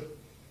 so what?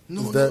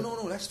 No, Is no, that-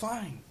 no, that's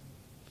fine.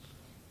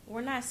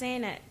 We're not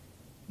saying that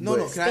No,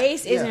 no, can I-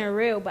 space yeah. isn't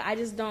real, but I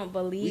just don't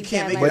believe We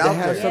can't that. make like, it But out to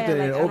have there. something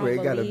yeah, in like, I don't orbit,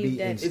 it got to believe be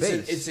that- in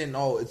space.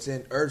 It's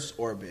in Earth's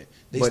orbit.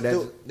 They But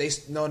still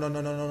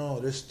no.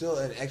 There's still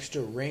an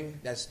extra ring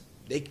that's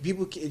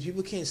people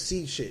can't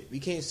see shit. We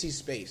can't see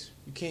space.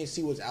 You can't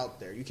see what's out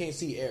there. You can't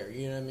see air.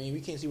 You know what I mean?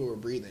 We can't see what we're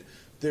breathing.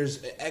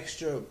 There's an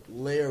extra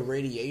layer of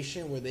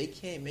radiation where they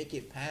can't make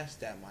it past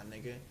that, my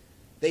nigga.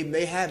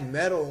 They had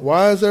medal.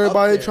 Why is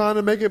everybody up there. trying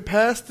to make it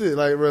past it?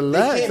 Like,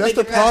 relax. can't That's make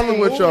the it past problem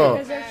the with movie. y'all.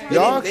 Because they're trying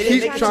Y'all They didn't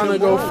keep make trying it to to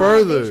go the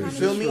further. movie. You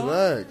feel me?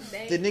 Relax.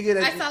 The nigga I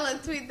that saw a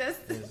tweet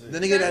that the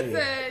nigga that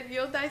said,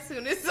 "You'll die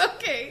soon. It's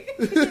okay.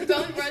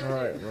 Don't rush All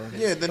right, it." bro.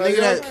 yeah the Like, nigga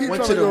y'all that keep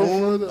went trying to the to go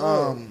moon. further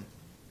up.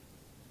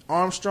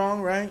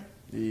 Armstrong, right?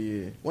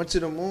 Yeah. Went to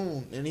the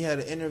moon and he had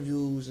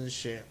interviews and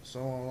shit. So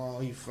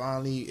long, he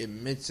finally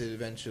admits it.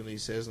 Eventually,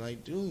 says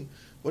like, "Dude,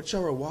 what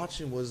y'all were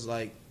watching was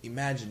like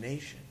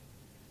imagination.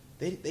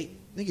 They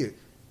nigga,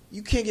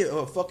 you can't get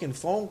a fucking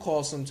phone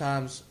call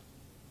sometimes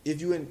if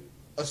you in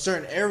a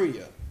certain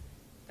area.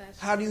 That's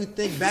How do you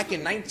think back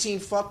in 19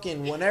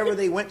 fucking whenever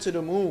they went to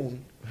the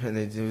moon, And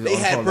they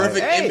had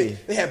perfect hey. image.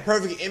 They had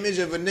perfect image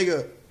of a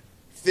nigga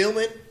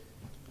filming,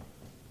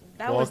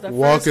 That was the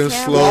Walking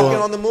first slow. camera.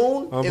 walking on the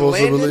moon, I'm and supposed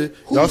to landing. believe.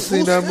 Y'all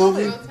seen that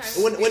filming?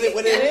 movie? When it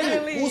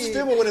Literally. who's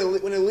filming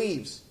when it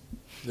leaves?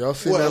 Y'all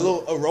seen What,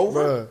 that? a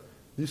rover? Bruh,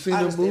 you seen I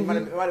the understand. movie?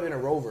 It might have been a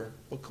rover,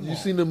 but come You on.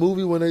 seen the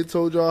movie when they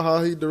told y'all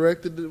how he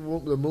directed the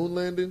moon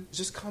landing? It's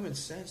just common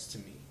sense to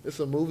me. It's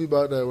a movie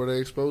about that where they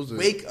exposed it.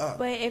 Wake up.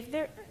 But if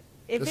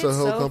It's it's a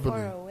whole so company.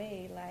 far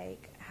away,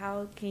 like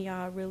how can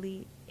y'all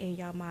really in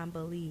y'all mind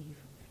believe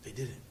They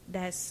didn't.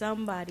 that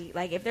somebody,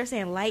 like if they're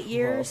saying light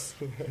years,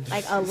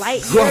 like a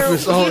light Gruff year,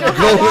 is on you know the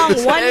how go. long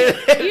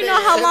you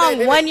know how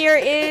long 1 year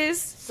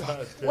is?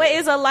 What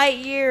is a light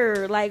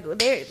year? Like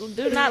they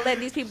do not let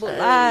these people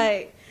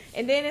lie.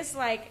 And then it's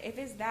like if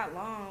it's that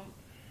long,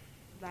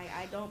 like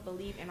I don't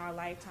believe in our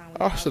lifetime.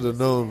 I should have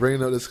known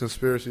bringing up this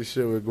conspiracy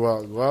shit with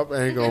Guap. Guap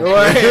ain't Go gonna.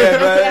 ahead,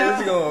 man. This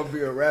is gonna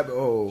be a rabbit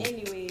hole.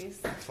 Anyways,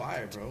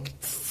 Fire, bro.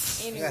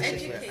 I got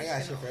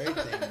anyways, shit for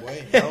everything,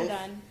 boy. I'm Yo.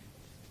 done.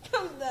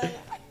 I'm done.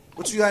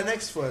 What you got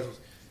next for us?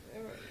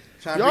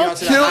 Trying to Y'all bring us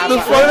to killed the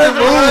high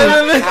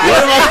fucking movie. vibes, nigga.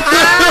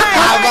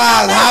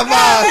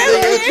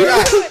 What you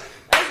got?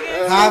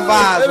 High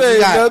vibes. What There you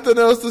ain't got? nothing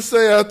else to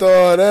say after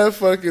all that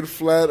fucking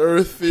flat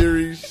Earth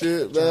theory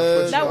shit,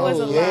 man. That was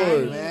Oh, a lie. Lord. I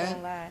ain't man.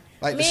 gonna lie.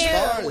 Like the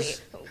Man,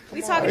 stars.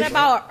 we talking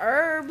about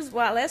herbs.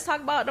 Well, let's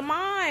talk about the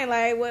mind.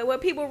 Like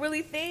what people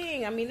really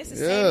think. I mean, this is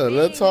the Yeah, same thing.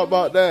 let's talk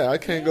about that. I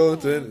can't go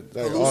into it.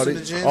 Like, all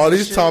Hallucinogens these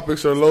and shit.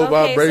 topics are low Okay,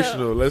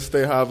 vibrational. Let's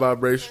stay high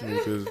vibrational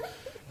because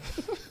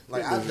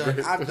Like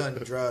I've done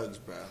drugs,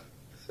 bro.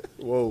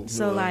 whoa.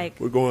 So, man, like-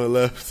 we're going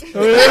left. I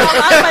was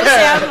about to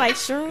say, I'm like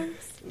shrooms.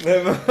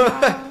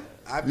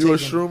 You a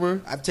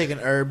shroomer? I've taken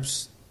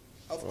herbs.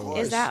 Of course.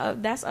 Is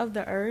that's of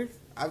the earth?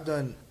 I've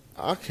done.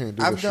 I can't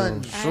do I've the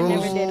done shrooms. I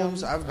never did 'em.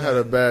 shrooms. I've I had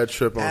a done bad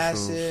trip on shrooms.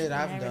 acid.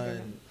 I I've never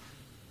done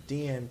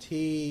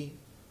DMT.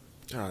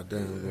 God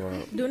damn,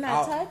 bro. Do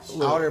not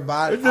touch. Outer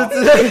body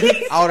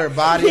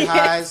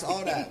highs,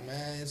 all that,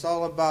 man. It's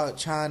all about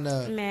trying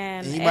to.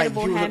 Man, and you might,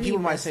 edible had me people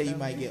might messed say you up.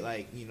 might get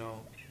like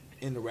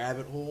in the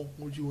rabbit hole.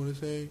 What you want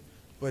to say?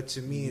 But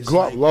to me, it's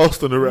Guap like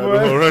lost in the rabbit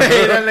hole right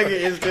Hey, now. that nigga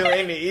is still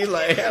in it. He's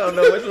like, I don't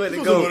know which way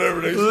to go. Whatever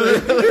they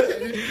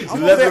say.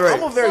 I'm Left a and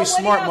right. very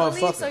So smart what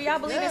do y'all motherfucker. believe? So y'all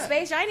believe in Yeah.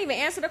 space? Y'all didn't even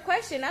answer the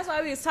question. That's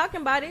why we was talking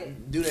about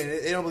it. Dude,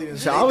 they don't believe in.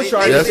 So I was they-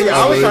 trying they- Yes, to see. I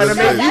I was believe trying to in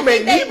make space. you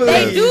make me They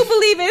believe. do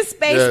believe in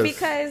space Yes.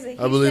 because he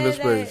I believe in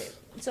said that- space.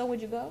 So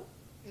would you go?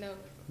 No.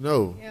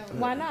 No, Yeah.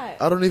 Why not?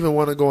 I don't even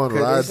want to go on 'Cause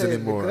they rides said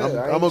anymore. because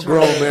I I'm ain't a trying-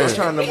 grown man. I'm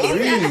trying to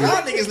breathe.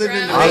 Y'all niggas living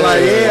in the I'm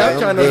like, Matrix. I'm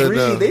trying to good breathe.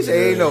 now. They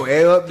say ain't no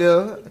air up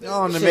there.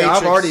 Y'all in the Shit,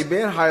 I've Matrix. already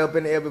been high up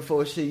in the air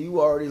before. Shit, you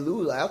already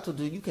lose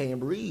altitude. You can't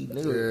breathe,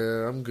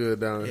 nigga. Yeah, I'm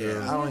good down Yeah,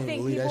 here. I I don't don't even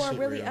think believe that people are shit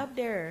really real. up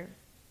there.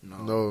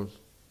 No.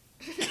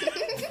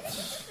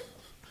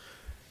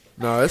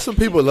 No, there's some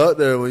people out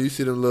there when you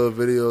see them little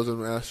videos of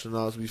them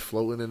astronauts be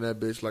floating in that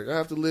bitch. Like, I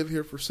have to live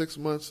here for 6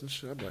 months and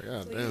shit. I'm like,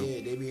 God damn.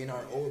 Yeah, they be in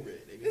our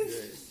orbit. They be good.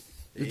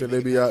 You think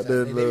they be out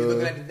there in They be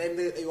looking the...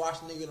 at they watch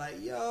the nigga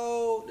like,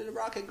 yo, did the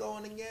rocket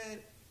going again?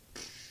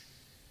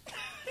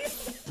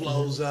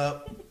 Blows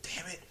up.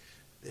 Damn it.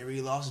 They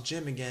really lost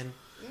Jim again.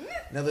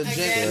 Another Jim,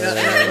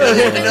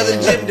 Again.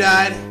 another Jim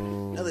died.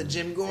 Another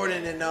Jim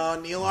Gordon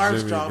and Neil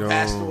Armstrong Jimmy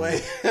passed gone.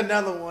 away.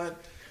 Another one.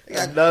 They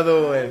got-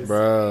 Another one.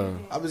 Bruh,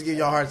 I was giving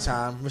y'all a hard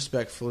time,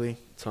 respectfully.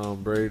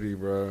 Tom Brady,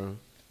 bruh.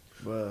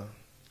 Bruh.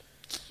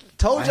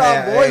 Told I y'all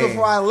had- boys hey.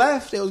 before I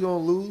left they was gonna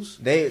lose.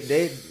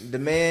 The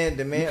man.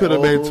 You coulda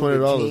made old,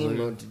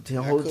 $20, The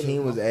I whole coulda.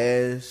 team was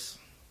ass.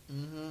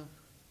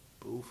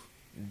 Mm-hmm. Oof.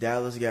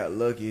 Dallas got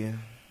lucky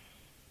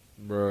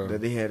Bruh.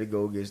 that they had to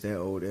go against that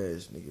old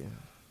ass nigga.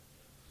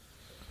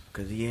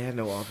 Cause he had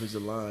no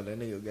offensive line. That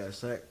nigga got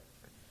sacked.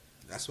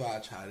 That's why I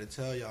try to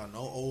tell y'all,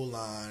 no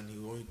O-line.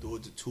 You only threw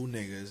it to two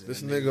niggas.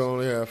 This and nigga niggas-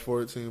 only had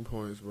 14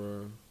 points,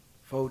 bruh.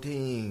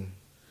 14.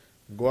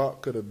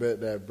 Guap could have bet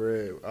that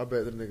bread. I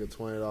bet the nigga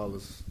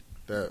 $20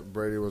 that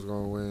Brady was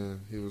gonna win.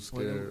 He was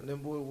Well, scared. them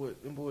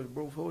boys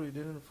broke 40,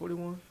 didn't it?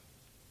 41?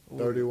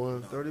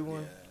 31.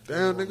 31?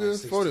 Damn, Like nigga,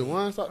 16.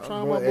 41. Stop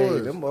trying my Hey,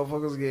 boys. them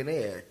motherfuckers getting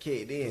their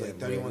kicked in.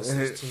 Like man.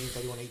 31-16,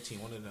 31-18,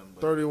 one of them.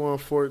 But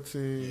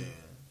 31-14. yeah.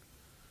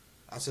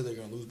 I said they're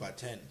gonna lose by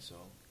 10, so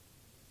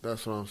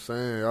That's what I'm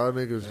saying. Y'all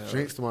niggas Yeah.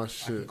 jinxed my I can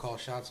shit. call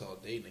shots all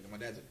day, nigga. My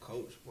dad's a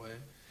coach, boy.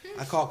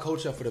 I call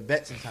coach up for the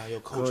bet sometimes. Yo,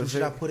 coach, Coach, who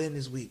should I hey. put in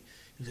this week?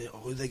 He's like,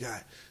 oh, they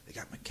got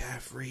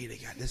McCaffrey, they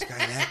got this guy,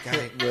 that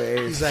guy.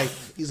 But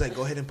he's like,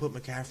 go ahead and put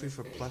McCaffrey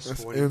for plus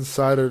That's 40.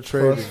 insider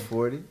trading. plus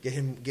 40. Get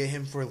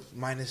him for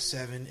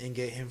 -7 and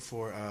get him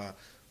for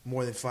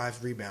more than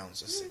 5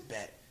 rebounds. I said,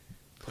 bet.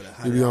 Put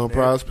 100. You be on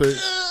Prize Pick?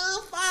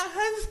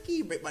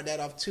 500. Break my dad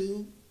off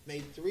 2,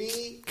 made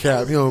 3.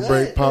 Cap, he don't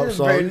break Pops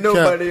off. break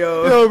nobody Cap,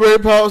 off. He don't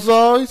break Pops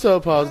off. He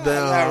tell Pops I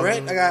down. got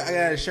rent. I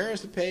got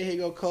insurance to pay. Here you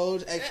go,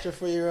 codes extra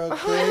for your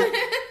crib.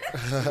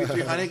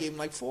 300. Gave him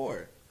like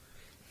 4.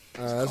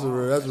 That's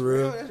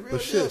real.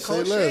 But shit, deal. say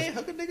Coach less. Shane,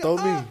 hook a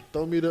nigga up.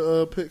 Throw me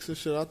the picks and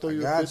shit. I'll throw you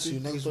a got 50. you.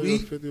 Next I'll throw you a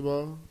week. 50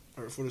 ball.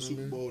 Or for the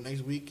Super Bowl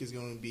next week is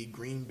going to be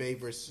Green Bay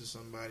versus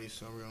somebody.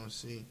 So we're going to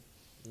see.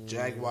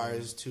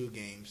 Jaguars 2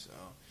 games. So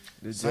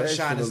The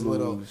Sunshine Jags is for the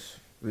little. lose.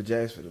 The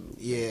Jags for the lose.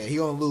 Yeah, he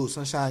gonna lose.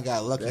 Sunshine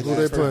got lucky. That's Who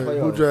they first playing?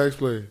 Who playoff. Jags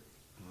play?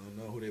 I don't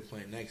know who they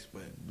playing next,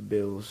 but The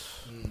Bills.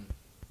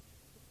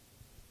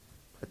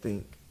 I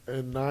think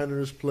And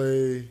Niners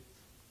play.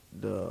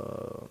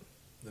 the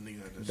the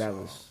nigga that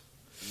Dallas.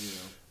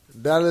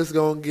 Dallas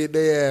gonna get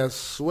their ass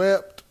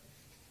swept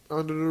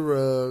under the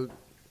rug.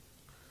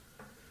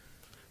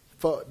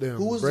 Fuck them.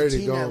 Who was Brady the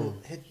team gone.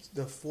 that hit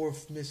the 4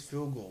 missed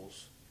field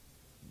goals?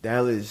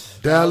 Dallas.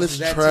 Dallas was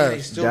that team. They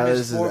trash. still Dallas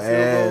missed is 4 field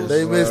ass. goals.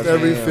 They missed bro.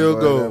 every Damn, field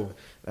bro. goal.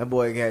 That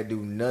boy can't do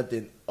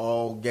nothing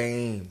all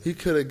game. He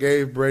could have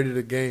gave Brady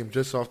the game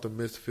just off the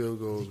missed field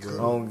goals, bro.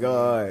 Oh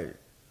God.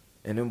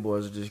 And them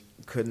boys just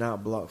could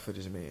not block for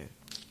this man.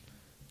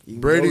 You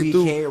know Brady he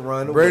threw. can't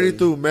run Brady away.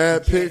 threw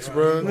mad picks, He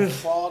bro. gonna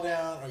fall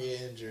down or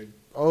get injured.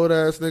 Old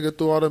ass nigga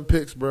threw all them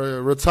picks, bro.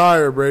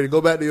 Retire, Brady.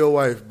 Go back to your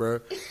wife, bro.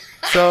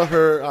 Tell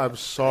her I'm Ain't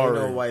sorry.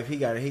 no wife. He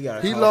got.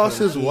 He lost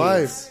his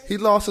wife. He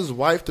lost his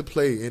wife to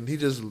play, and he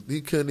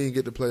couldn't even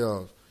get the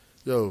playoffs.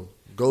 Yo,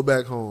 go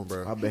back home,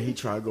 bro. I bet he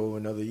tried to go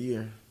another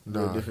year.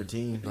 Nah. Nah. A different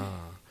team. Nah.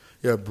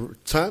 Yeah,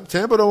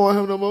 Tampa don't want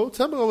him no more.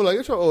 Tampa gonna be like,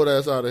 get your old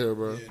ass out of here,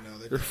 bro. Yeah, no,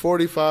 they- You're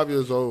 45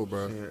 years old,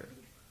 bro. Yeah.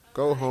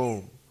 Go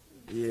home.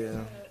 Yeah.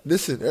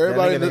 Listen,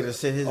 everybody, That nigga need to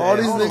sit his all ass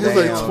these down. niggas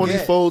Damn. like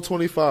 24,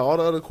 25. All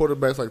the other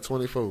quarterbacks like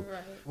 24. Right.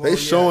 Well, They yeah,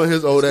 showing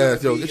his old it's gonna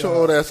ass. Yo, be, get your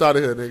old ass out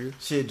of here, nigga.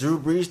 Shit, Drew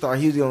Brees thought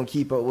he was gonna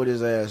keep up with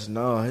his ass.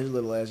 No, his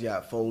little ass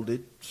got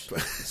folded.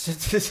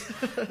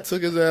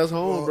 Took his ass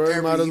home, Well,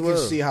 bro. Might as you well.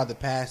 can see how the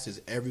past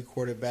is. Every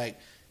quarterback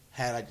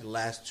had like the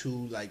last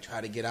 2 like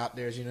try to get out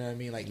there. You know what I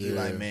mean? Like Yeah.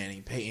 Eli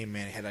Manning, Peyton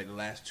Manning had like the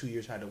last 2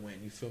 years tried to win.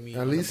 You feel me?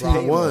 At least he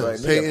LeBron won. Right,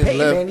 nigga, Peyton Peyton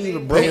left. Manning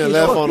even broke Peyton his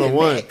left on a fucking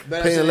win. neck. But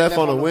I Peyton said left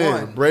on a the win.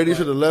 one. Brady But-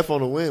 should have left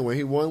on a win. When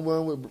he won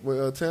one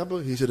with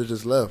Tampa, he should have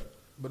just left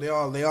But they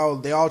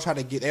all try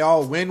to get. They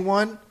all win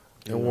one,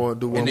 and want to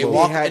do one And they more.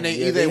 walk- had, and they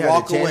yeah, either had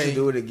walk a chance away, to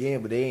do it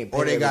again, but they ain't.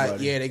 or pay they got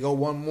everybody. they go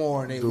one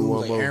more and they Do lose. one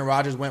Like more. Aaron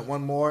Rodgers went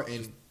one more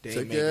and they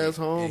Take make your it. ass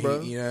home, And bro.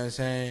 You know what I'm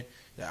saying?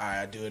 All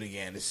right, I do it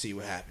again to see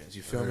what happens.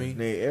 You feel me?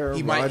 Nigga, Aaron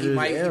He might- Rodgers,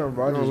 he Aaron gonna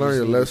Rodgers learn just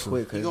your need to lesson. quit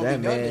He because gonna that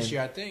be done man, this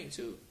year, I think,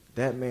 too.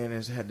 that man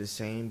has had the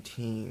same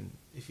team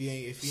If he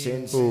ain't,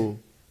 since Who?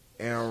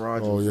 Aaron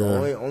Rodgers. Oh,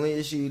 yeah. The only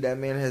issue that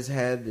man has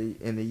had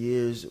in the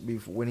years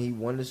before when he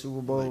won the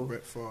Super Bowl like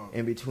Brett Favre.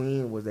 in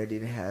between was they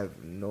didn't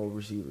have no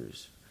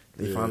receivers.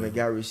 They Yeah. finally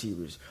got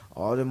receivers.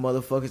 All the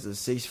motherfuckers are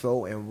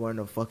 6'4" and run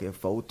a fucking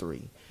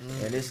 4'3",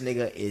 and this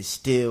nigga is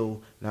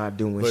still not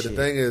doing But shit. the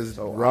thing is,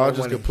 So I Rodgers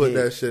wanna can put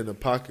hit- that shit in the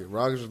pocket.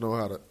 Rodgers know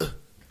how to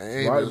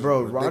aim. Rod- is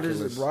bro,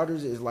 ridiculous.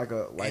 Rodgers is like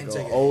And a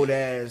take a old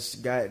ass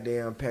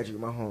goddamn Patrick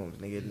Mahomes.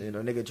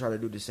 Nigga try to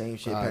do the same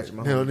shit All right.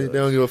 Patrick They Mahomes don't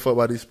does. give a fuck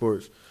about these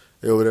sports.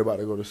 They over there about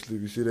to go to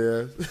sleep. You see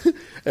their ass?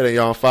 And then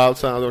y'all 5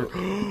 times.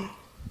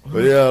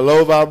 But yeah,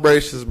 low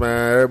vibrations,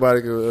 man.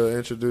 Everybody can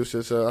introduce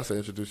yourself. I say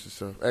introduce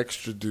yourself.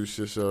 Extroduce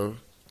yourself.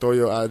 Throw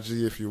your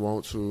IG if you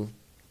want to.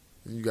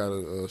 You got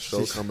a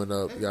show coming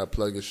up. You got to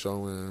plug your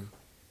show in.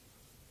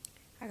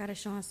 I got a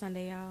show on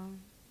Sunday, y'all.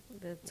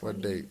 The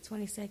What date?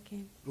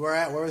 22nd.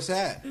 Where is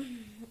that?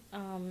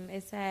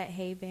 It's at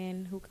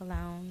Haven Hookah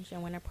Lounge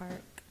in Winter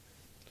Park.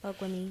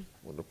 Fuck with me.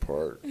 On the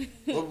park.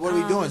 What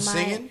are we doing?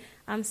 Singing?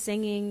 I'm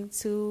singing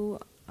 2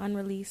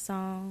 unreleased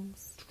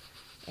songs,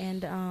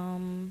 and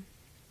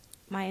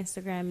my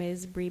Instagram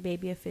is Bree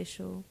Baby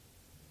Official.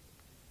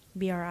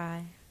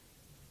 BRI.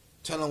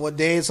 Tell them what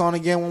day it's on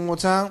again one more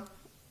time.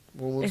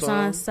 One more It's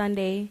time. on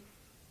Sunday.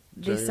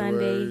 This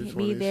January Sunday,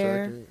 be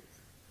there 22nd.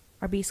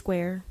 or be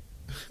square.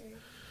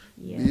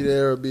 Yeah. Be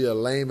there or be a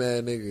lame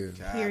ass nigga.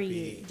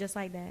 Period. Copy. Just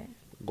like that.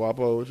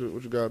 Guapo, what you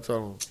got to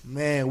tell him?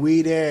 Man,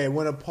 we there at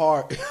Winter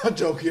Park. I'm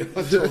joking.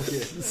 What you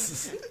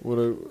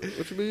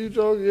mean you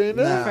joking? You ain't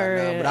there? Nah,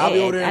 For, but I'll be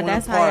over there in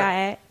that's Winter how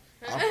Park.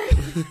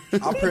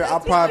 y'all act. I'll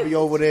probably be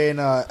over there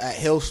at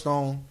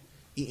Hillstone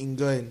eating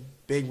good,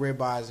 big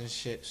ribeyes and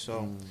shit.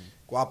 So,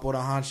 Guapo the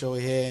honcho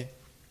here,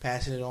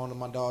 passing it on to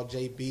my dog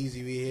Jay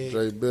Beezy. We here.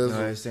 Jay You know what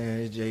I'm Bizzle. saying?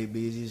 It's Jay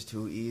Beezy. It's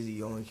too easy.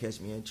 You only catch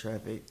me in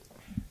traffic.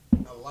 I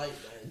like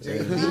that. Jay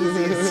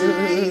Beezy is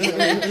too easy.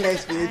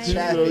 Catch me in You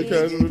know, traffic.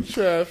 catch the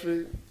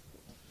traffic.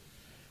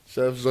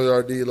 Chef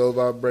Zoyardee, low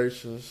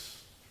vibrations.